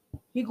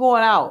 I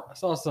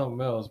saw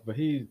something else, but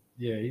he's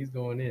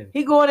going in.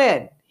 He going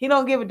in. He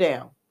don't give a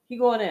damn. He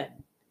going in.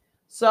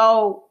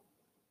 So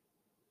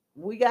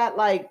we got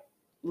like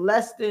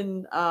less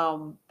than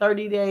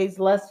 30 days,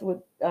 less than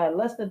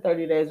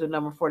 30 days with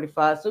number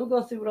 45. So we're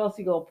gonna see what else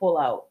he gonna pull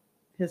out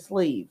his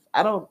sleeve.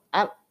 He gonna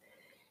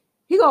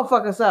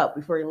fuck us up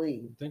before he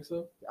leaves. You think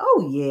so?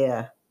 Oh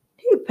yeah.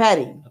 He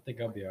petty. I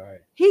think I'll be all right.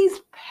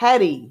 He's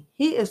petty.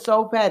 He is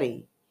so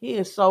petty. I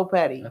think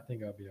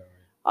I'll be all right.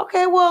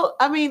 Okay, well,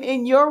 I mean,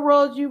 in your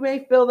world, you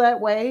may feel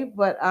that way,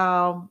 but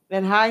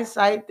in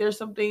hindsight, there's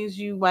some things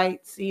you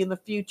might see in the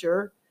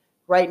future.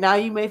 Right now,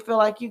 you may feel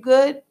like you're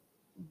good,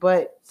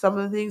 but some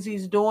of the things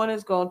he's doing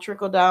is going to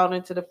trickle down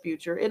into the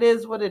future. It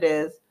is what it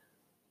is.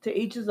 To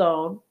each his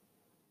own.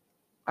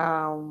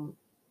 Good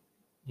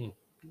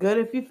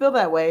if you feel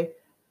that way.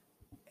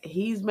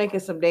 He's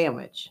making some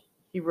damage.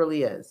 He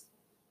really is.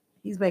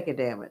 He's making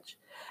damage.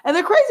 And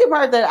the crazy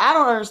part that I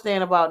don't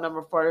understand about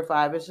number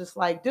 45 is just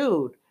like,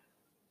 dude,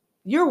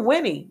 you're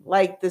winning.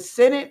 Like the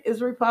Senate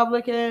is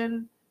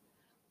Republican.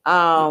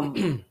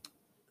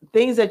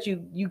 Things that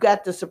you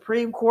got the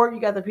Supreme Court,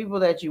 you got the people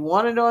that you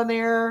wanted on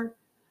there.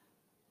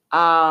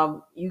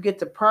 You get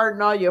to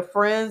pardon all your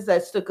friends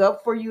that stuck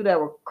up for you that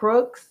were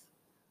crooks.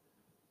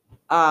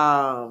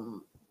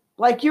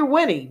 Like you're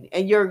winning,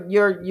 and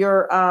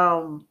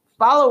your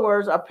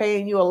followers are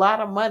paying you a lot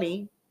of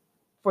money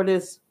for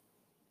this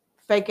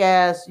fake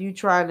ass. You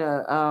trying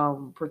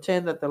to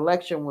pretend that the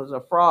election was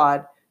a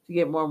fraud to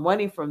get more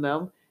money from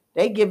them.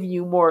 They giving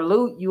you more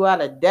loot. You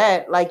out of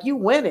debt. Like you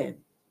winning.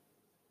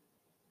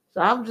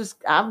 So I'm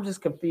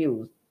just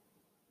confused.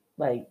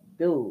 Like,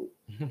 dude,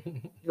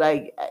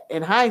 like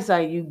in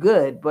hindsight, you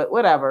good, but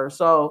whatever.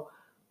 So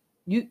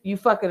you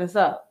fucking us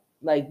up.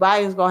 Like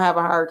Biden's gonna have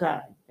a hard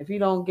time. If he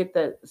don't get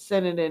the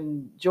Senate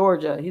in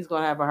Georgia, he's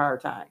gonna have a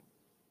hard time.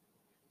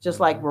 Just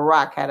like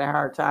Barack had a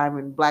hard time,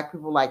 and black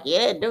people like,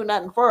 yeah, didn't do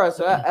nothing for us.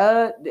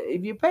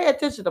 If you pay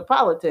attention to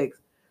politics,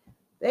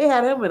 they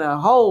had him in a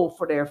hole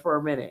for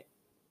a minute.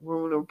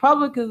 When the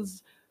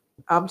Republicans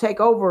take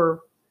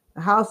over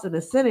the House and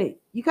the Senate,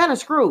 you kind of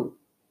screwed.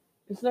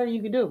 There's nothing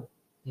you can do.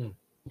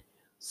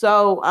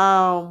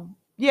 So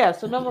yeah,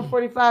 so number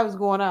 45 is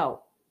going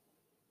out.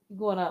 He's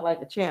going out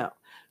like a champ.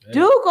 Hey,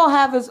 Dude gonna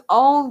have his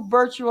own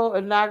virtual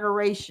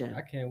inauguration.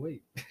 I can't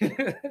wait.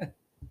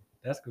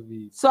 That's gonna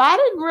be. So I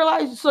didn't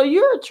realize. So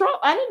you're a Trump.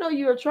 I didn't know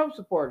you were a Trump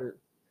supporter.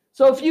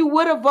 So if you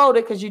would have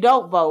voted, because you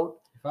don't vote,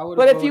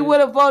 if you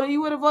would have voted,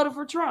 you would have voted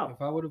for Trump.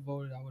 If I would have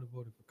voted, I would have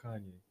voted for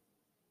Kanye.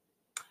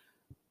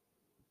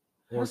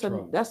 Or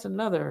Trump. That's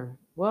another.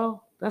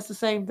 Well, that's the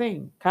same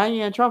thing.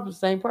 Kanye and Trump is the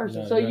same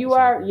person. No, So they're you the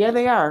same are. person. Yeah,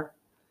 they are.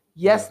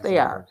 Yes, They're the they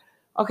same are. person.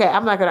 Okay,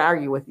 I'm not going to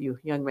argue with you,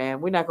 young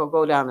man. We're not going to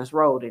go down this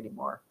road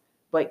anymore.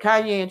 But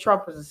Kanye and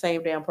Trump is the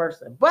same damn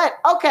person. But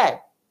okay.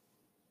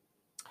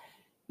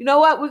 You know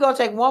what? We're going to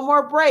take one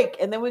more break,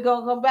 and then we're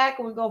going to come back,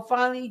 and we're going to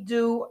finally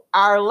do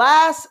our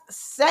last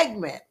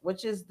segment,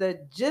 which is the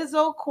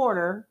Jizzle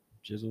Corner.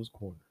 Jizzle's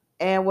Corner.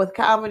 And with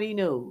comedy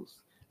news.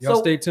 Y'all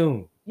So, stay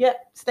tuned. yeah,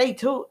 stay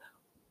tuned.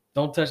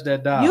 Don't touch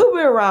that dial. You've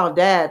been around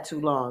Dad too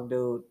long,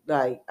 dude.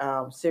 Like,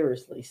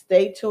 seriously,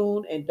 stay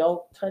tuned and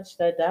don't touch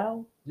that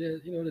dial. Yeah,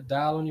 the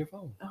dial on your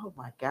phone. Oh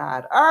my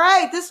God. All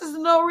right. This is the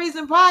No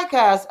Reason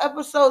Podcast,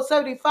 episode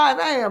 75.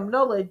 I am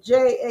Nola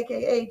J,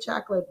 aka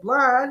Chocolate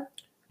Blonde.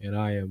 And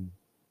I am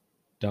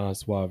Don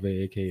Suave,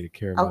 aka the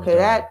Caramel. Okay, Don.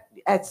 that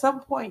at some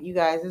point, you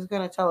guys is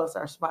gonna tell us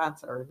our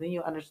sponsor. Then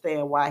you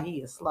understand why he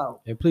is slow.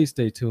 And please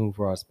stay tuned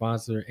for our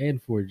sponsor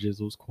and for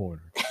Jizzle's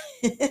Corner.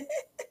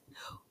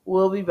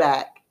 We'll be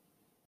back.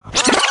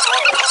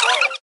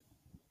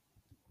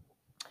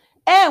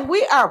 And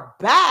we are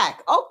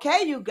back.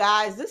 Okay, you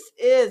guys, this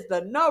is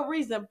the No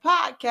Reason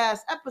Podcast,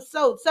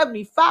 episode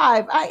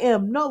 75. I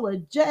am Nola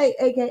J,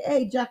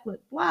 aka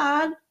Chocolate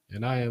Blonde.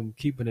 And I am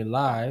keeping it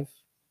live.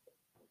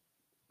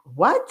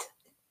 What?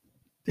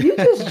 You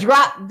just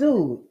dropped,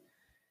 dude.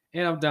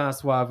 And I'm Don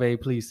Suave.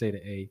 Please say the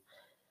A.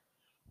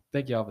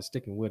 Thank y'all for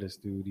sticking with us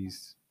through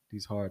these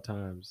hard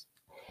times.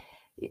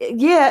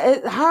 Yeah,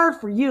 it's hard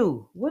for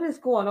you. What is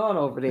going on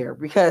over there?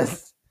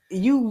 Because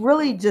you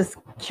really just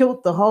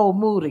killed the whole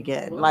mood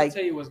again. Well, like, let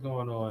me tell you what's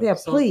going on. yeah,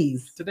 So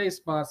please. Today's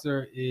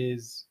sponsor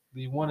is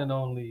the one and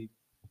only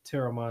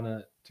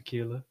Terramana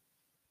Tequila.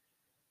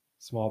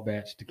 Small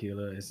batch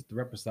tequila. It's the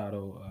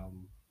Reposado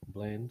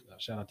blend.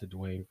 Shout out to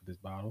Dwayne for this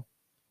bottle.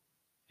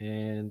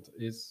 And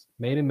it's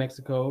made in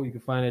Mexico. You can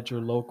find it at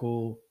your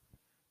local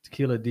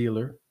tequila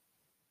dealer.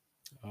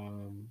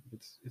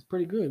 It's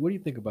pretty good. What do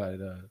you think about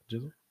it,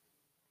 Jizzle?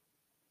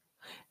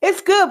 It's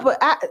good, but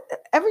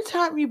every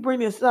time you bring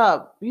this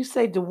up, you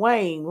say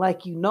Dwayne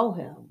like you know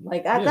him.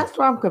 Like Yeah. that's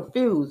why I'm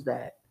confused.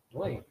 That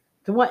Dwayne.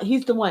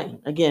 He's Dwayne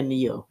again to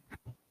you.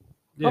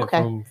 Yeah,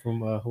 Okay.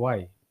 from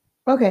Hawaii.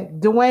 Okay,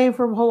 Dwayne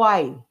from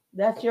Hawaii.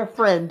 That's your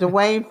friend,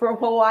 Dwayne from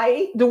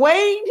Hawaii.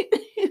 Dwayne,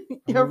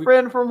 your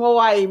friend from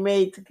Hawaii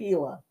made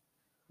tequila.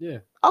 Yeah.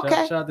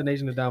 Okay, Shout out to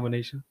Nation of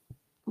Domination.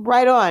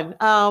 right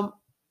on.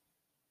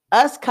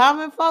 Us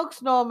common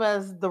folks know him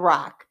as The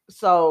Rock.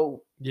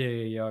 So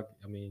Yeah.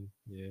 I mean,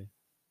 yeah.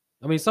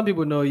 I mean, some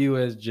people know you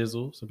as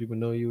Jizzle. Some people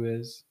know you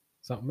as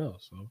something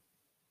else.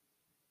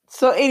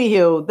 So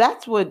anywho,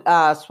 that's what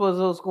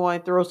Swizzle's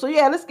going through. So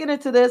yeah, let's get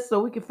into this so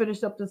we can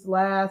finish up this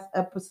last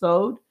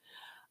episode.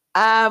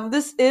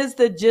 This is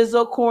the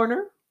Jizzle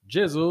Corner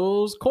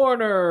Jizzle's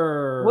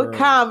Corner. with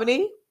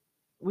comedy.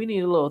 We need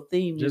a little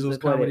theme music. Jizzle's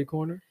with Comedy it.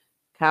 Corner.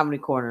 Comedy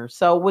Corner.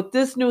 So with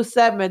this new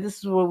segment, this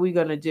is what we're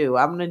gonna do.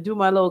 I'm gonna do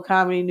my little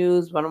comedy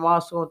news, but I'm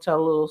also gonna tell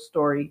a little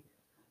story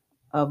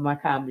of my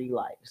comedy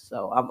life.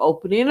 So I'm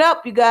opening it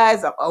up, you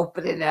guys. I'm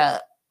opening it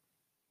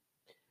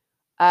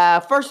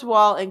up. First of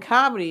all, in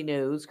comedy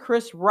news,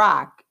 Chris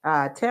Rock,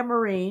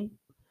 Tamarine,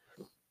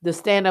 the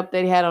stand-up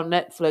they had on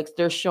Netflix,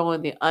 they're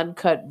showing the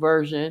uncut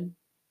version,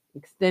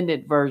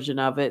 extended version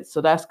of it.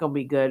 So that's gonna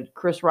be good.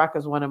 Chris Rock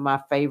is one of my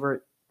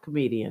favorite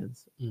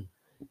comedians.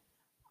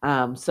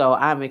 So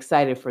I'm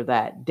excited for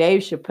that.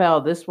 Dave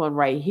Chappelle, this one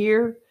right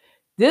here,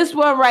 son. This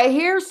one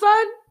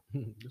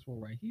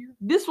right here.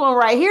 This one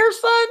right here,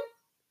 son,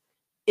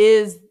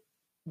 is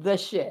the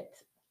shit.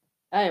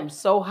 I am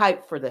so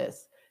hyped for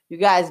this. You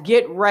guys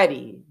get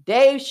ready.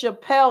 Dave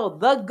Chappelle,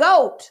 the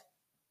GOAT.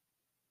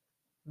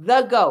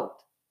 The GOAT.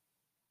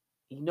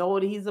 You know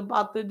what he's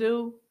about to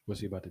do?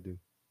 What's he about to do?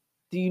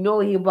 Do you know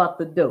what he's about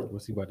to do?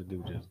 What's he about to do,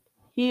 Jizzle?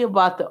 He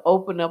about to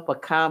open up a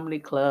comedy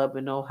club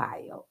in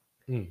Ohio.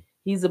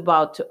 He's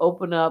about to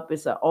open up,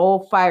 it's an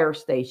old fire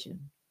station.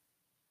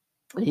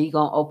 And he's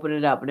going to open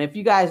it up. And if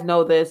you guys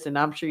know this, and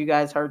I'm sure you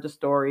guys heard the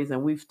stories,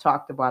 and we've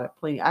talked about it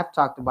plenty. I've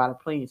talked about it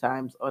plenty of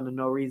times on the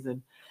No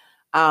Reason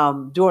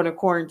During the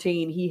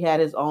quarantine, he had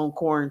his own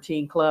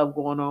quarantine club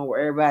going on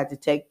where everybody had to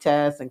take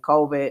tests and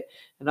COVID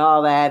and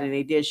all that. And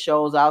they did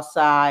shows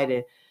outside,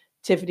 and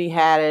Tiffany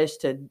Haddish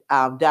to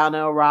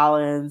Donnell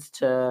Rollins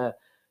to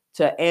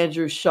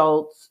Andrew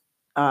Schultz,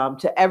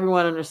 to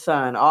everyone under the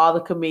sun, all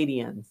the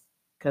comedians,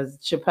 because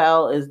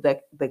Chappelle is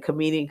the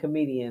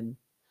comedian.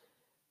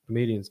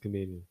 Comedians.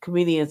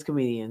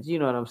 You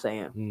know what I'm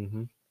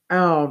saying?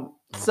 Mm-hmm.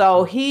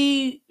 So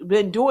he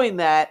been doing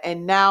that,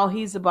 and now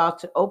he's about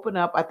to open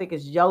up, I think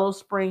it's Yellow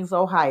Springs,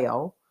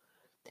 Ohio.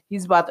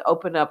 He's about to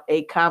open up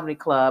a comedy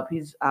club.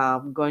 He's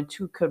going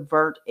to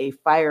convert a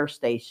fire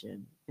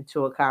station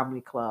into a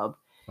comedy club.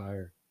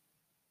 Fire.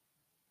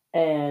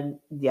 And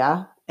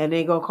yeah, and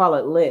they're gonna call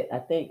it Lit. I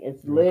think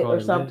it's They're gonna Lit call or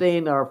it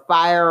something, or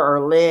Fire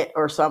or Lit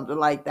or something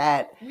like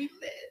that. We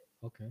lit.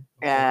 Okay.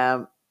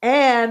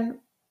 And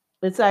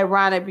it's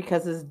ironic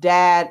because his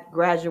dad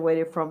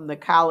graduated from the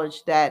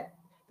college that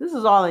this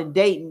is all in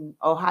Dayton,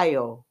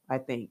 Ohio, I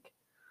think.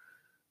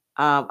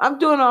 I'm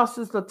doing all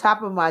since the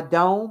top of my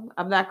dome.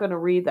 I'm not going to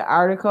read the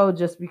article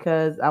just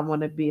because I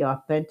want to be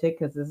authentic,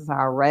 because this is how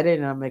I read it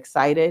and I'm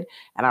excited.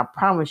 And I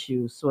promise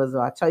you,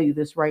 Swizzle, I'll tell you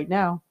this right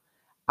now,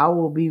 I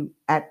will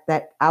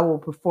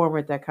perform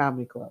at that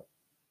comedy club.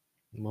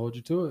 I'm hold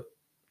you to it.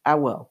 I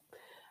will.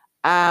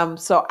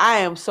 So I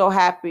am so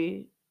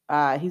happy.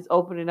 He's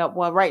opening up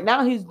one right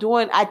now. He's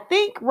doing, I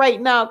think right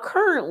now,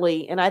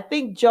 currently, and I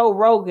think Joe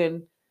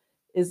Rogan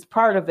is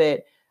part of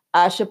it.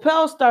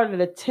 Chappelle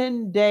started a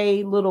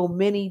 10-day little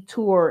mini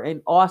tour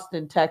in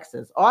Austin,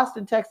 Texas.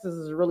 Austin, Texas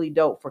is really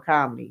dope for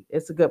comedy.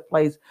 It's a good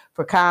place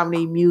for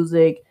comedy,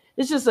 music.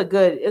 It's just a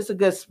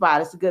good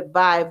spot. It's a good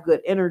vibe, good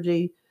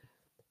energy.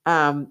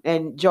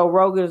 And Joe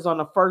Rogan is on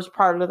the first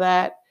part of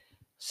that.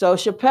 So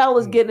Chappelle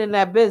is getting in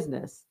that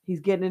business.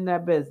 He's getting in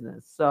that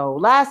business. So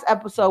last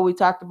episode, we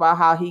talked about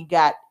how he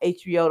got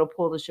HBO to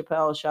pull the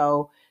Chappelle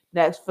show.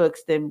 Netflix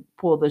then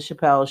pulled the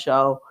Chappelle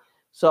show.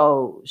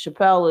 So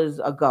Chappelle is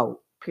a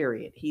GOAT,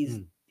 period. He's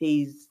a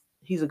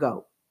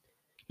GOAT.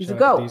 He's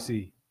Shout a out GOAT. to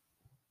DC.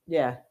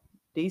 Yeah,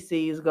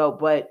 DC is a GOAT,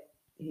 but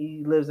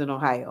he lives in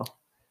Ohio.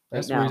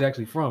 That's right where now. he's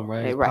actually from,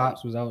 right? His Right.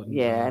 pops was out.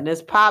 Yeah, and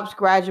his pops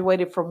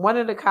graduated from one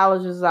of the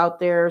colleges out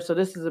there, so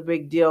this is a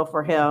big deal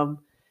for him.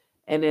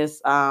 And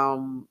it's I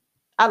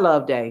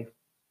love Dave.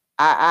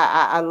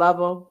 I love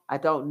him. I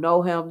don't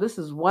know him. This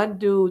is one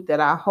dude that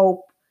I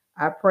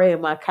pray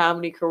in my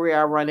comedy career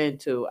I run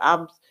into.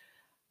 I'm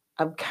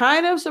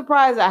kind of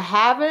surprised I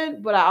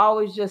haven't, but I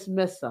always just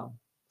miss him.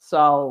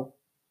 So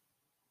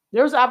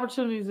there's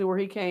opportunities where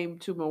he came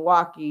to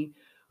Milwaukee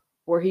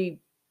where he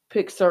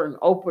picked certain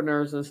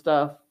openers and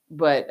stuff,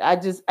 but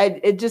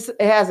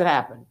it hasn't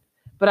happened.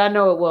 But I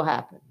know it will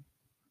happen.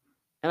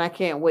 And I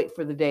can't wait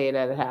for the day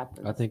that it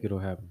happens. I think it'll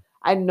happen.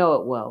 I know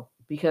it will,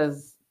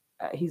 because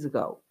he's a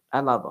GOAT.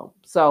 I love him.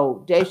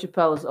 So Dave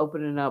Chappelle is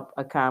opening up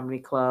a comedy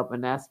club,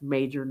 and that's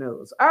major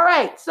news. All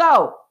right.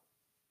 So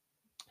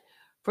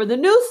for the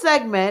new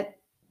segment,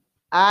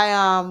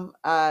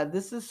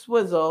 this is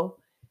Swizzle,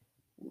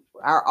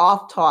 our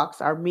off talks,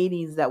 our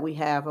meetings that we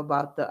have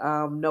about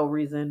the No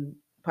Reason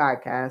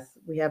podcast.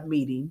 We have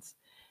meetings,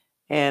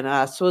 and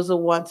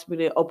Swizzle wants me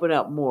to open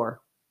up more.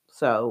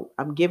 So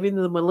I'm giving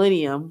the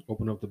millennium.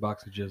 Open up the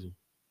box of jizzle.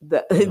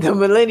 The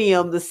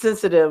millennium, the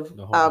sensitive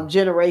No.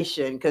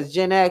 generation, because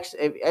Gen X,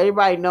 if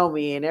everybody know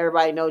me and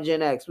everybody know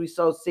Gen X, we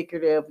so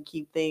secretive, we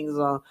keep things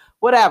on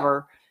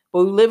whatever.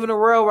 But we live in a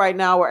world right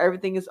now where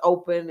everything is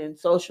open and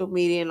social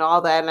media and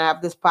all that. And I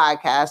have this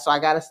podcast, so I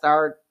got to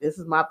start. This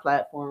is my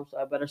platform, so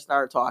I better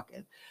start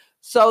talking.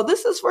 So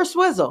this is for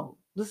Swizzle.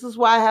 This is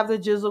why I have the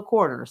Jizzle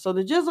Corner. So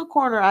the Jizzle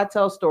Corner, I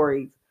tell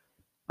stories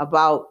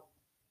about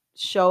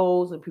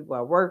shows and people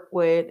I work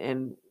with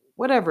and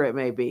whatever it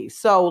may be.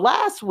 So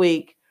last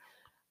week,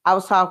 I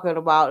was talking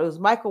about, it was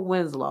Michael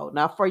Winslow.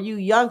 Now, for you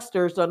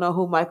youngsters don't know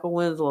who Michael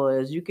Winslow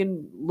is, you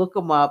can look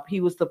him up.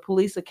 He was the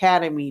Police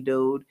Academy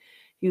dude.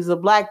 He was a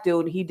black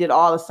dude. He did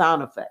all the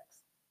sound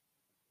effects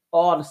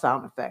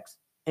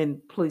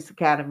in Police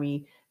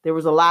Academy. There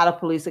was a lot of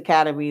police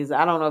academies.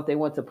 I don't know if they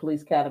went to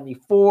Police Academy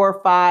 4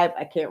 or 5.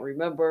 I can't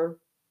remember.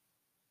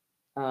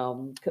 A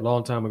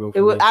long time ago.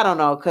 It was, I don't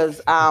know,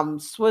 because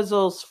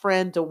Swizzle's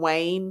friend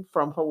Dwayne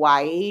from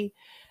Hawaii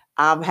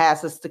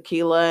has his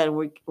tequila, and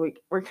we're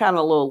kind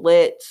of a little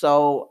lit,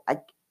 so I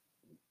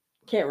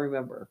can't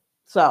remember.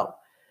 So,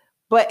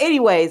 but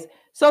anyways,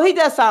 so he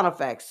does sound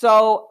effects.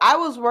 So I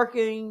was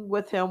working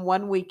with him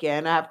one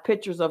weekend. I have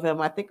pictures of him,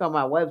 I think, on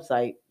my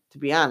website, to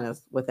be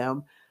honest with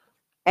him.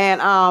 And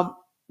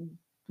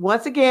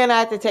once again, I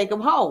had to take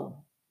him home.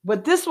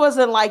 But this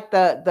wasn't like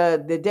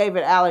the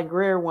David Alan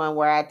Grier one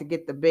where I had to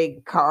get the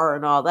big car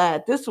and all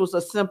that. This was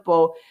a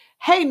simple,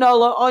 hey,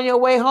 Nola, on your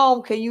way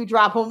home, can you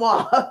drop him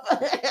off?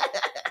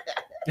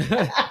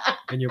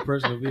 In your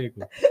personal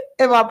vehicle.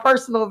 In my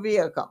personal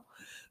vehicle.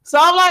 So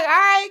I'm like, all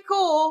right,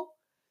 cool.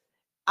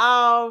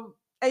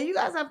 And you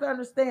guys have to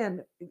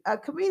understand,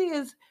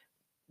 comedians,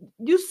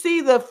 you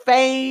see the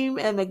fame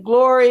and the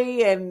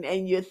glory,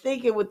 and you're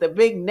thinking with the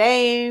big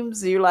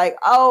names, you're like,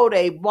 oh,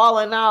 they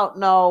balling out.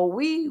 No,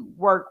 we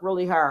work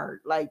really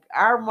hard. Like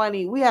our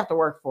money, we have to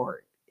work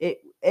for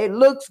it. It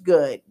looks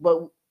good,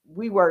 but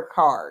we work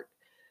hard.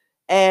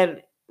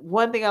 And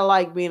one thing I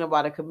like being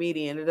about a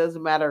comedian, it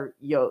doesn't matter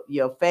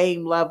your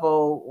fame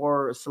level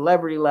or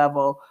celebrity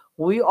level.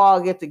 When we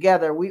all get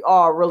together, we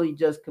all really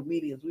just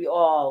comedians. We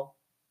all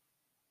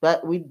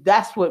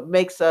that's what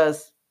makes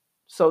us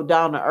so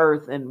down to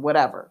earth and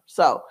whatever.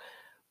 So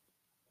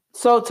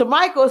to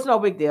Michael, it's no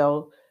big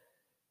deal.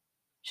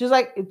 She's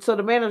like, so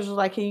the manager was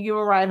like, can you give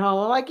him a ride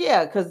home? I'm like,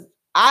 yeah, because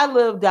I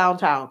live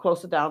downtown,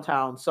 close to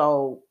downtown.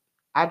 So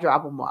I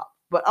drop him off.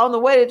 But on the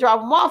way to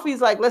drop him off,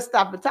 he's like, let's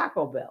stop at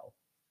Taco Bell.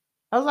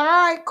 I was like,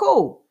 all right,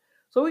 cool.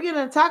 So we get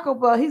in Taco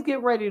Bell. He's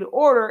getting ready to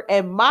order.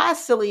 And my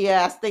silly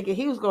ass thinking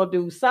he was going to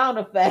do sound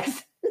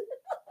effects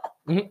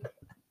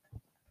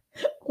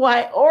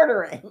while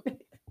ordering.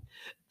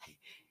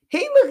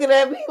 He looking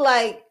at me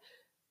like,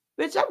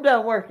 bitch, I'm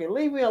done working.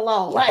 Leave me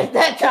alone. Like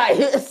that type.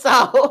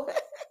 So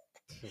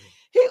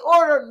he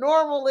ordered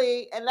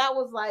normally, and that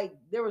was like,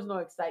 there was no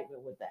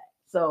excitement with that.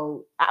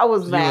 So I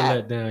was mad. You were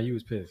let down. You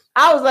was pissed.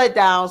 I was let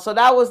down. So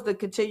that was the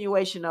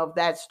continuation of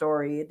that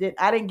story.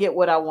 I didn't get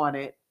what I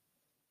wanted.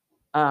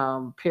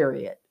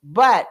 Period.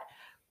 But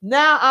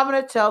now I'm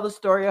going to tell the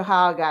story of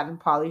how I got in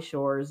Pauly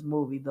Shore's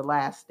movie, The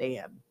Last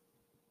Stand.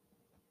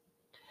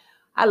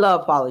 I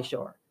love Pauly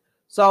Shore.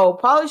 So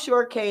Pauly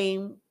Shore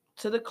came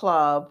to the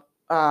club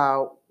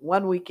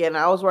one weekend.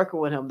 I was working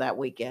with him that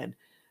weekend.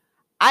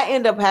 I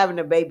end up having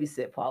to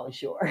babysit Pauly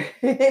Shore.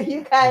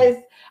 You guys,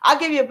 I'll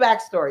give you a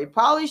backstory.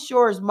 Pauly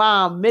Shore's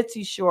mom,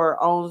 Mitzi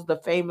Shore, owns the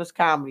famous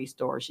Comedy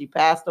Store. She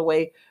passed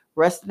away,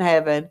 rest in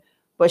heaven,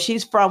 but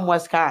she's from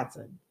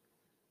Wisconsin.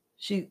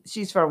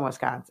 She's from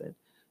Wisconsin.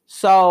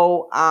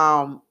 So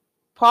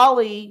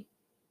Pauly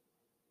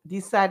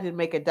decided to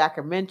make a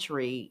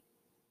documentary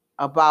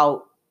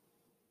about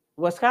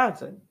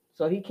Wisconsin.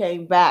 So he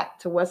came back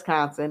to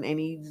Wisconsin and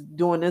he's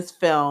doing this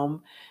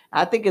film.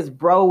 I think his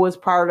bro was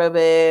part of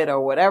it or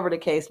whatever the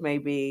case may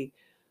be.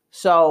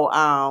 So,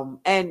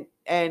 and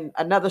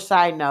another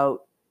side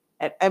note,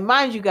 and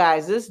mind you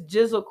guys, this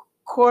Jizzle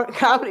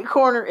Comedy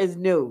Corner is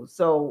new.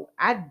 So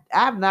I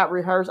have not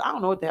rehearsed. I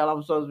don't know what the hell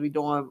I'm supposed to be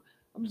doing.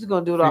 I'm just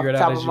going to do it off the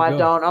top of my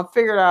dome. I'm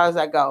figuring it out as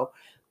I go.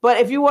 But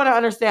if you want to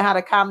understand how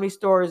the Comedy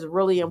Store is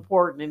really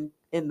important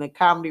in the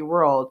comedy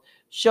world,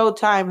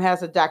 Showtime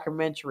has a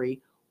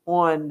documentary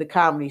on the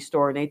Comedy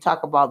Store, and they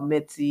talk about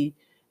Mitzi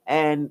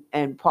and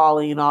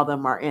Pauly and all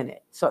them are in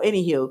it. So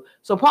anywho,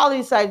 so Pauly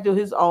decided to do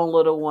his own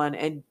little one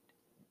and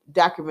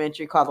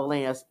documentary called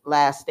The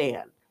Last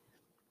Stand.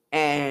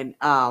 And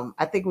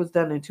I think it was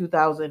done in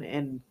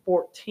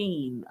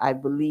 2014, I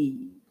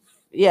believe.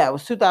 Yeah, it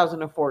was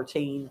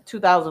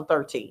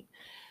 2013.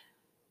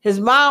 His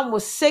mom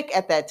was sick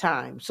at that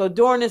time. So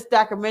during this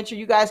documentary,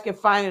 you guys can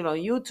find it on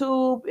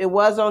YouTube. It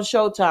was on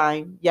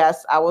Showtime.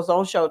 Yes, I was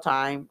on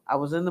Showtime. I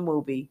was in the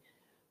movie.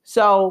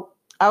 So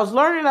I was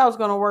learning I was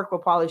going to work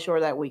with Pauly Shore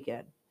that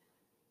weekend,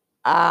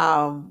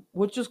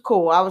 which was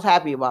cool. I was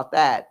happy about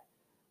that.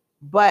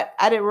 But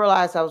I didn't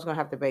realize I was going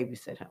to have to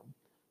babysit him.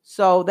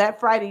 So that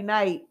Friday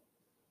night,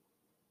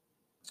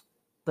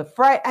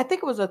 I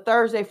think it was a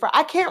Thursday,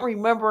 I can't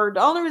remember.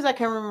 The only reason I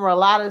can't remember a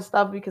lot of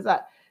stuff because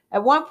at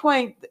one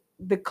point,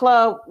 the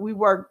club, we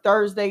worked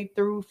Thursday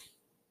through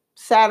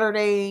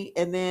Saturday,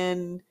 and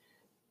then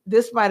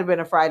this might have been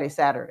a Friday,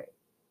 Saturday.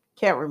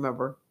 Can't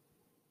remember.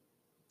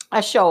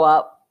 I show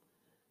up,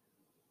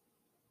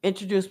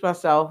 introduce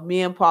myself,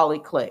 me and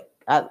Pauly click.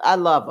 I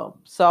love him.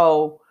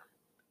 So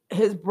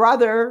his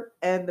brother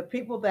and the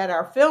people that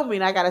are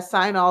filming, I got to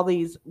sign all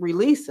these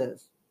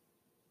releases.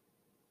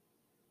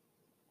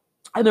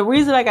 And the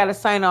reason I got to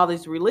sign all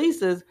these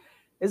releases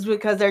is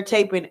because they're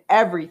taping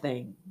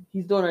everything.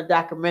 He's doing a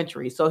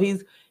documentary. So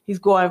he's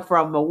going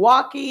from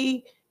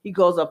Milwaukee. He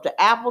goes up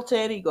to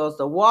Appleton. He goes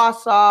to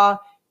Wausau.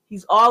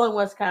 He's all in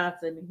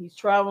Wisconsin. He's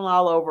traveling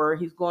all over.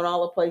 He's going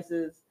all the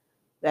places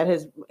that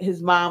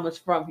his mom is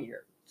from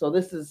here. So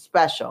this is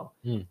special.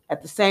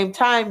 At the same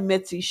time,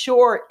 Mitzi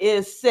Shore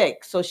is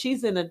sick. So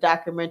she's in the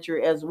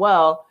documentary as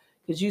well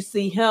because you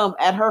see him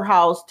at her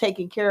house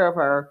taking care of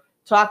her,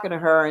 talking to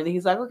her. And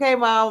he's like, okay,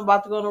 Mom, I'm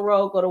about to go on the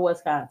road, go to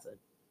Wisconsin.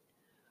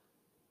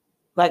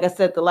 Like I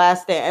said, The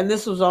Last Stand, and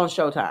this was on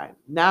Showtime.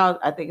 Now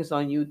I think it's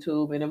on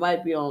YouTube, and it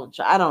might be on,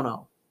 I don't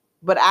know.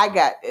 But I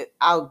got it.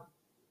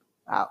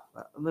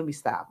 Let me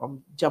stop.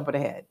 I'm jumping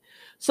ahead.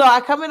 So I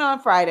come in on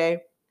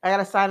Friday. I got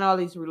to sign all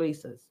these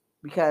releases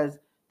because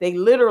they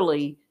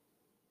literally,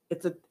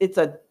 it's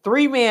a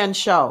 3-man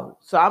show.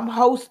 So I'm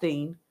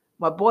hosting.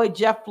 My boy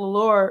Jeff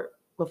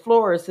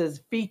LaFleur is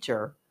his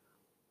feature,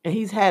 and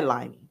he's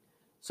headlining.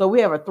 So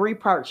we have a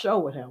 3-part show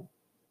with him.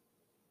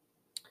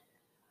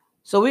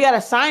 So we got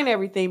to sign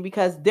everything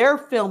because they're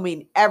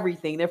filming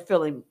everything. They're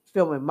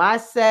filming my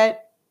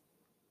set,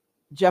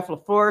 Jeff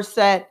LaFleur's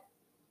set.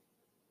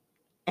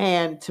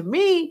 And to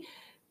me,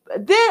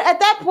 then at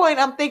that point,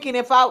 I'm thinking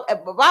if I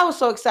was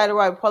so excited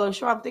about Pauly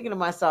Shore, I'm thinking to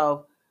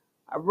myself,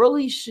 I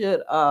really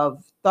should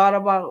have thought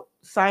about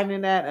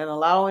signing that and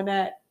allowing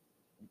that.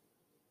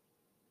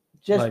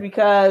 Just Like,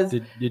 because.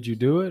 Did you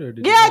do it or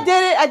did Yeah, you I not?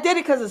 did it. I did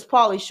it because it's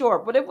Pauly Shore.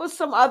 But if it was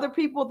some other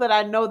people that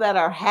I know that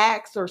are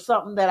hacks or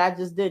something that I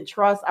just didn't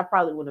trust, I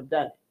probably wouldn't have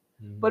done it.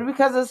 Mhm. But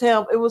because it's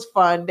him, it was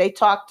fun. They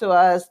talked to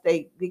us.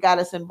 They got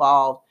us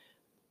involved.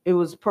 It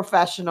was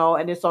professional,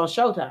 and it's on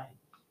Showtime.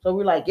 So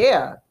we're like,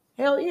 yeah,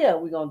 hell yeah,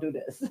 we're gonna do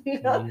this.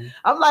 You know? Mhm.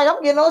 I'm like,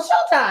 I'm getting on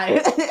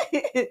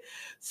Showtime.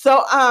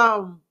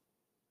 So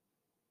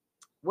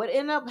what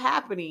ended up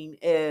happening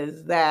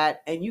is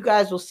that, and you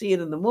guys will see it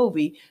in the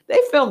movie,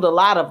 they filmed a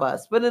lot of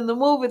us, but in the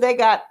movie they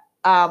got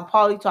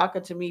Pauly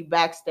talking to me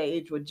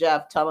backstage with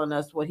Jeff, telling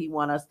us what he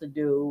want us to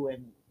do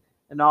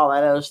and all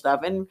that other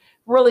stuff. And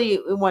really,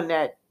 it wasn't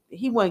that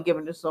he wasn't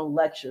giving us no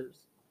lectures.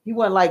 He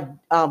wasn't like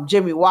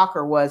Jimmy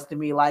Walker was to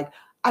me, like,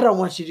 I don't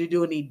want you to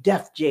do any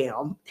Def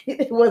Jam.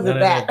 It wasn't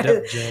None of that.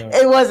 Def Jam.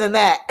 It wasn't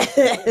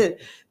that,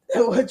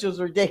 which was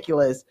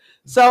ridiculous.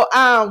 So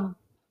I'm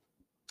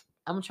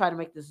gonna try to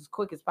make this as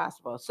quick as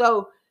possible.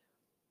 So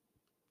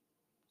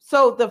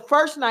the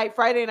first night,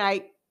 Friday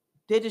night,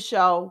 did the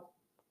show,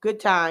 good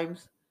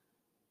times.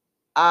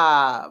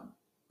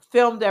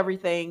 Filmed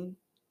everything.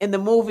 In the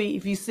movie,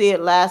 if you see it,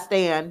 Last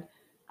Stand,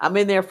 I'm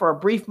in there for a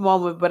brief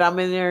moment, but I'm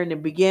in there in the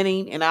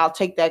beginning, and I'll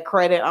take that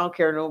credit. I don't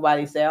care what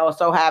nobody say. I was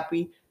so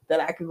happy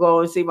that I could go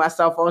and see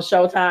myself on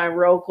Showtime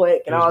real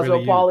quick, and It was I was really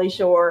with you. Pauly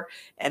Shore,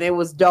 and it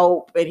was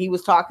dope. And he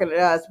was talking to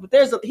us, but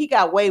he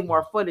got way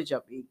more footage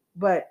of me,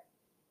 but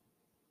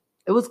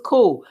it was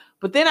cool.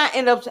 But then I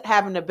ended up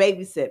having to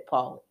babysit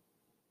Pauly.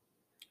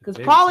 Because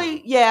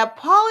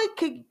Pauly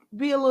could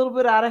be a little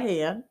bit out of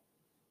hand.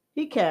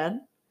 He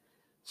can.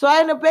 So I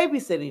ended up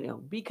babysitting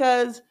him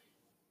because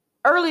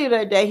earlier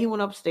that day he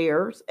went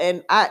upstairs,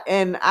 and I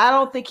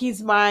don't think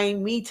he's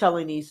mind me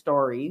telling these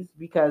stories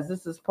because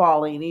this is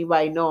Pauly, and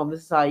anybody know him,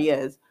 this is how he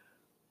is.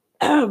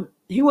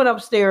 He went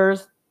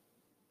upstairs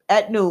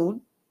at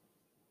noon,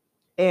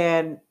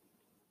 and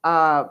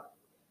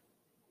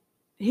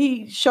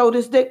he showed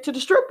his dick to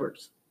the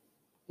strippers.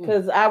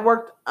 Because I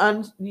worked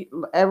on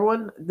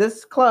everyone.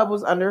 This club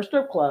was under a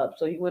strip club,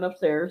 so he went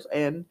upstairs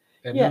and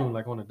At yeah. noon,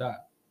 like on the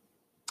dot.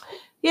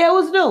 Yeah, it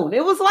was noon.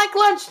 It was like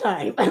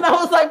lunchtime, and I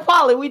was like,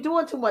 Pauly, we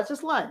doing too much.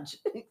 It's lunch.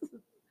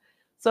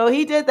 So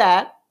he did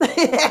that.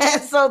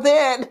 So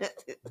then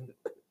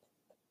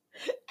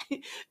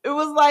it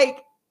was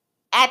like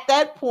at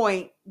that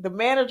point, the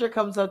manager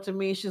comes up to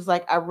me. She's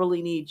like, I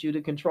really need you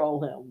to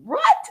control him.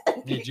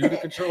 What? Need you to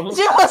control him?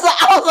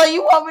 I was like,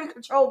 you want me to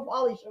control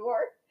Pauly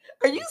Shore?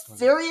 Are you That's funny.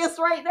 serious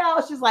right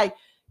now? She's like,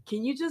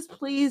 can you just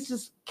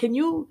please can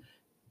you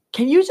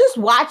just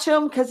watch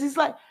him? Because he's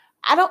like,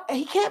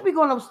 he can't be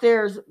going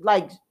upstairs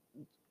like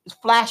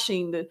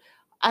flashing the.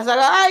 I was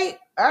like,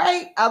 all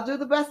right, I'll do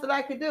the best that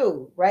I could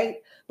do, right?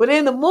 But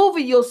in the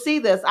movie, you'll see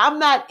this. I'm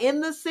not in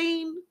the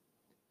scene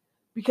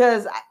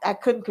because I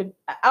couldn't.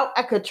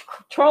 I could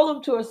control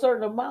him to a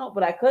certain amount,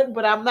 but I couldn't.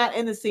 But I'm not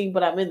in the scene,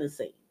 but I'm in the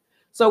scene.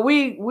 So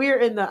we're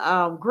in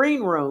the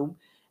green room,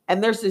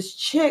 and there's this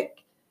chick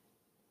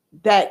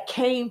that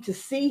came to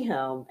see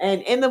him,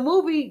 and in the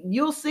movie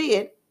you'll see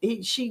it.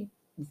 She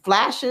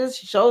flashes,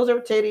 she shows her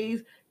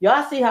titties.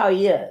 Y'all see how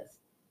he is.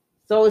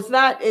 So it's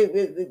not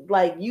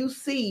like you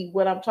see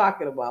what I'm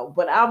talking about,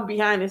 but I'm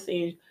behind the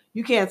scenes.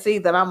 You can't see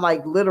that I'm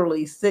like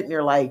literally sitting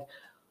there like,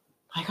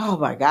 oh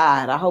my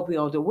God, I hope he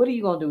don't do. What are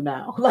you gonna do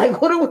now?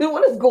 Like, what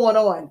is going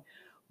on?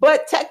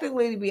 But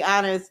technically, to be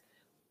honest,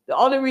 the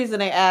only reason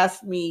they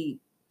asked me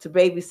to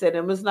babysit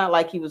him is not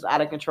like he was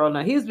out of control.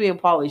 Now he was being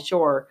Pauly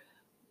Shore,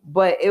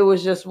 but it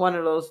was just one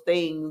of those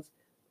things.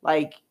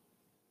 Like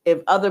if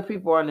other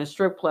people are in a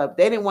strip club,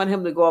 they didn't want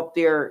him to go up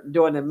there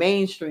during the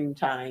mainstream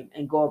time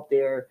and go up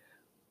there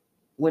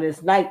when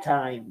it's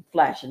nighttime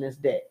flashing his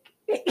dick.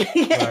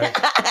 Right.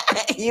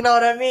 You know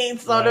what I mean?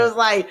 So Right. there's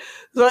like,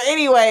 so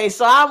anyway,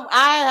 so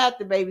I have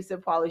to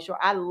babysit Pauly Shore.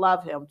 I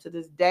love him to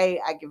this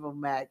day. I give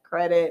him mad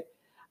credit.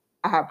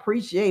 I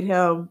appreciate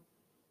him.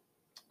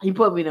 He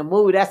put me in a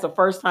movie. That's the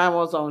first time I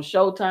was on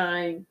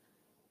Showtime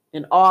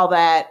and all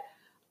that.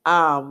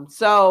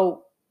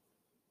 So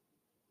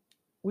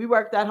we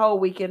worked that whole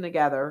weekend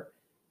together.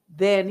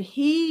 Then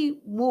he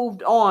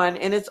moved on,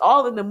 and it's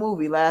all in the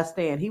movie Last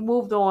Stand. He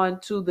moved on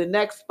to the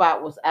next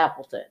spot was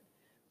Appleton.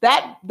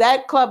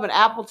 That club in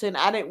Appleton,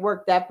 I didn't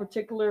work that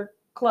particular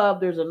club.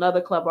 There's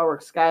another club I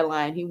worked,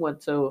 Skyline. He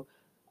went to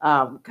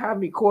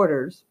Comedy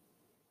Quarters,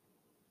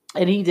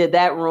 and he did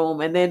that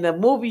room. And then the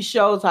movie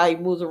shows how he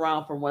moves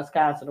around from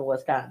Wisconsin to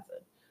Wisconsin.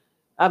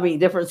 I mean,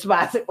 different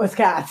spots in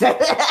Wisconsin.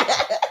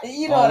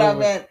 You know All what I over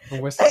meant.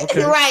 from West-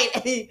 okay.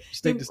 Right.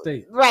 State to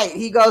state. Right.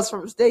 He goes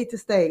from state to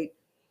state.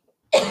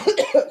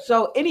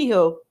 So,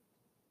 anywho,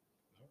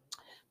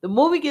 the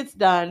movie gets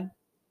done.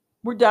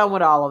 We're done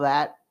with all of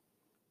that.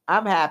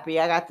 I'm happy.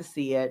 I got to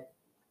see it.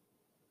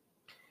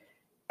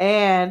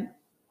 And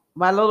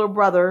my other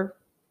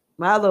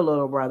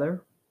little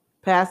brother,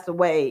 passed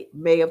away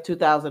May of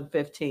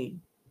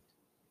 2015.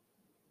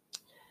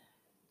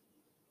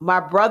 My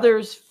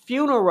brother's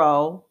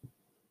funeral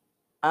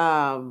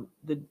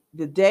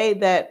the day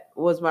that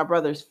was my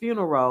brother's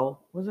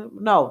funeral, was it?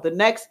 No, the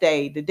next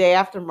day, the day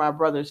after my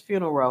brother's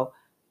funeral,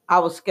 I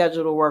was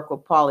scheduled to work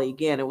with Paulie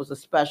again. It was a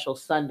special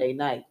Sunday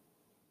night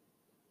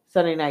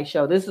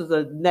show. This is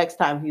the next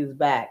time he was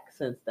back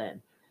since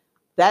then.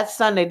 That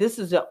Sunday, this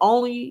is the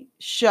only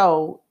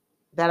show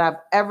that I've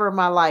ever in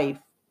my life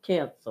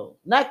canceled.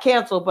 Not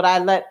canceled, but I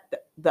let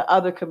the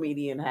other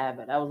comedian have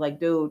it. I was like,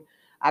 dude,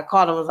 I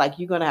called him. I was like,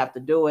 you're going to have to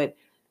do it.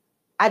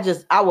 I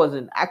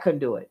couldn't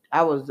do it.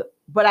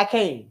 But I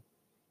came.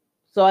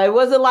 So it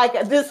wasn't like,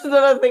 this is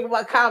another thing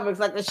about comics,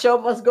 like the show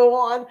must go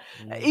on.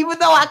 Mm-hmm. Even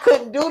though I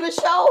couldn't do the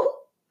show,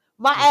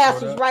 my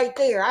ass was right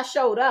there. I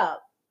showed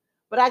up,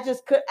 but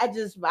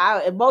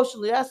I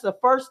emotionally, that's the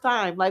first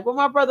time. Like when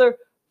my brother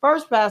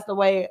first passed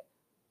away,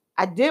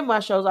 I did my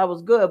shows. I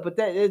was good, but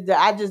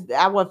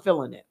I wasn't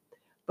feeling it.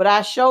 But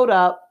I showed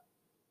up,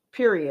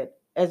 period,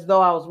 as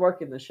though I was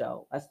working the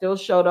show. I still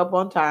showed up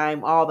on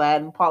time, all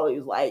that. And Paulie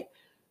was like,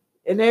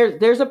 and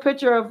there's a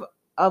picture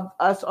of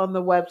us on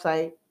the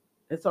website.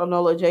 It's on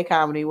Nola J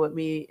Comedy with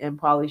me and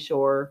Pauly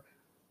Shore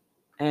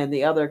and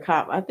the other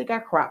I think I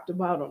cropped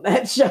him out on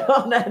that show,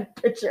 on that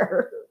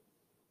picture.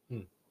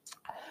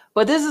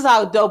 But this is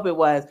how dope it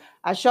was.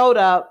 I showed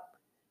up.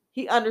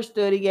 He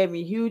understood. He gave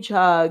me a huge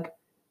hug.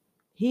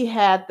 He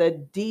had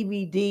the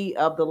DVD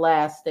of The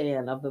Last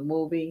Stand of the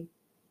movie.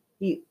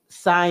 He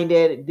signed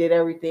it, did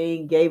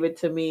everything, gave it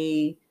to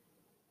me.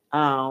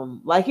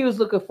 Like he was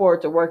looking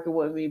forward to working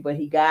with me, but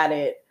he got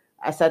it.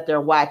 I sat there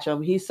and watched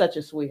him. He's such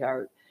a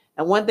sweetheart.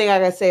 And one thing I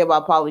gotta say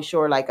about Pauly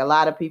Shore, like a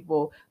lot of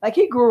people, like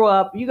he grew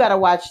up, you gotta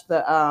watch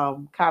the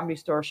Comedy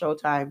Store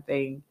Showtime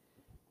thing.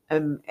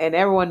 And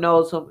everyone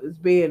knows him as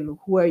being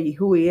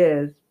who he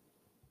is.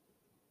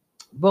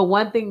 But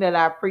one thing that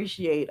I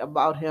appreciate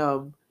about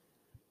him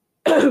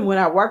when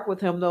I worked with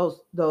him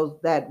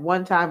that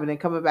one time and then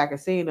coming back and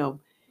seeing him,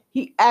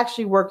 he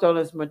actually worked on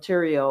his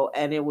material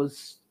and it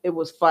was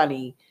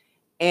funny.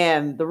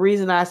 And the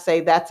reason I say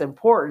that's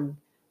important,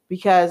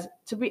 because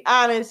to be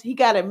honest, he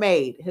got it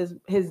made.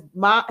 His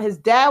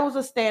dad was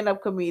a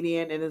stand-up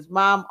comedian and his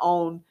mom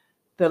owned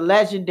the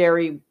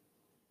legendary,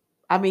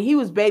 I mean, he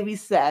was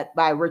babysat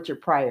by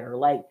Richard Pryor.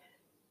 Like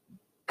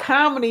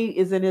comedy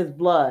is in his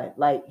blood.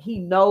 Like he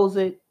knows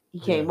it. He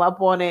came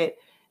up on it.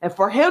 And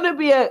for him to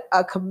be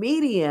a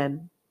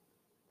comedian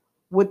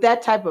with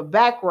that type of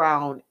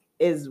background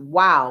is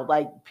wow.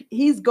 Like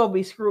he's gonna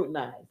be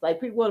scrutinized.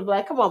 Like people would be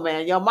like, come on,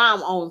 man, your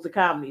mom owns the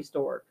Comedy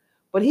Store.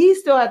 But he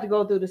still had to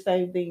go through the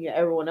same thing that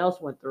everyone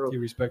else went through. He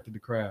respected the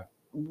craft.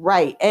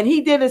 Right. And he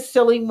did his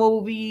silly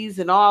movies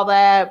and all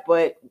that,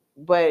 but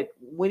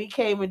when he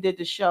came and did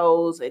the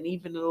shows and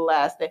even in the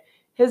last day,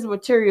 his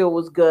material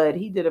was good.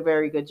 He did a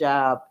very good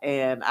job.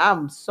 And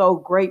I'm so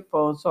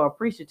grateful and so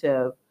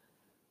appreciative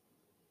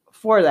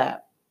for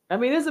that. I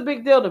mean, it's a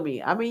big deal to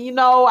me. I mean,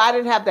 I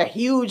didn't have the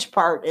huge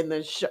part in the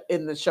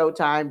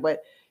Showtime,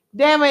 but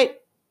damn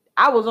it,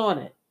 I was on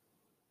it.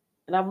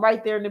 And I'm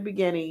right there in the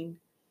beginning.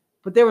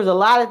 But there was a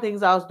lot of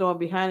things I was doing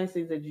behind the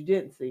scenes that you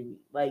didn't see me.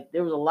 Like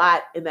there was a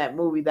lot in that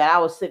movie that I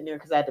was sitting there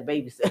because I had to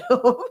babysit.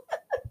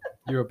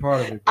 You were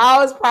part of it. I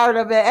was part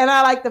of it. And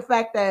I like the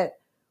fact that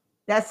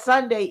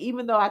Sunday,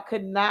 even though I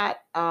could not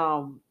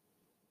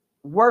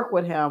work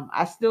with him,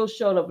 I still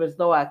showed up as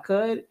though I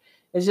could.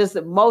 It's just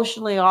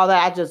emotionally all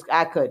that.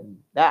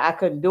 I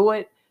couldn't do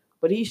it.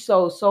 But he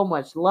showed so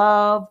much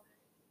love.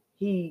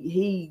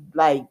 He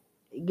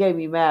gave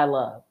me mad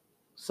love.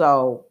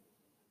 So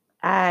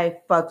I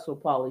fucks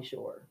with Pauly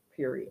Shore,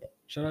 period.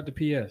 Shout out to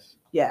PS.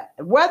 Yeah.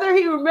 Whether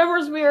he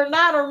remembers me or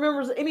not, or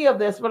remembers any of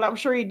this, but I'm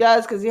sure he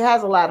does because he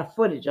has a lot of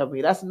footage of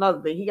me. That's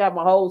another thing. He got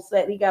my whole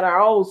set. He got our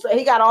whole set.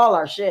 He got all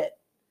our shit.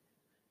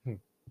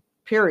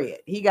 Period.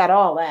 He got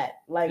all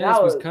that. Like and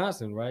it's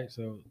Wisconsin, right?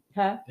 So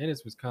and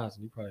it's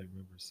Wisconsin. You probably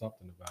remember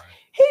something about it.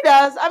 He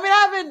does. I mean,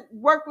 I haven't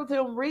worked with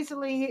him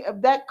recently.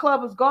 That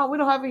club is gone. We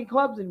don't have any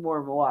clubs anymore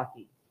in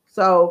Milwaukee.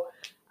 So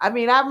I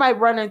mean, I might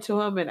run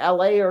into him in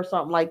LA or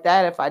something like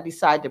that if I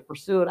decide to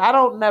pursue it.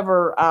 I'm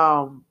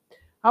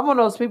one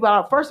of those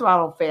people. First of all, I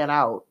don't fan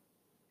out.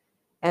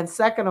 And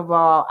second of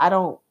all, I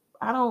don't,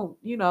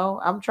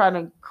 I'm trying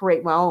to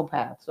create my own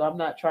path. So I'm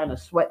not trying to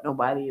sweat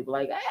nobody.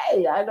 Like,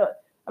 hey, I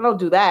don't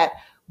do that.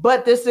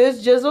 But this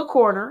is Jizzle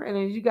Corner. And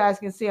as you guys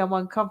can see, I'm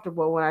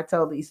uncomfortable when I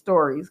tell these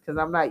stories because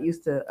I'm not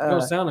used to. You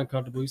don't sound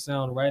uncomfortable. You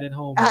sound right at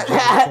home.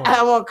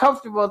 I'm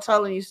uncomfortable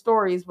telling you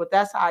stories, but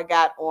that's how I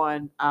got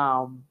on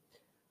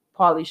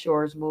Pauly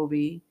Shore's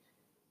movie.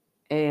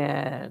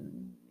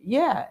 And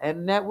yeah,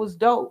 and that was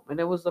dope. And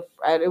it was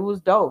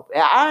dope.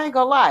 I ain't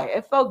gonna lie.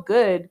 It felt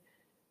good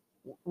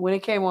when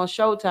it came on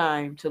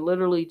Showtime to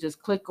literally just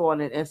click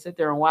on it and sit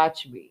there and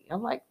watch me.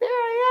 I'm like, there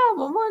I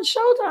am. I'm on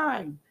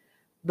Showtime.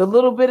 The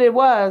little bit it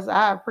was,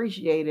 I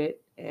appreciate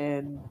it.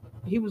 And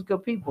he was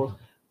good people.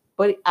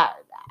 But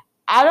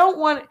I don't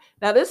want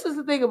now this is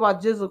the thing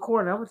about Jizzle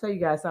Corner. I'm gonna tell you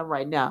guys something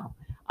right now.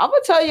 I'm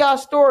gonna tell y'all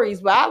stories,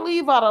 but I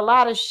leave out a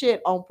lot of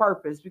shit on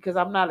purpose because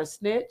I'm not a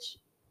snitch.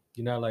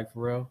 You're not like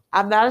Pharrell?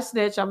 I'm not a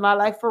snitch. I'm not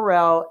like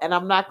Pharrell. And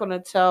I'm not gonna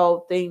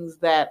tell things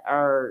that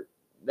are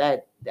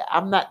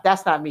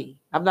That's not me.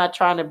 I'm not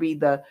trying to be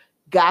the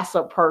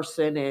gossip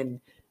person, and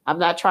I'm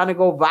not trying to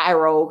go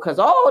viral because,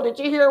 oh, did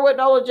you hear what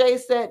Nola J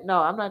said?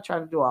 No, I'm not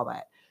trying to do all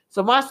that.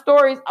 So my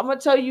stories, I'm gonna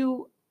tell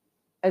you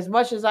as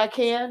much as I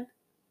can,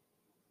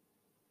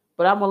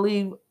 but I'm gonna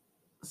leave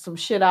some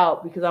shit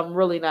out because I'm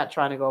really not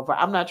trying to go viral.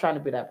 I'm not trying to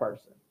be that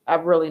person.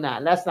 I'm really not.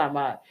 And that's not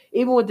my,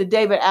 even with the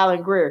David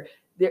Allen Greer,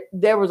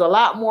 there was a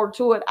lot more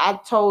to it. I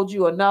told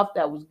you enough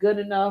that was good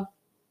enough.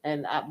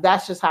 And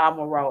that's just how I'm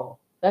gonna roll.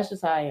 That's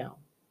just how I am.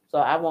 So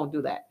I won't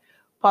do that.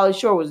 Pauly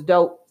Shore was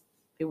dope.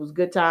 It was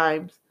good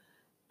times.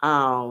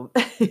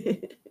 It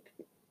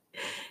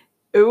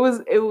was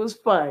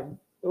fun.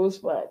 It was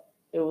fun.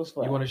 It was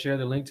fun. You want to share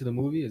the link to the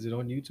movie? Is it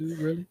on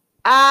YouTube, really?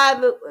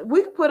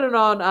 We can put it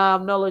on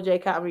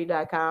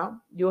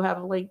NolaJComedy.com. You'll have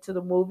a link to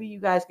the movie. You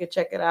guys can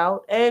check it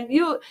out. And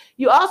you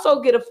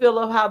also get a feel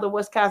of how the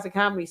Wisconsin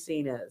comedy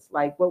scene is,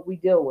 like what we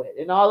deal with.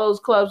 And all those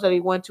clubs that he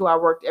went to, I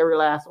worked every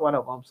last one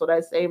of them. So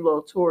that same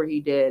little tour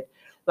he did,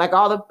 like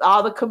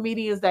all the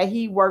comedians that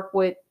he worked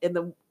with in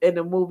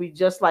the movie,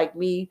 just like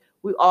me,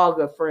 we all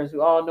good friends. We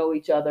all know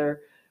each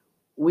other.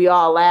 We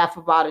all laugh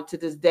about it to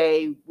this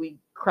day. We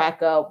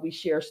crack up. We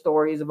share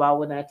stories about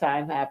when that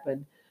time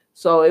happened.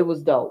 So it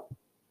was dope.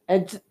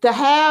 And to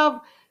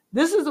have,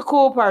 this is the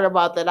cool part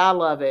about that. I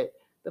love it.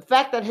 The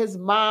fact that his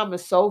mom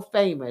is so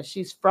famous.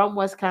 She's from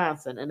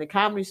Wisconsin, and the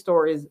Comedy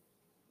Store is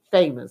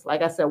famous.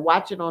 Like I said,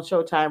 watch it on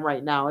Showtime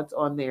right now. It's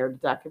on there, the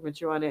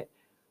documentary on it.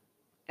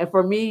 And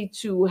for me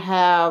to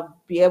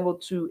be able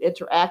to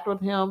interact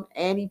with him,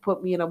 and he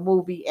put me in a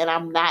movie, and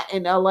I'm not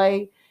in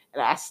LA,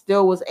 and I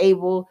still was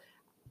able,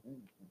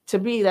 to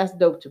me, that's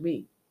dope to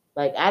me.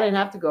 Like, I didn't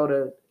have to go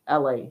to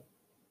LA.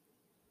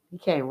 He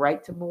came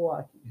right to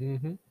Milwaukee.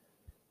 Mm-hmm.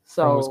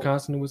 So from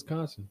Wisconsin to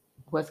Wisconsin.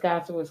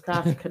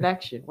 Wisconsin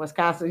connection.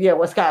 Wisconsin.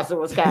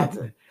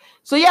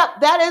 So,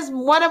 that is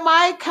one of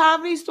my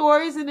comedy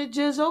stories in the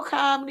Jizzle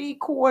Comedy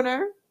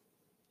Corner.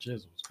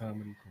 Jizzle's Comedy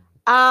Corner.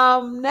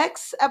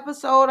 Next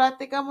episode, I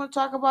think I'm going to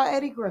talk about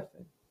Eddie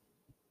Griffin.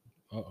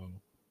 Uh-oh.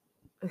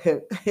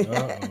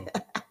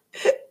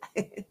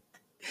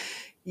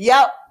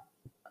 Yep.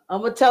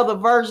 I'm going to tell the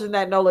version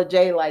that Nola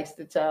J likes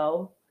to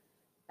tell.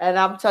 And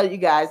I'm telling you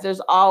guys,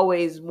 there's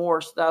always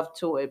more stuff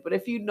to it. But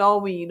if you know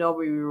me, you know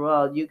me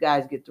well, you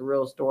guys get the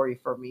real story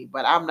from me.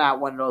 But I'm not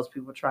one of those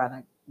people trying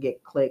to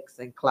get clicks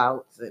and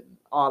clouts and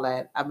all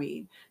that. I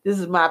mean, this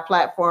is my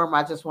platform.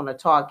 I just want to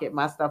talk, get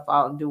my stuff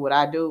out, and do what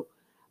I do.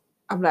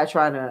 I'm not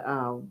trying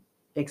to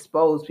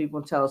expose people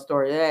and tell a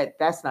story.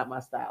 That's not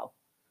my style,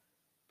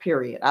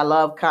 period. I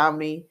love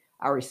comedy.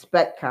 I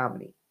respect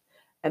comedy.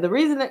 And the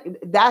reason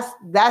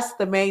that's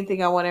the main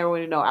thing I want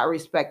everyone to know. I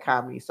respect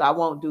comedy, so I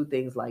won't do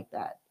things like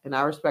that. And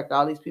I respect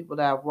all these people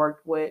that I've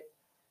worked with,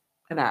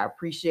 and I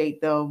appreciate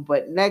them.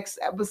 But next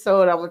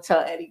episode, I'm going to tell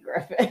Eddie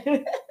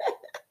Griffin.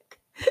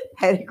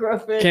 Eddie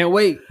Griffin. Can't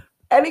wait.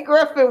 Eddie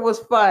Griffin was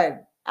fun.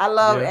 I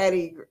love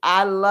Eddie.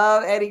 I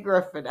love Eddie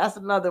Griffin. That's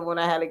another one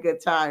I had a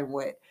good time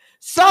with.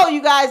 So,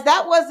 you guys,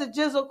 that was the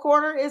Jizzle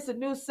Corner. It's a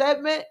new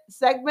segment.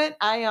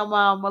 I am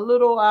a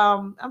little,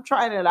 I'm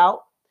trying it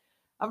out.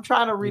 I'm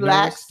trying to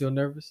relax. Still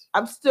nervous?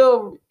 I'm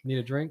still. Need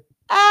a drink?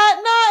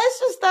 No, it's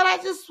just that I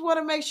just want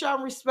to make sure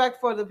I'm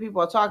respectful of the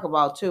people I talk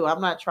about too.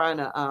 I'm not trying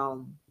to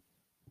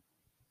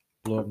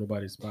blow up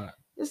nobody's spot.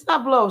 It's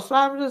not blow. So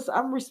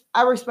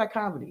I respect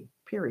comedy.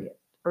 Period.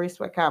 I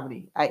respect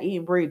comedy. I eat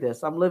and breathe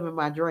this. I'm living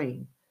my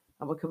dream.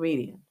 I'm a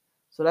comedian,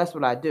 so that's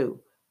what I do.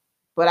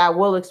 But I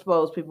will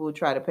expose people who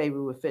try to pay me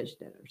with fish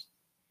dinners.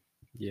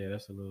 Yeah,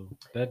 that's a little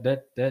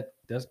that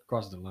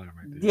crosses the line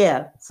right there.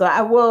 Yeah, so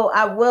I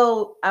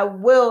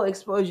will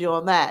expose you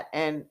on that.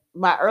 And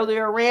my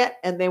earlier rant,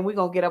 and then we're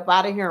gonna get up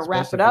out of here and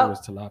wrap it up. If it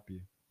was tilapia.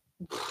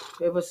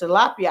 If it was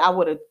tilapia, I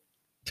would have.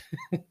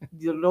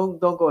 don't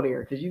go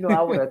there, because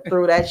I would have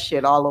threw that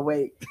shit all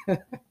away.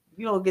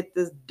 You don't get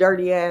this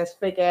dirty ass,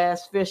 fake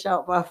ass fish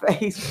out my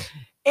face.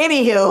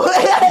 Anywho,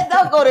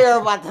 don't go there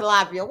about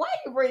tilapia. Why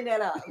you bring that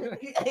up?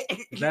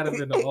 That'd have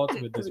been the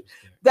ultimate disrespect.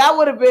 That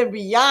would have been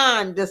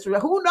beyond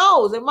disrespect. Who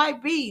knows? It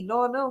might be.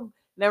 Knowing them.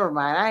 Never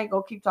mind. I ain't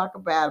gonna keep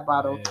talking bad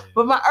about them. Yeah.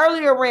 But my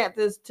earlier rant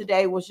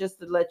today was just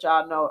to let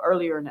y'all know.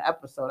 Earlier in the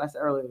episode, that's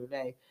earlier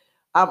today.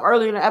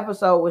 Earlier in the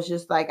episode was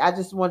just like, I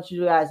just want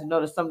you guys to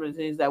notice some of the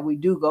things that we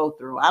do go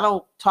through. I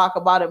don't talk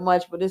about it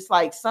much, but it's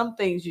like some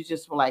things you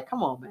just were like,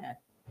 come on, man,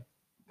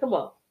 come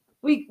on.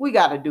 We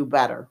got to do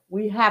better.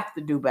 We have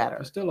to do better.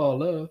 It's still all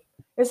love.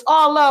 It's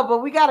all love,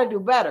 but we got to do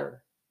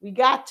better. We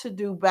got to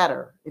do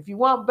better. If you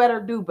want better,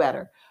 do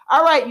better.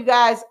 All right, you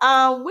guys.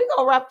 We're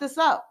gonna wrap this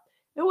up.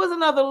 It was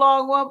another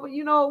long one, but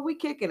we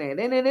kicking it,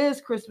 and it is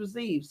Christmas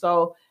Eve.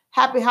 So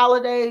happy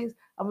holidays.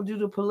 I'm gonna do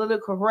the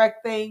political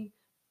correct thing.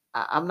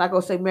 I'm not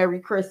gonna say Merry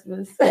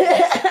Christmas.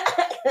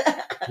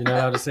 You're not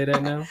allowed to say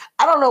that now?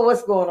 I don't know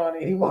what's going on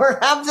anymore.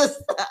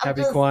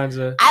 Happy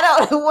Kwanzaa. I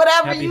don't.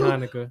 Happy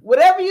Hanukkah.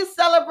 Whatever you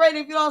celebrate.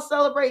 If you don't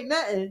celebrate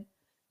nothing,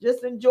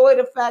 just enjoy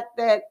the fact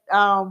that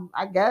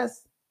I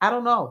guess I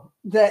don't know.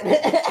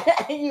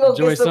 that you gonna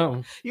Enjoy get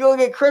something. you gonna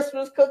get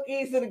Christmas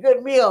cookies and a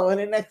good meal in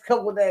the next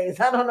couple of days.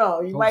 I don't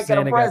know. You Hope might get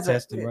Santa a got present.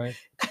 tested, right?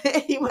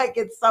 You might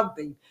get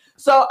something.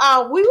 So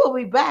we will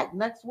be back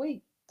next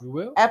week. We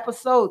will.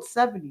 Episode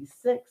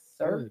 76,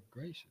 sir. Good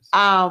gracious.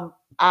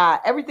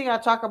 Everything I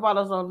talk about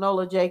is on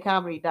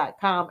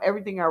nolajcomedy.com.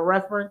 Everything I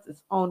reference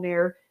is on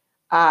there.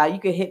 You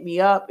can hit me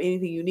up,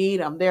 anything you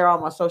need. I'm there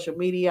on my social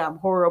media. I'm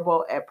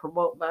horrible at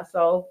promoting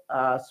myself.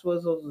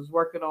 Swizzles is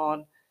working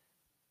on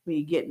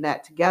me getting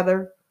that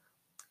together.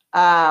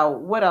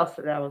 What else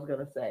did I was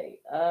gonna say?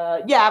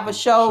 I have a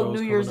show Shows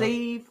New Year's coming up.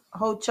 Eve,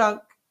 Ho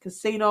Chunk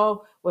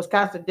Casino,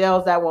 Wisconsin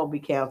Dells. That won't be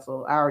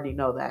canceled. I already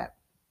know that.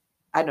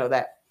 I know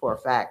that for a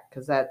fact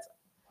because that's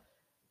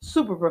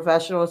super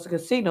professional. It's a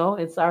casino.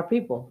 It's our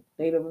people,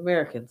 Native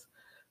Americans.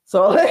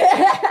 So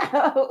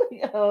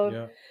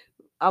Yeah.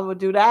 I'm gonna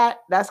do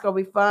that. That's gonna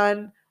be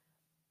fun.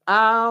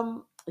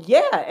 And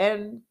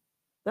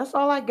that's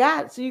all I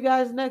got. See you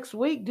guys next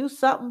week. Do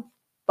something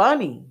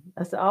funny.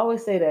 I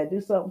always say that. Do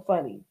something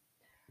funny.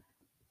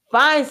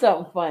 Find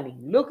something funny.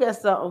 Look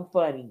at something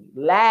funny.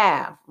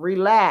 Laugh.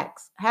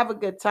 Relax. Have a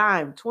good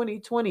time.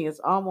 2020 is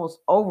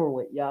almost over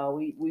with, y'all.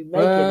 We making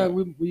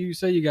it. You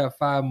say you got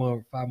five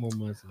more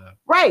months left.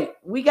 Right.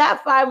 We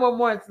got 5 more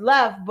months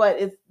left, but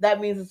that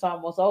means it's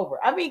almost over.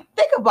 I mean,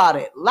 think about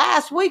it.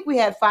 Last week we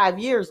had 5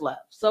 years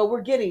left. So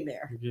we're getting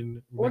there.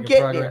 We're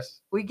getting progress. there.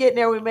 We're getting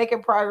there. We're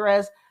making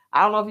progress.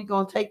 I don't know if you're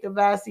going to take the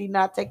vaccine,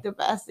 not take the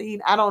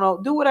vaccine. I don't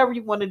know. Do whatever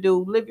you want to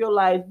do. Live your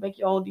life. Make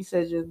your own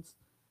decisions.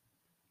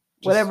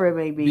 Whatever it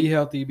may be. Be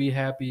healthy. Be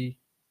happy.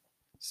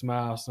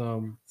 Smile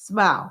some.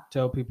 Smile.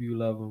 Tell people you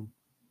love them.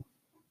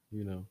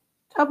 You know.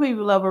 Tell people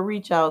you love her.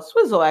 Reach out.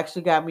 Swizzle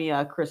actually got me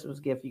a Christmas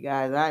gift, you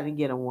guys. I didn't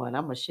get him one.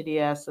 I'm a shitty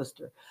ass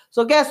sister.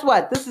 So guess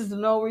what? This is the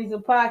No Reason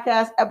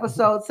Podcast,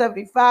 episode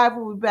 75.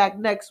 We'll be back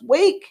next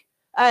week.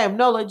 I am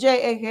Nola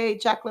J, aka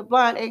Chocolate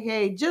Blonde,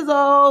 aka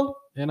Jizzle.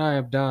 And I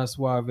am Don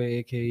Suave,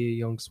 aka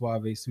Young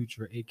Suave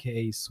Sutra,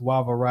 aka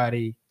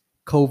Suavarati,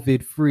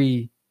 COVID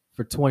free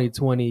for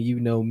 2020. You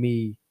know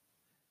me.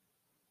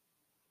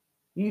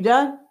 You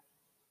done?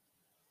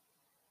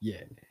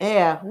 Yeah.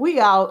 Yeah, we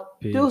out.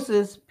 Peace.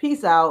 Deuces.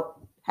 Peace out.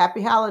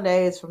 Happy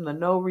holidays from the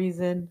No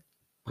Reason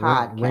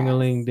Podcast.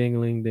 Ring-a-ling,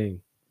 ding-a-ling,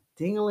 ding.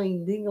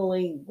 Ding-a-ling,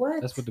 ding-a-ling.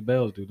 What? That's what the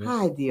bells do.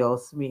 Hi,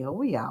 Dios mío.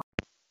 We out.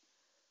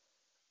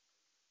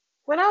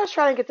 When I was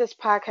trying to get this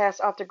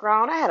podcast off the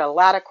ground, I had a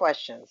lot of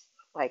questions.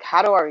 Like,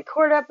 how do I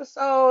record an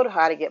episode?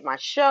 How to get my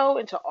show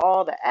into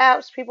all the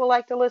apps people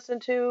like to listen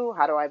to?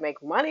 How do I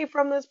make money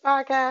from this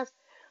podcast?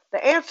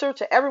 The answer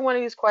to every one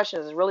of these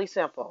questions is really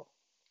simple.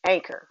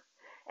 Anchor.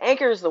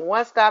 Anchor is the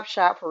one-stop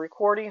shop for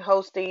recording,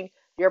 hosting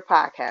your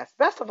podcast.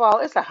 Best of all,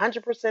 it's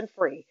 100%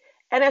 free,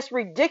 and it's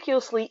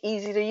ridiculously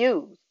easy to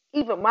use.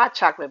 Even my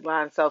chocolate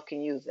blonde self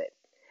can use it.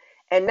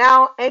 And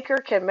now Anchor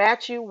can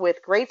match you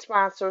with great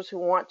sponsors who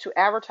want to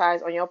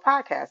advertise on your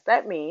podcast.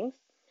 That means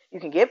you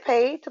can get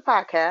paid to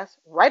podcast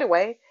right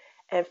away.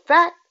 In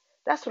fact,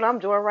 that's what I'm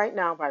doing right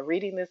now by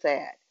reading this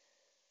ad.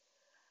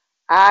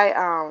 I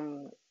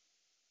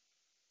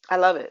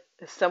love it.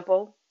 It's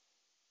simple.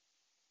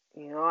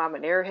 You know, I'm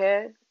an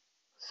airhead,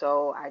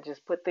 so I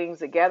just put things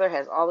together,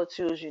 has all the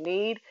tools you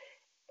need.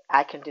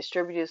 I can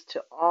distribute this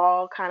to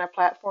all kind of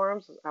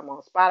platforms. I'm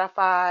on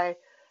Spotify,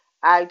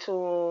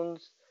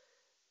 iTunes,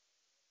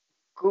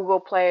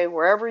 Google Play,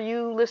 wherever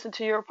you listen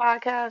to your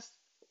podcast,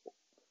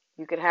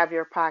 you can have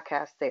your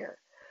podcast there.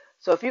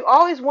 So if you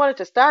always wanted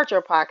to start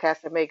your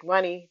podcast and make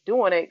money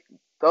doing it,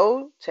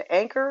 go to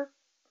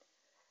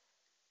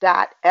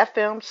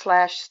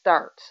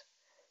anchor.fm/start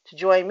to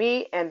join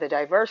me and the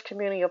diverse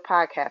community of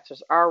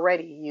podcasters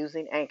already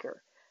using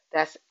Anchor.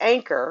 That's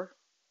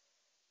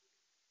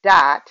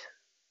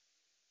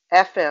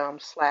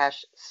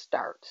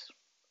anchor.fm/start.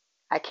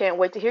 I can't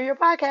wait to hear your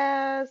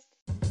podcast.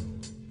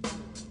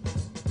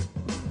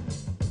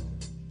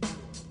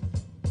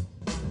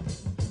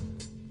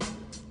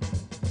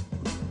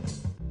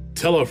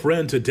 Tell a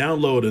friend to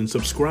download and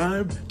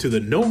subscribe to the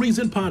No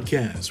Reason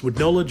Podcast with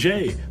Nola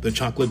J, the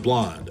Chocolate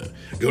Blonde.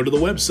 Go to the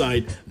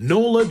website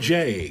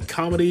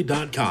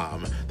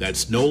nolajcomedy.com.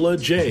 That's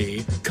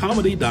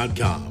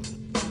nolajcomedy.com.